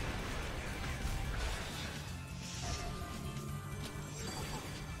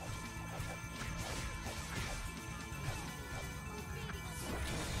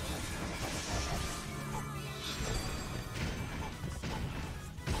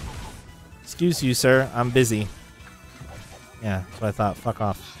 Excuse you, sir. I'm busy. Yeah, that's what I thought. Fuck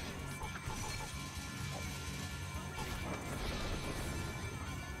off.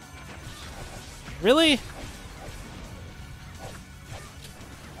 Really?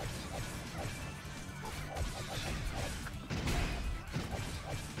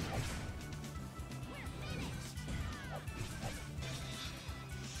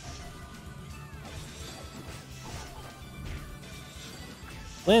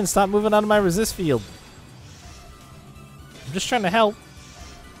 Lynn, stop moving out of my resist field. I'm just trying to help.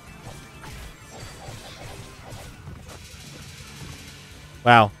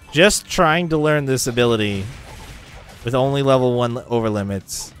 Wow, just trying to learn this ability with only level 1 over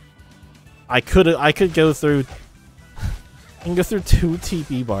limits. I could go through I can go through 2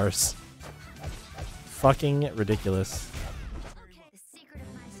 TP bars. Fucking ridiculous.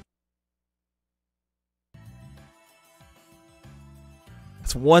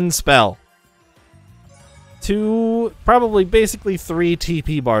 It's 1 spell. 2, probably basically 3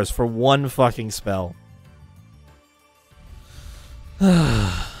 TP bars for 1 fucking spell.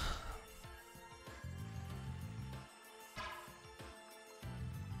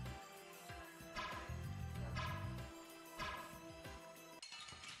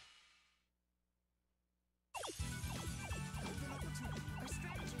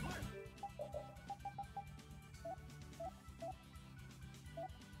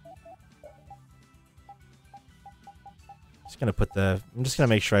 I'm just gonna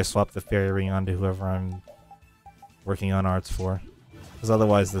make sure I swap the fairy ring onto whoever I'm working on arts for. Because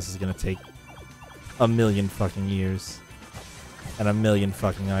otherwise this is gonna take a million fucking years. And a million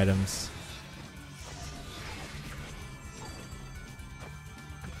fucking items.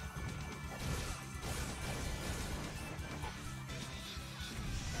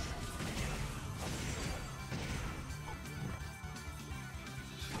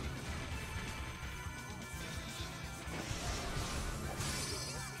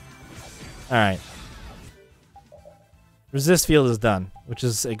 Alright. Resist field is done, which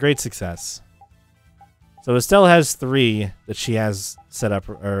is a great success. So Estelle has 3 that she has set up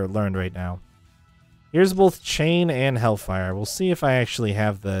or learned right now. Here's both Chain and Hellfire. We'll see if I actually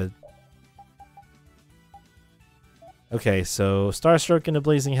have the... Okay, so Starstroke into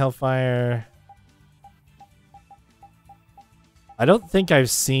Blazing Hellfire. I don't think I've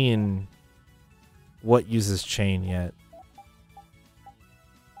seen what uses Chain yet.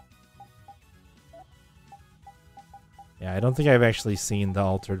 Yeah, I don't think I've actually seen the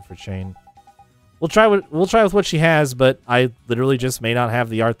altered for Chain. We'll try with what she has, but I literally just may not have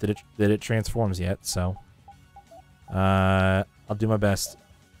the art that it transforms yet. So, I'll do my best.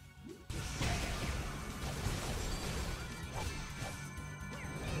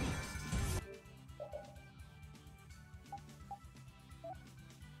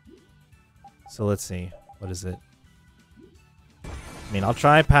 So let's see, what is it? I mean, I'll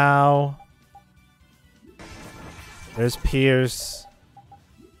try Pow. There's Pierce.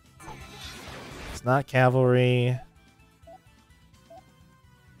 It's not Cavalry.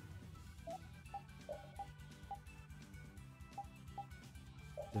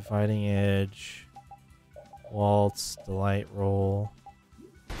 Dividing Edge. Waltz. Delight Roll.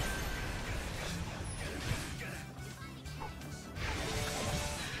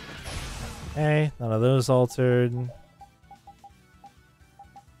 Okay, none of those altered. We've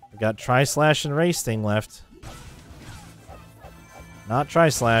got Tri-Slash and Ray Sting left. Not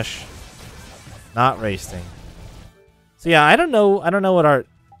Tri-Slash. Not Ray Sting. So yeah, I don't know what art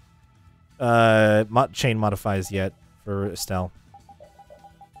Chain modifies yet for Estelle.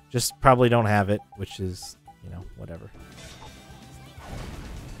 Just probably don't have it, which is, you know, whatever.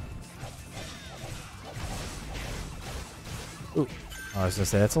 Ooh. Oh, I was gonna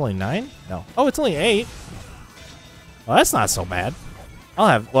say that's only 9? No. Oh, it's only 8. Well, that's not so bad. I'll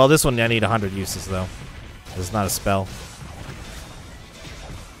have... Well, this one I need 100 uses, though. It's not a spell.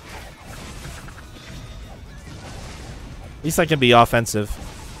 At least I can be offensive.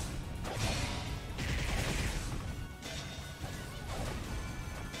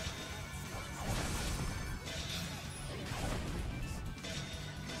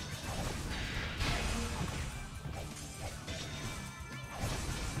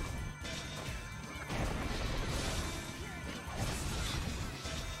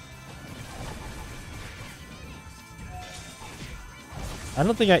 I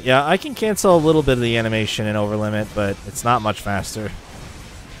don't think yeah, I can cancel a little bit of the animation in Overlimit, but it's not much faster.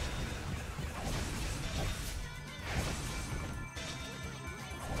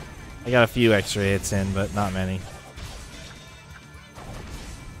 I got a few extra hits in, but not many.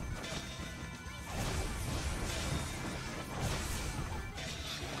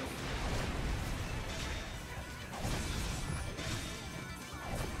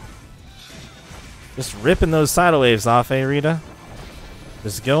 Just ripping those tidal waves off, eh, Rita?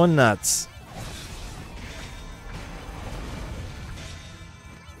 Just going nuts.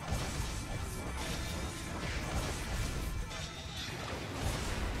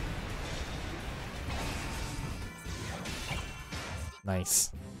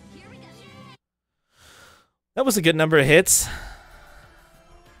 Nice. That was a good number of hits.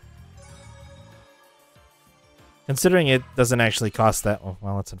 Considering it doesn't actually cost that... Oh,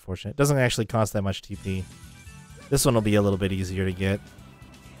 well, that's unfortunate. It doesn't actually cost that much TP. This one will be a little bit easier to get.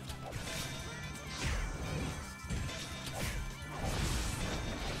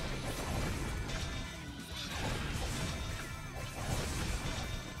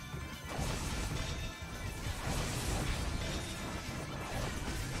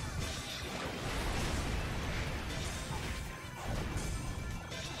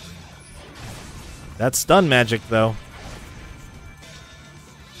 That's stun magic, though.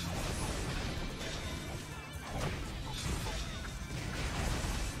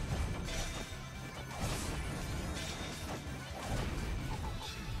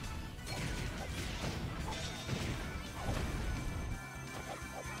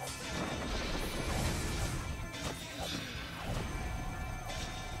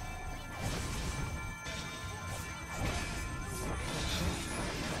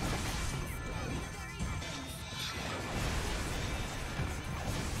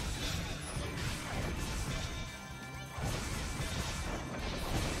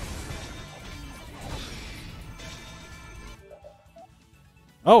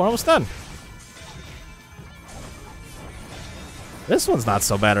 Oh, we're almost done. This one's not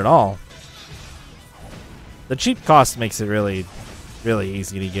so bad at all. The cheap cost makes it really, really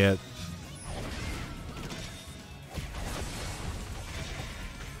easy to get.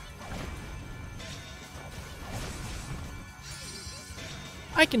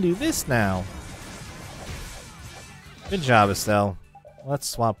 I can do this now. Good job, Estelle. Let's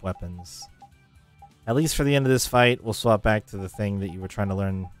swap weapons. At least for the end of this fight, we'll swap back to the thing that you were trying to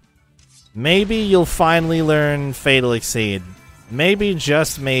learn. Maybe you'll finally learn Fatal Exceed. Maybe,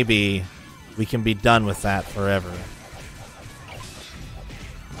 just maybe, we can be done with that forever.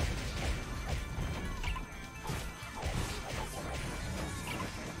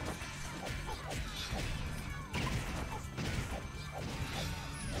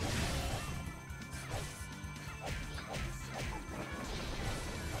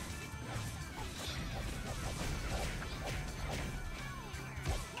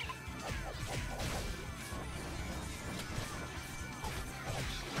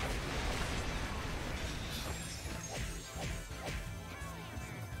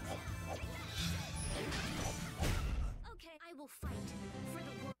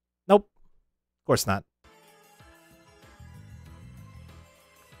 Nope. Of course not.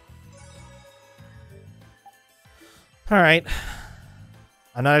 Alright.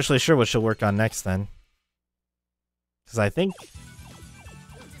 I'm not actually sure what she'll work on next then. Because I think...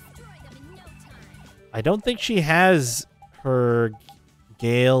 I don't think she has her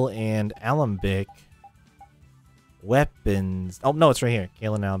Gale and Alembic weapons. Oh, no, it's right here.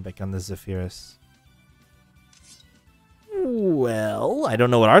 Gale and Alembic on the Zephyrus. Well, I don't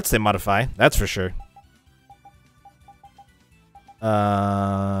know what arts they modify. That's for sure.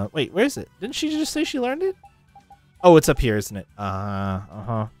 Wait, where is it? Didn't she just say she learned it? Oh, it's up here, isn't it?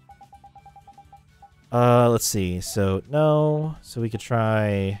 Let's see. So, no. So we could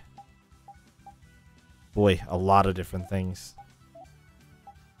try... Boy, a lot of different things.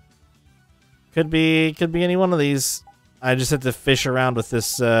 Could be any one of these. I just have to fish around with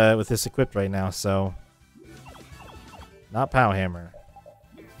this equipped right now, so... Not Pow Hammer.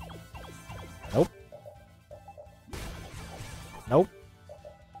 Nope. Nope.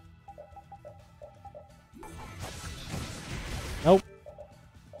 Nope.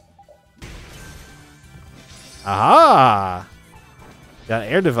 Aha! Got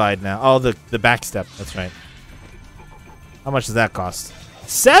air divide now. Oh, the backstep. That's right. How much does that cost?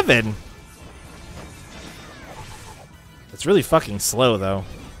 7? It's really fucking slow, though.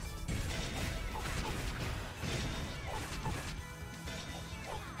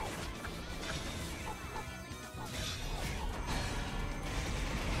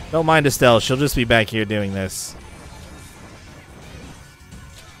 Don't mind Estelle. She'll just be back here doing this.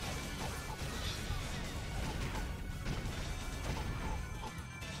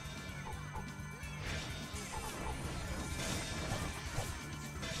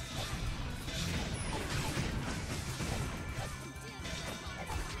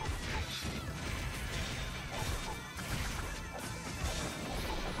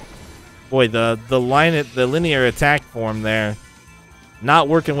 Boy, the linear attack form there. Not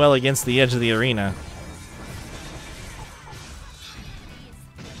working well against the edge of the arena.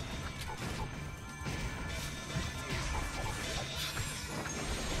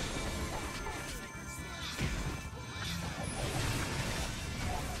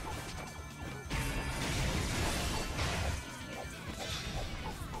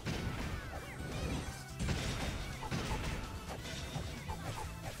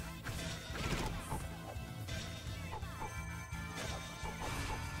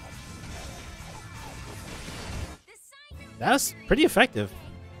 That's pretty effective.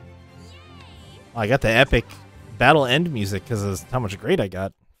 Oh, I got the epic battle end music because of how much grade I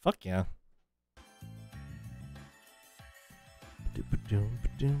got. Fuck yeah.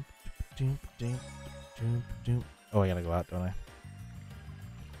 Oh, I gotta go out, don't I?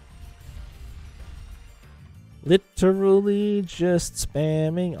 Literally just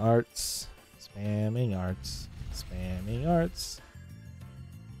spamming arts. Spamming arts. Spamming arts.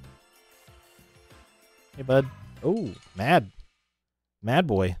 Hey, bud. Oh, mad. Mad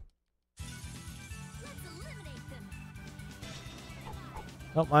boy.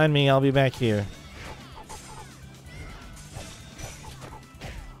 Don't mind me, I'll be back here.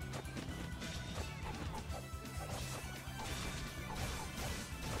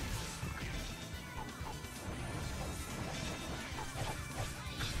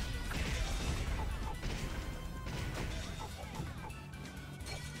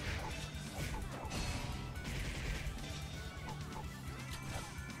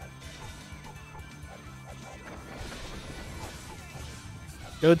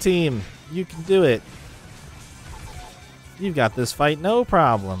 Go team, you can do it. You've got this fight, no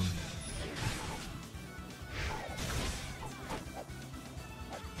problem.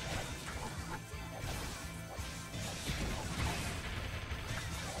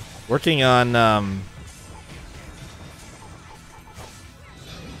 Working on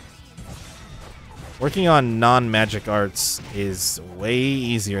non-magic arts is way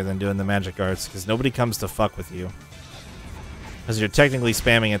easier than doing the magic arts because nobody comes to fuck with you. Because you're technically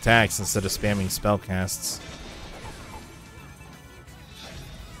spamming attacks instead of spamming spellcasts.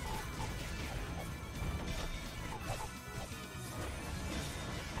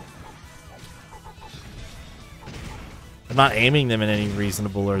 I'm not aiming them in any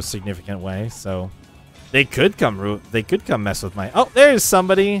reasonable or significant way, so they could come mess with my. Oh, there's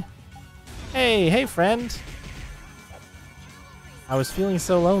somebody. Hey, friend. I was feeling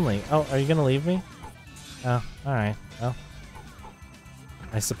so lonely. Oh, are you gonna leave me? Oh, all right. Well,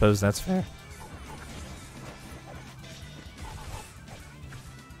 I suppose that's fair.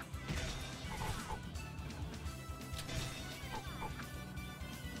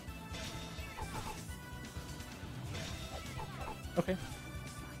 Okay.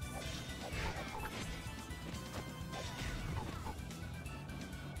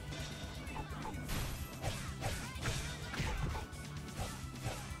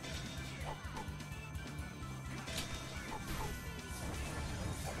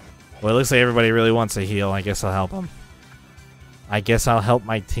 Well, it looks like everybody really wants a heal. I guess I'll help them. I guess I'll help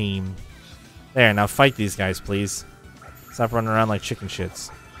my team. There, now fight these guys, please. Stop running around like chicken shits.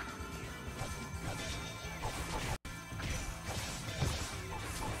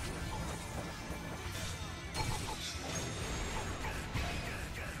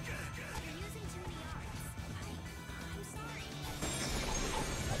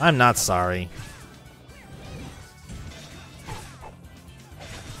 I'm not sorry.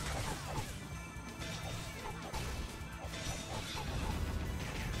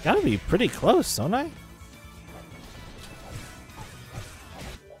 Gotta be pretty close, don't I?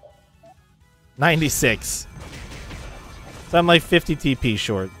 96. So I'm like 50 TP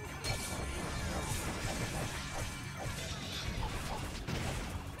short.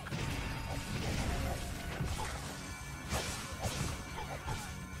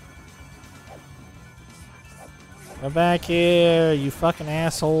 Come back here, you fucking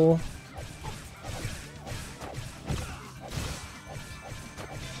asshole.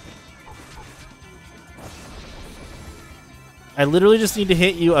 I literally just need to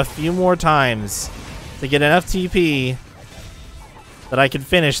hit you a few more times to get enough TP that I can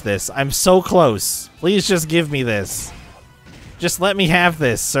finish this. I'm so close. Please just give me this. Just let me have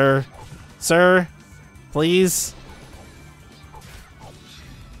this, sir. Sir, please.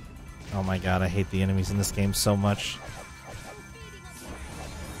 Oh my god, I hate the enemies in this game so much.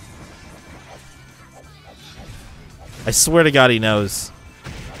 I swear to god he knows.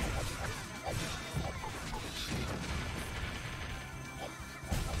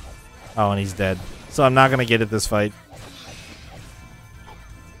 Oh, and he's dead. So I'm not gonna get it this fight.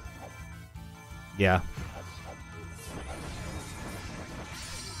 Yeah.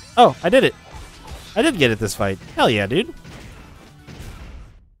 Oh, I did it. I did get it this fight. Hell yeah, dude.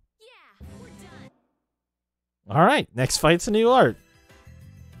 Yeah, we're done. Alright, next fight's a new art.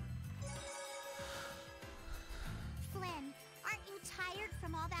 Flynn, aren't you tired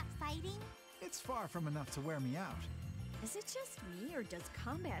from all that fighting? It's far from enough to wear me out. Is it just me, or does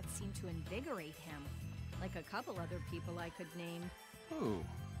combat seem to invigorate him? Like a couple other people I could name. Who?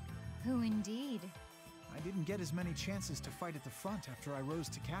 Who indeed? I didn't get as many chances to fight at the front after I rose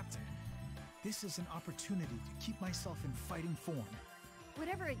to captain. This is an opportunity to keep myself in fighting form.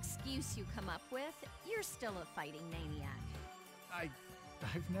 Whatever excuse you come up with, you're still a fighting maniac.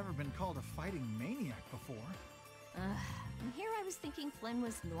 I've never been called a fighting maniac before. And here I was thinking Flynn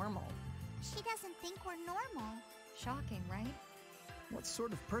was normal. She doesn't think we're normal. Shocking, right? What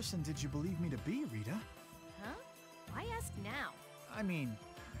sort of person did you believe me to be, Rita? Huh? Why ask now? I mean,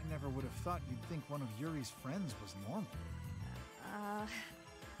 I never would have thought you'd think one of Yuri's friends was normal.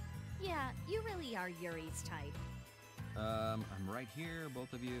 Yeah, you really are Yuri's type. I'm right here,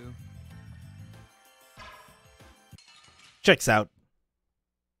 both of you. Checks out.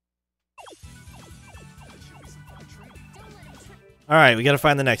 All right, we got to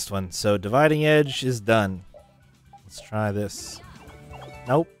find the next one. So dividing edge is done. Let's try this.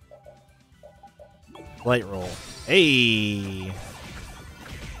 Nope. Light roll. Hey.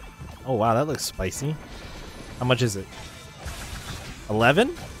 Oh wow, that looks spicy. How much is it?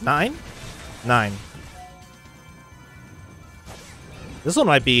 11? 9? 9. This one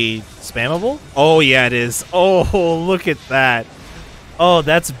might be spammable. Oh yeah, it is. Oh, look at that. Oh,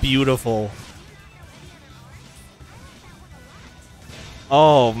 that's beautiful.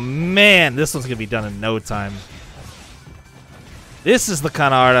 Oh man, this one's gonna be done in no time. This is the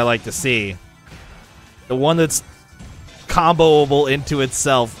kind of art I like to see. The one that's comboable into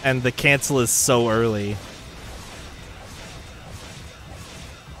itself, and the cancel is so early.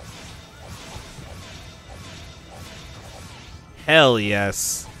 Hell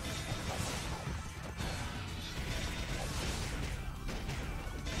yes.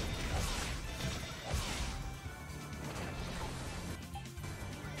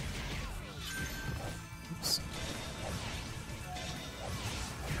 Oops.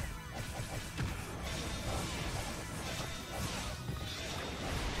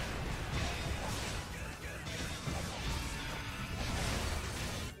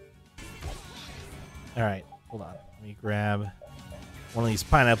 All right, hold on. Let me grab one of these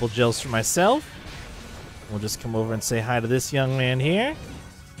pineapple gels for myself. We'll just come over and say hi to this young man here.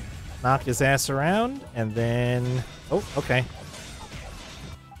 Knock his ass around, and then... Oh, okay.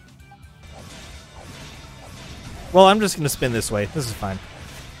 Well, I'm just going to spin this way. This is fine.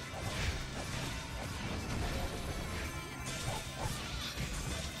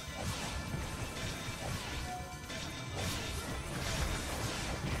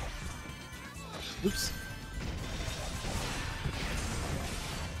 Oops.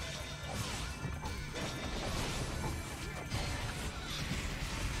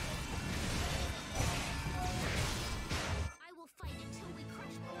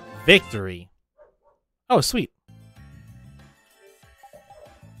 Victory. Oh, sweet.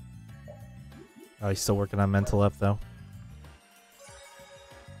 Oh, he's still working on mental up, though.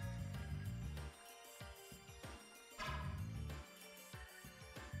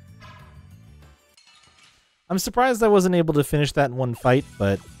 I'm surprised I wasn't able to finish that in one fight,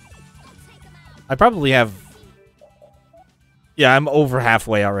 but I probably have... Yeah, I'm over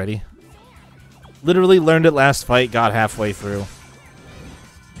halfway already. Literally learned it last fight, got halfway through.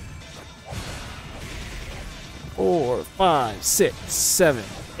 4, 5, 6, 7,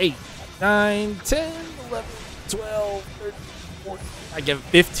 8, 9, 10, 11, 12, 13, 14. I get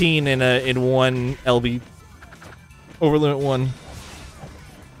 15 in one LB over limit 1.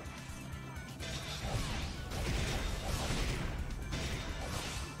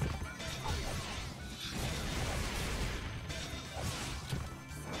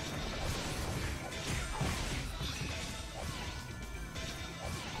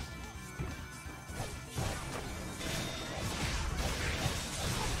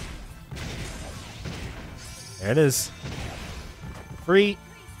 There it is. Free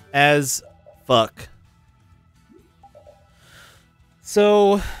as fuck.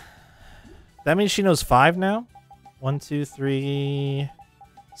 So that means she knows 5 now. 1, 2, 3,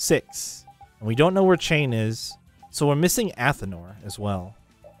 6. And we don't know where Chain is. So we're missing Athenor as well.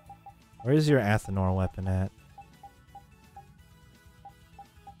 Where is your Athenor weapon at?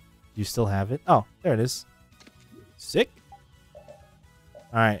 You still have it? Oh, there it is. Sick.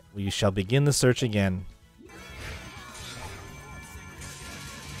 Alright, we shall begin the search again.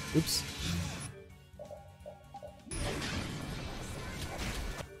 Oops.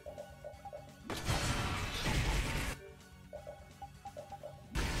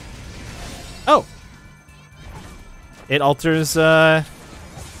 Oh! It alters, what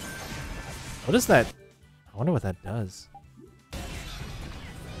is that? I wonder what that does.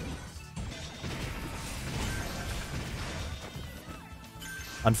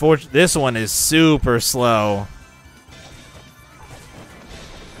 Unfortunately, this one is super slow.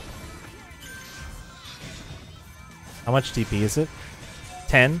 How much TP is it?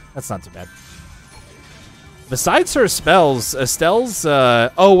 10? That's not too bad. Besides her spells, Estelle's,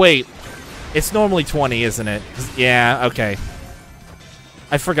 oh wait. It's normally 20, isn't it? Yeah, okay.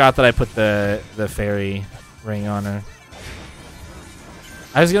 I forgot that I put the fairy ring on her.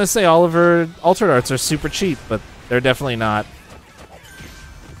 I was gonna say all of her altered arts are super cheap, but they're definitely not.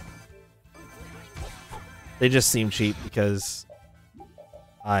 They just seem cheap because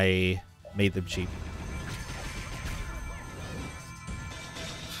I made them cheap.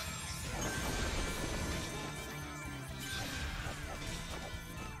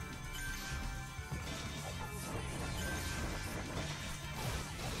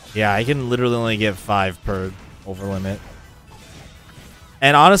 Yeah, I can literally only get 5 per over limit.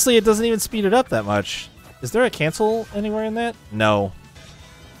 And honestly, it doesn't even speed it up that much. Is there a cancel anywhere in that? No.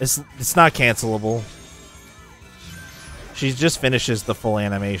 It's not cancelable. She just finishes the full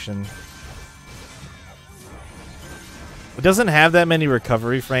animation. It doesn't have that many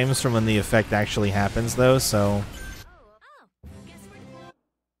recovery frames from when the effect actually happens, though, so...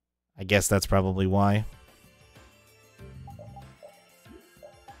 I guess that's probably why.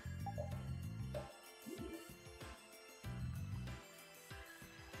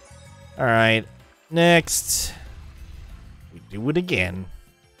 Alright, next. We do it again.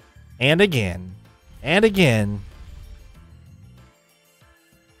 And again. And again.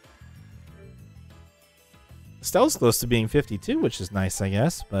 Estelle's close to being 52, which is nice, I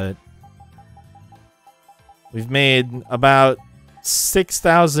guess, but... We've made about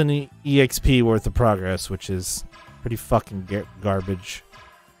 6,000 EXP worth of progress, which is pretty fucking garbage.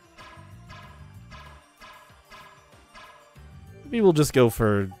 Maybe we'll just go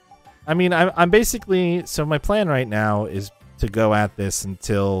for... I mean, I'm basically... So my plan right now is to go at this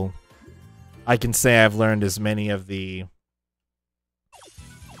until I can say I've learned as many of the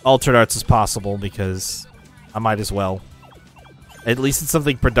altered arts as possible, because I might as well. At least it's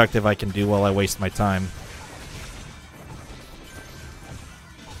something productive I can do while I waste my time.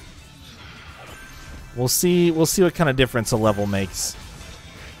 We'll see what kind of difference a level makes.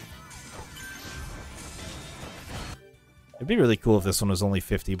 It'd be really cool if this one was only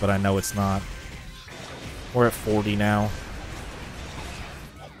 50, but I know it's not. We're at 40 now.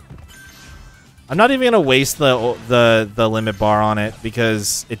 I'm not even gonna waste the limit bar on it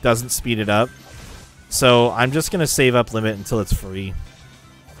because it doesn't speed it up. So I'm just gonna save up limit until it's free.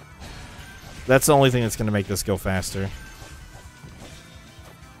 That's the only thing that's gonna make this go faster.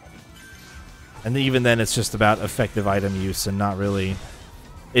 And even then, it's just about effective item use and not really...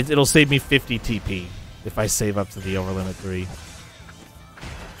 It'll save me 50 TP if I save up to the over limit 3.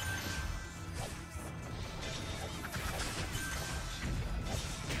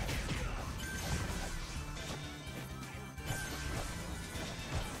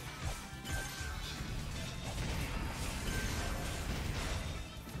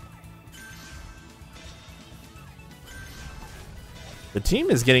 The team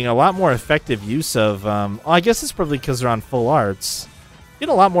is getting a lot more effective use of... well, I guess it's probably because they're on full arts. Get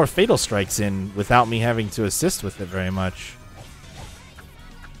a lot more Fatal Strikes in without me having to assist with it very much.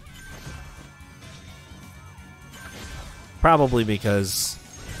 Probably because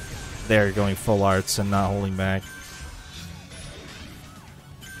they're going full arts and not holding back.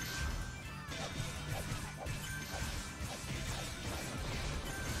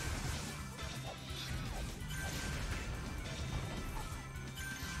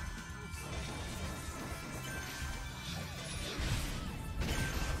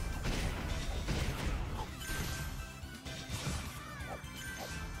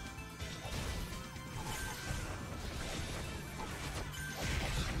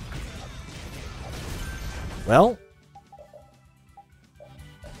 Well,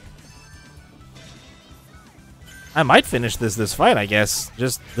 I might finish this fight, I guess.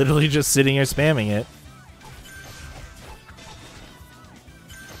 Just literally just sitting here spamming it.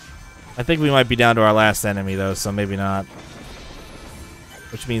 I think we might be down to our last enemy, though, so maybe not.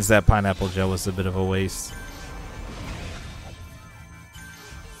 Which means that pineapple gel was a bit of a waste.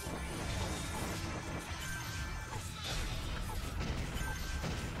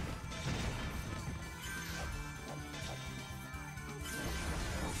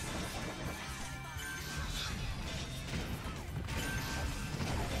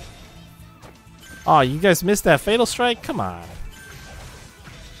 Oh, you guys missed that Fatal Strike? Come on.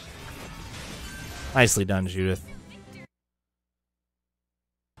 Nicely done, Judith.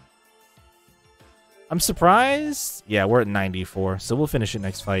 I'm surprised. Yeah, we're at 94, so we'll finish it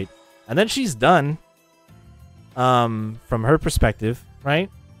next fight. And then she's done. From her perspective, right?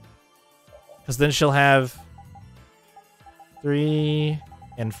 Because then she'll have 3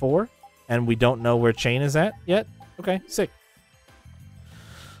 and 4, and we don't know where Chain is at yet. Okay, sick.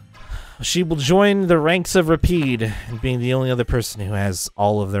 She will join the ranks of Rapide, and being the only other person who has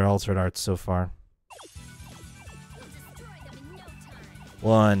all of their altered arts so far.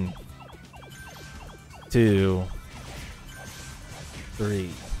 1, 2, 3,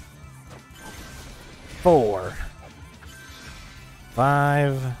 4,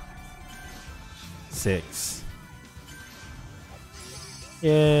 5, 6.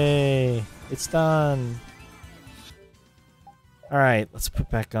 Yay! It's done! Alright, let's put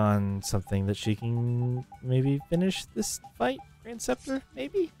back on something that she can maybe finish this fight. Grand Scepter?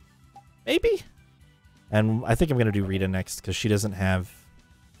 Maybe? Maybe? And I think I'm going to do Rita next, because she doesn't have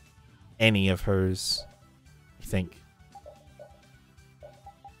any of hers, I think.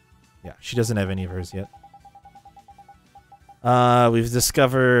 Yeah, she doesn't have any of hers yet. We've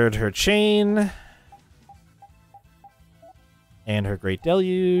discovered her chain. And her Great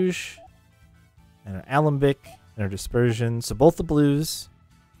Deluge. And her Alembic. And her Dispersion. So both the blues.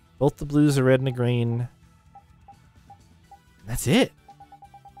 Both the blues are red and a green. And that's it.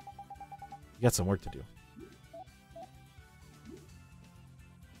 We got some work to do.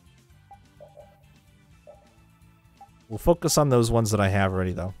 We'll focus on those ones that I have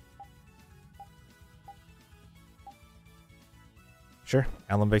already, though. Sure,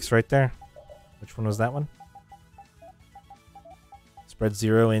 Alembic's right there. Which one was that one? Spread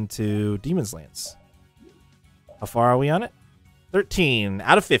 0 into Demon's Lance. How far are we on it? 13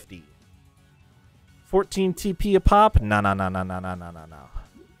 out of 50. 14 TP a pop? No. No.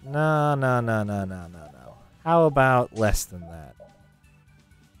 How about less than that?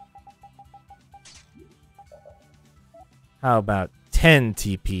 How about 10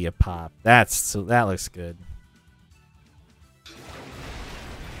 TP a pop? That looks good.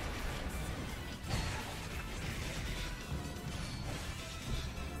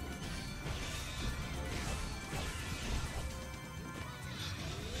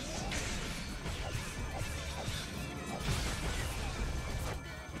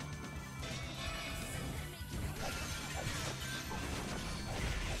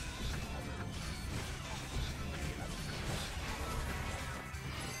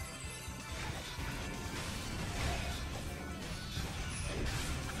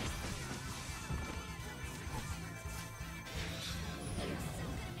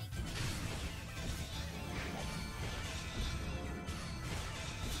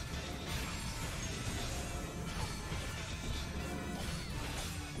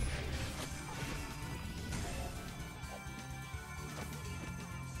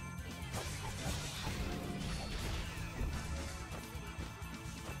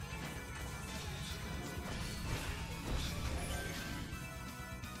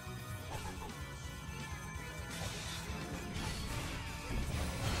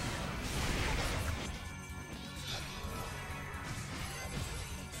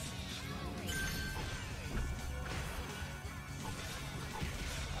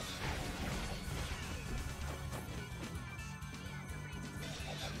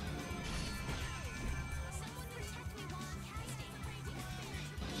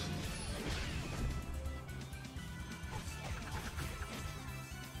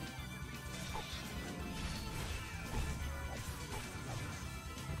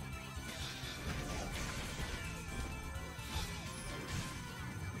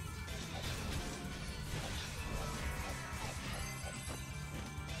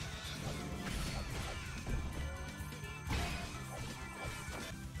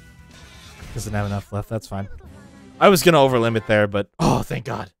 Doesn't have enough left. That's fine. I was going to overlimit there, but... Oh, thank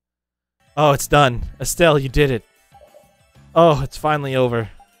God. Oh, it's done. Estelle, you did it. Oh, it's finally over.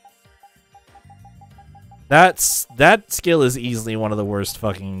 That skill is easily one of the worst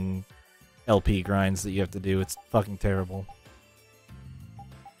fucking LP grinds that you have to do. It's fucking terrible.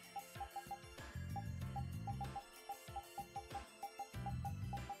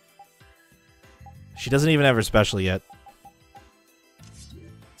 She doesn't even have her special yet.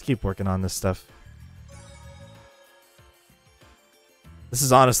 Let's keep working on this stuff. This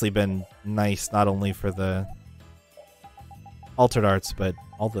has honestly been nice, not only for the altered arts, but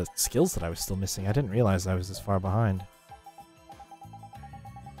all the skills that I was still missing. I didn't realize I was this far behind.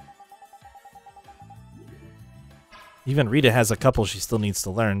 Even Rita has a couple she still needs to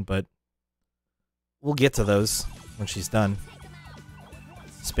learn, but we'll get to those when she's done.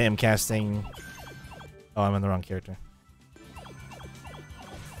 Spam casting. Oh, I'm in the wrong character.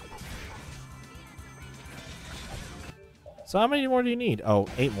 So how many more do you need? Oh,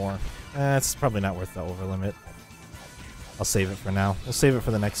 8 more. That's probably not worth the overlimit. I'll save it for now. We'll save it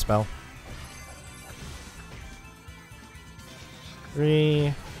for the next spell.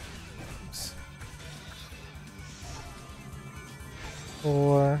 3.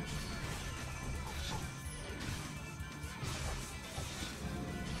 4.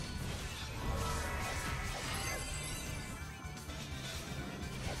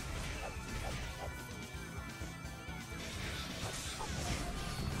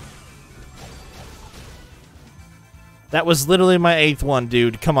 That was literally my 8th one,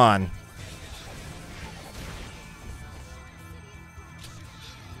 dude. Come on.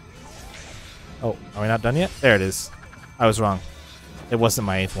 Oh, are we not done yet? There it is. I was wrong. It wasn't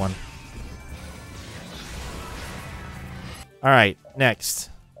my 8th one. Alright, next.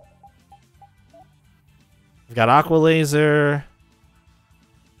 We've got Aqua Laser.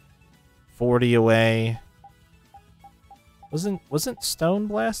 40 away. Wasn't Stone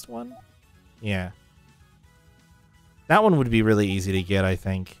Blast one? Yeah. That one would be really easy to get, I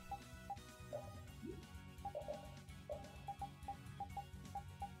think.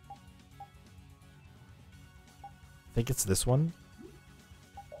 I think it's this one.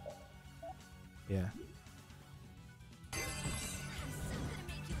 Yeah.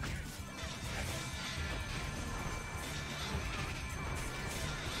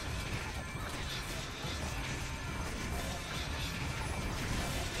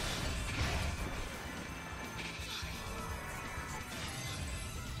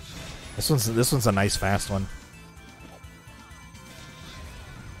 This one's a nice fast one.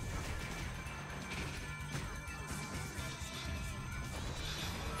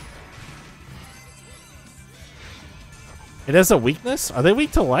 It has a weakness? Are they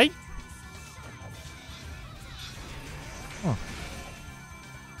weak to light? Huh.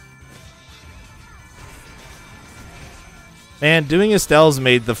 Man, doing Estelle's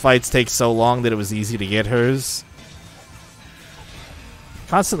made the fights take so long that it was easy to get hers.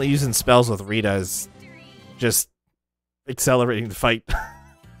 Constantly using spells with Rita is just accelerating the fight.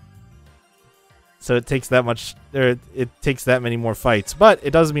 So it takes that much, or it takes that many more fights. But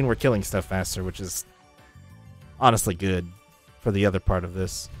it does mean we're killing stuff faster, which is honestly good for the other part of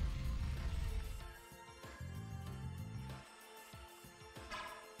this.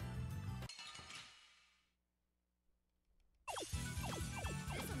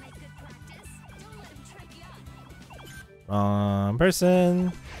 This'll make good practice. Don't let him trip you up. Wrong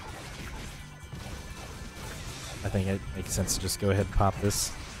person. I think it makes sense to just go ahead and pop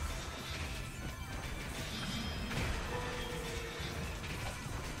this.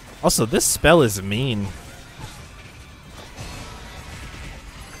 Also, this spell is mean.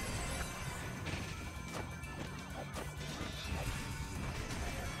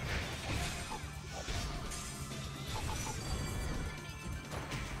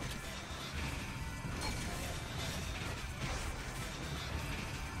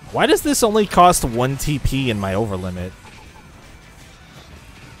 Why does this only cost 1 TP in my overlimit?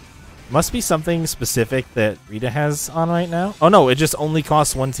 Must be something specific that Rita has on right now. Oh no, it just only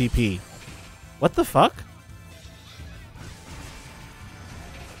costs 1 TP. What the fuck?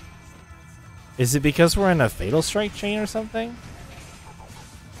 Is it because we're in a Fatal Strike chain or something?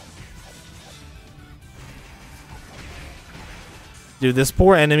 Dude, this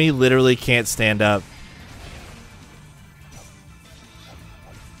poor enemy literally can't stand up.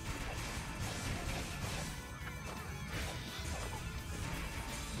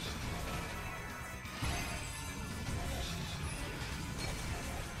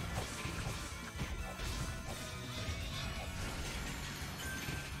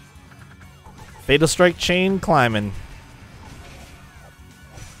 Fatal Strike chain climbing.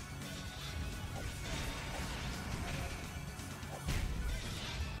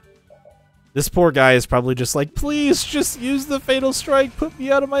 This poor guy is probably just like, please just use the Fatal Strike, put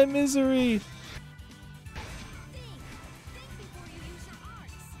me out of my misery. Think before you use your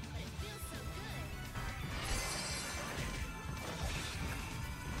arts. But it feels so good.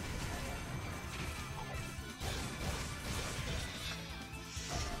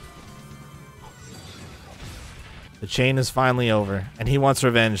 The chain is finally over, and he wants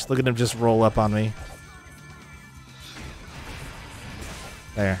revenge. Look at him just roll up on me.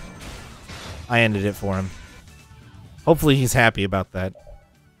 There. I ended it for him. Hopefully he's happy about that.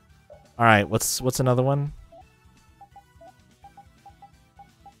 Alright, what's another one?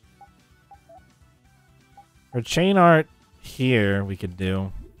 For chain art here we could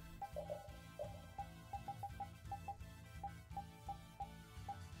do.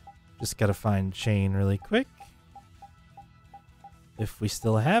 Just gotta find chain really quick. If we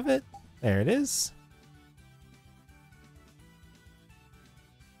still have it. There it is.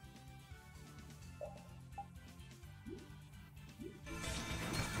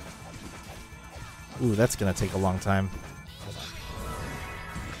 Ooh, that's gonna take a long time. Hold on.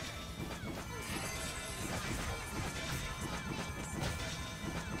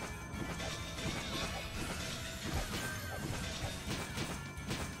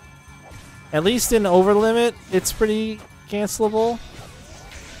 At least in Overlimit, it's pretty cancelable.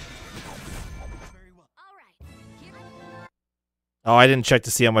 All right. Here I Oh, I didn't check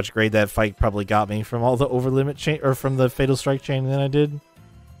to see how much grade that fight probably got me from all the overlimit chain or from the fatal strike chain that I did.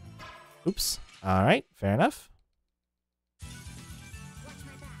 Oops. All right, fair enough.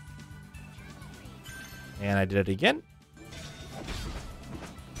 And I did it again.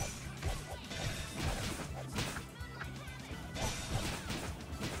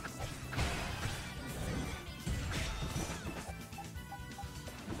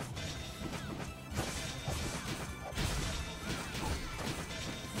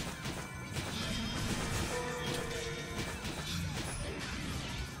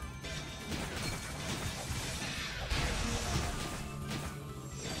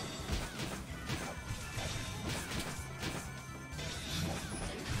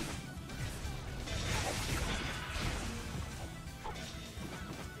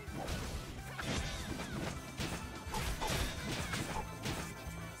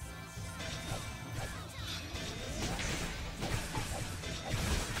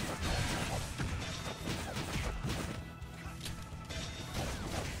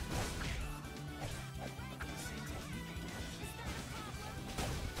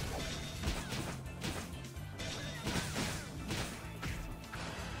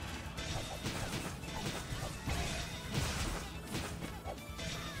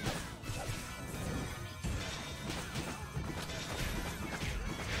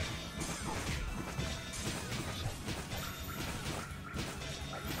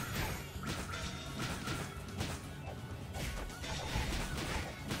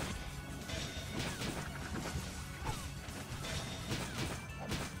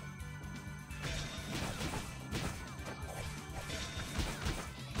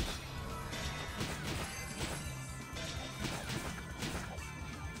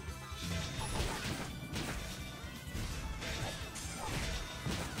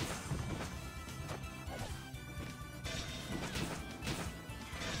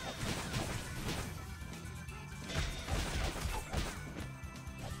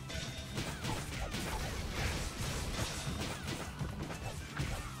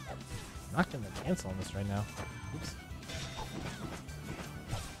 Not gonna cancel on this right now. Oops.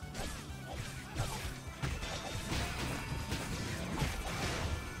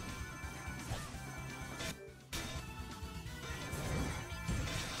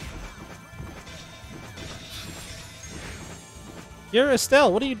 You're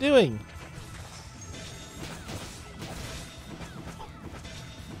Estelle, what are you doing?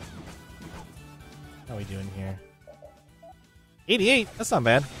 How are we doing here? 88, that's not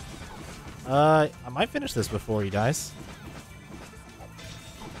bad. I might finish this before he dies.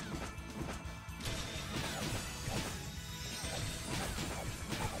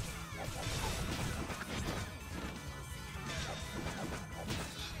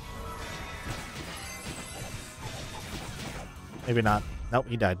 Maybe not. Nope,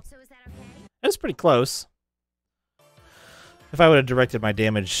 he died. So is that okay? It was pretty close. If I would have directed my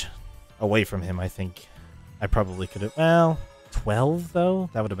damage away from him, I think I probably could have... Well, 12, though?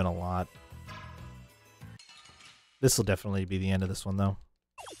 That would have been a lot. This will definitely be the end of this one, though.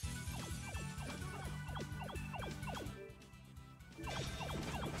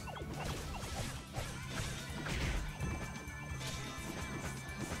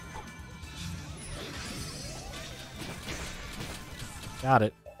 Got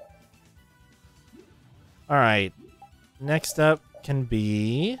it. Alright. Next up can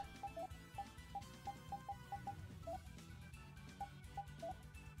be...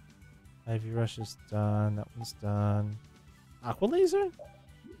 Ivy Rush is done. That one's done. Aqua Laser?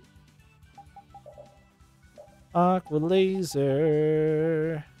 Aqua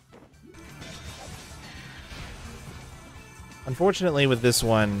Laser. Unfortunately, with this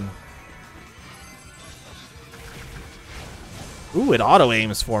one... Ooh, it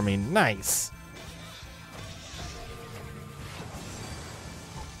auto-aims for me. Nice.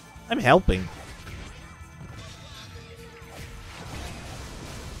 I'm helping.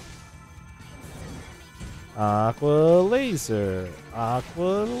 Aqua Laser.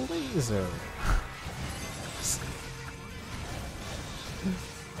 Aqua Laser.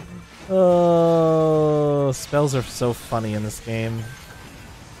 Oh, spells are so funny in this game.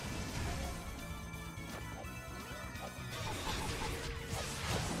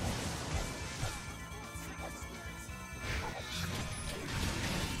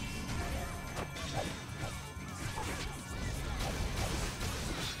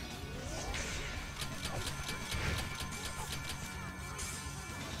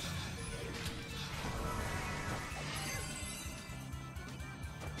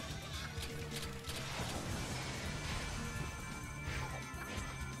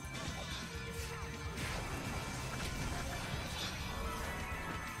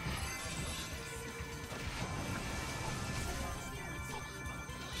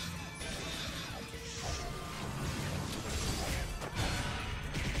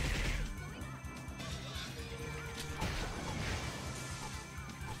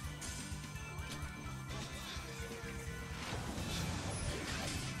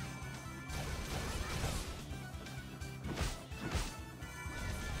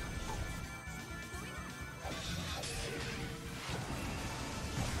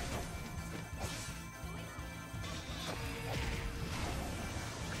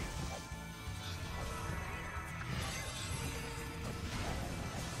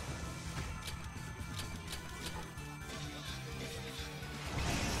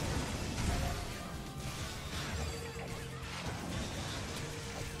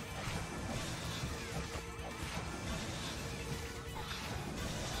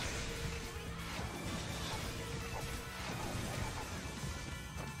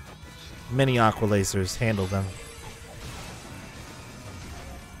 Many aqua lasers handle them.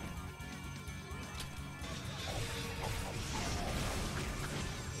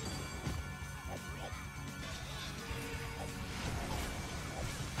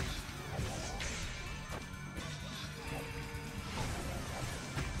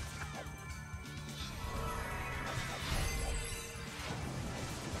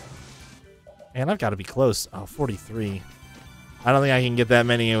 And I've got to be close. Oh, 43. I don't think I can get that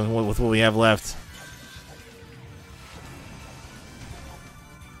many with what we have left.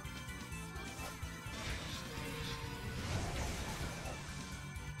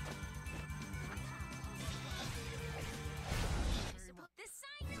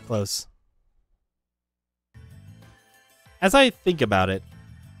 Close. As I think about it,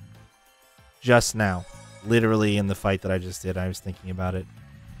 just now, literally in the fight that I just did, I was thinking about it.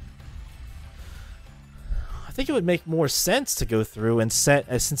 I think it would make more sense to go through and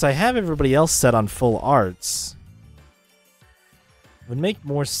set, since I have everybody else set on full arts, it would make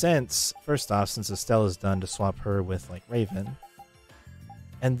more sense, first off, since Estella's done, to swap her with, like, Raven.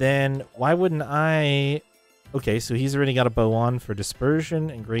 And then, why wouldn't I... Okay, so he's already got a bow on for Dispersion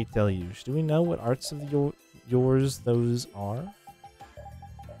and Great Deluge. Do we know what arts of yours those are?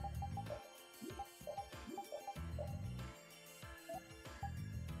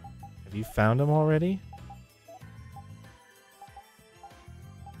 Have you found them already?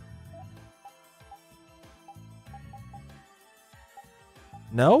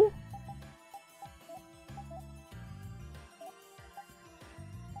 No?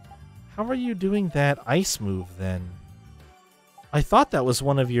 How are you doing that ice move then? I thought that was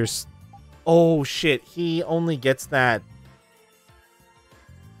one of your... Oh shit, he only gets that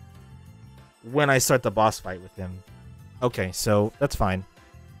when I start the boss fight with him. Okay, so that's fine.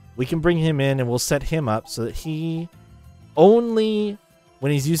 We can bring him in and we'll set him up so that he only,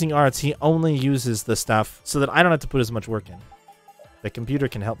 when he's using arts, he only uses the stuff so that I don't have to put as much work in. The computer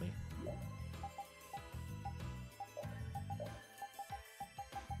can help me.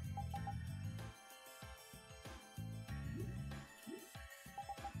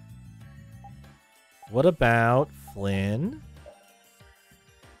 What about Flynn?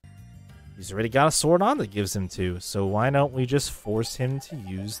 He's already got a sword on that gives him 2, so why don't we just force him to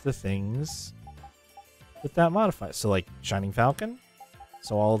use the things with that modifier? So, like, Shining Falcon?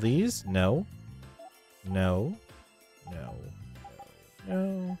 So all these? No. No. No.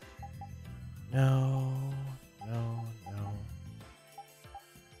 No. No. No. No.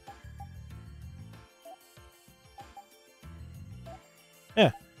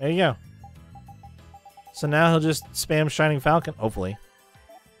 Yeah, there you go. So now he'll just spam Shining Falcon, hopefully.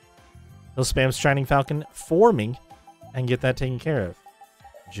 He'll spam Shining Falcon for me and get that taken care of.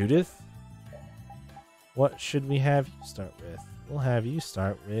 Judith? What should we have you start with? We'll have you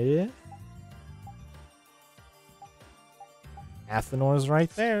start with... Athenor's right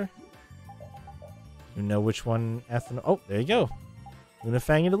there. You know which one Athenor... Oh, there you go.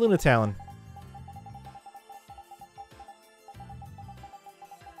 Lunafang into Lunatalon.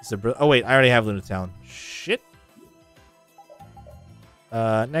 Oh wait, I already have Lunatalon. Shit.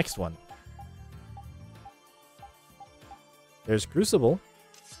 Next one. There's Crucible.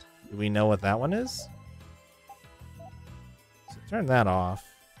 Do we know what that one is? So turn that off.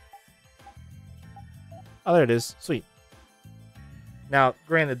 Oh, there it is. Sweet. Now,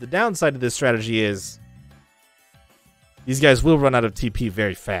 granted, the downside of this strategy is these guys will run out of TP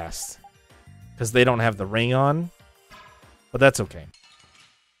very fast because they don't have the ring on, but that's okay.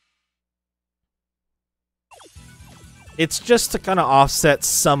 It's just to kind of offset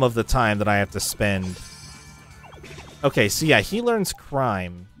some of the time that I have to spend. Okay, so yeah, he learns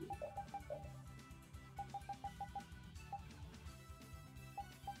Crime.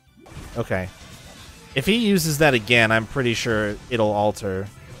 Okay. If he uses that again, I'm pretty sure it'll alter.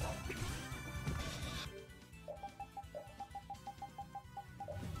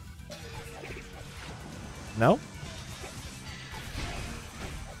 No?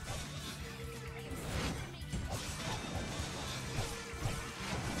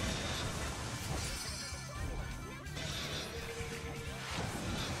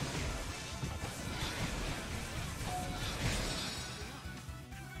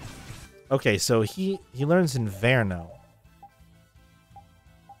 Okay, so he learns Inverno.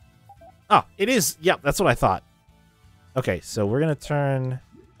 Oh, it is. Yep, that's what I thought. Okay, so we're going to turn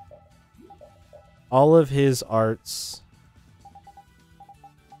all of his arts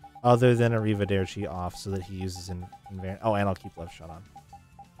other than Arrivederci off so that he uses Inverno. Oh, and I'll keep Left Shot on.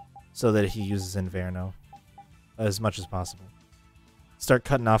 So that he uses Inverno as much as possible. Start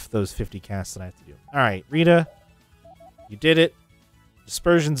cutting off those 50 casts that I have to do. All right, Rita, you did it.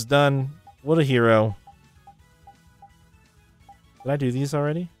 Dispersion's done. What a hero. Did I do these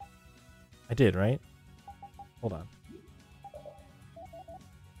already? I did, right? Hold on.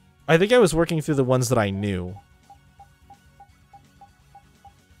 I think I was working through the ones that I knew.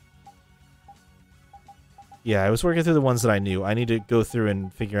 Yeah, I was working through the ones that I knew. I need to go through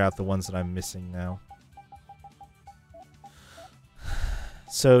and figure out the ones that I'm missing now.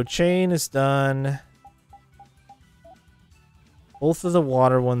 So, chain is done. Both of the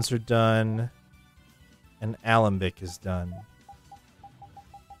water ones are done. And alembic is done.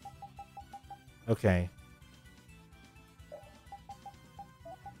 Okay.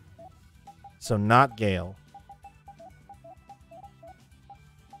 So, not Gale.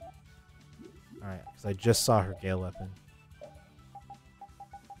 Alright, because I just saw her Gale weapon.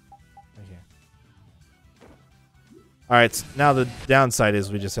 Okay. Alright, now the downside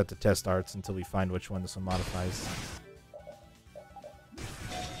is we just have to test arts until we find which one this one modifies.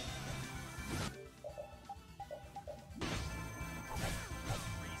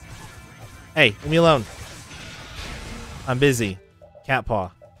 Hey, leave me alone. I'm busy. Cat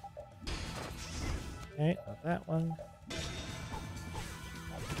paw. Okay, not that one.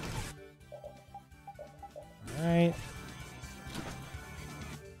 Alright.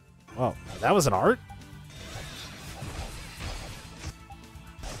 Whoa, that was an art?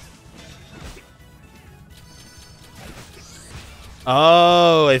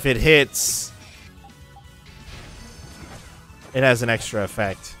 Oh, if it hits, it has an extra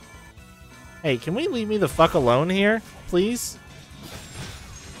effect. Hey, can we leave me the fuck alone here, please?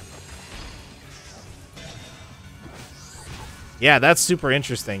 Yeah, that's super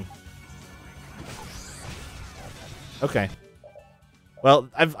interesting. Okay. Well,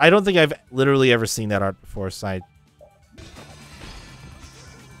 I don't think I've literally ever seen that art before, so I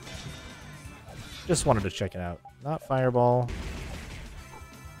just wanted to check it out. Not fireball.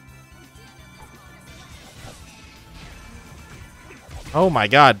 Oh my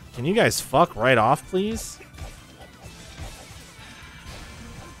god. Can you guys fuck right off, please?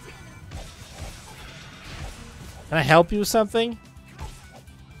 Can I help you with something?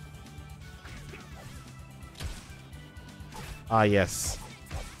 Ah, yes.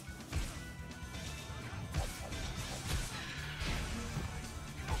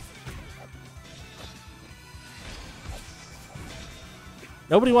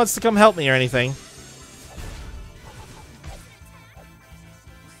 Nobody wants to come help me or anything.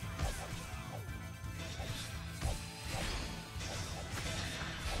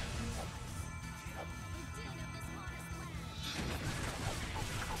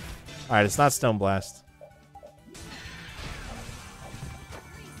 Alright, it's not Stone Blast.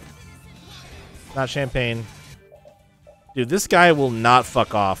 Not Champagne. Dude, this guy will not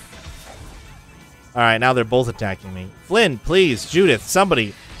fuck off. Alright, now they're both attacking me. Flynn, please, Judith,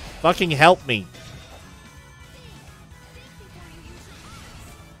 somebody, fucking help me.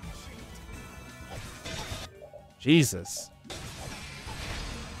 Jesus.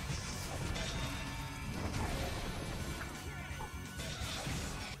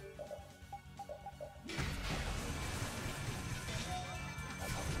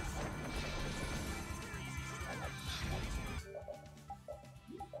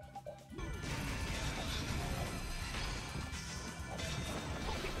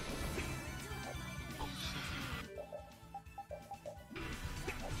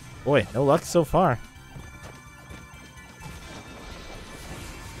 Boy, no luck so far.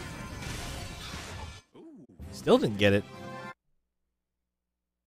 Still didn't get it.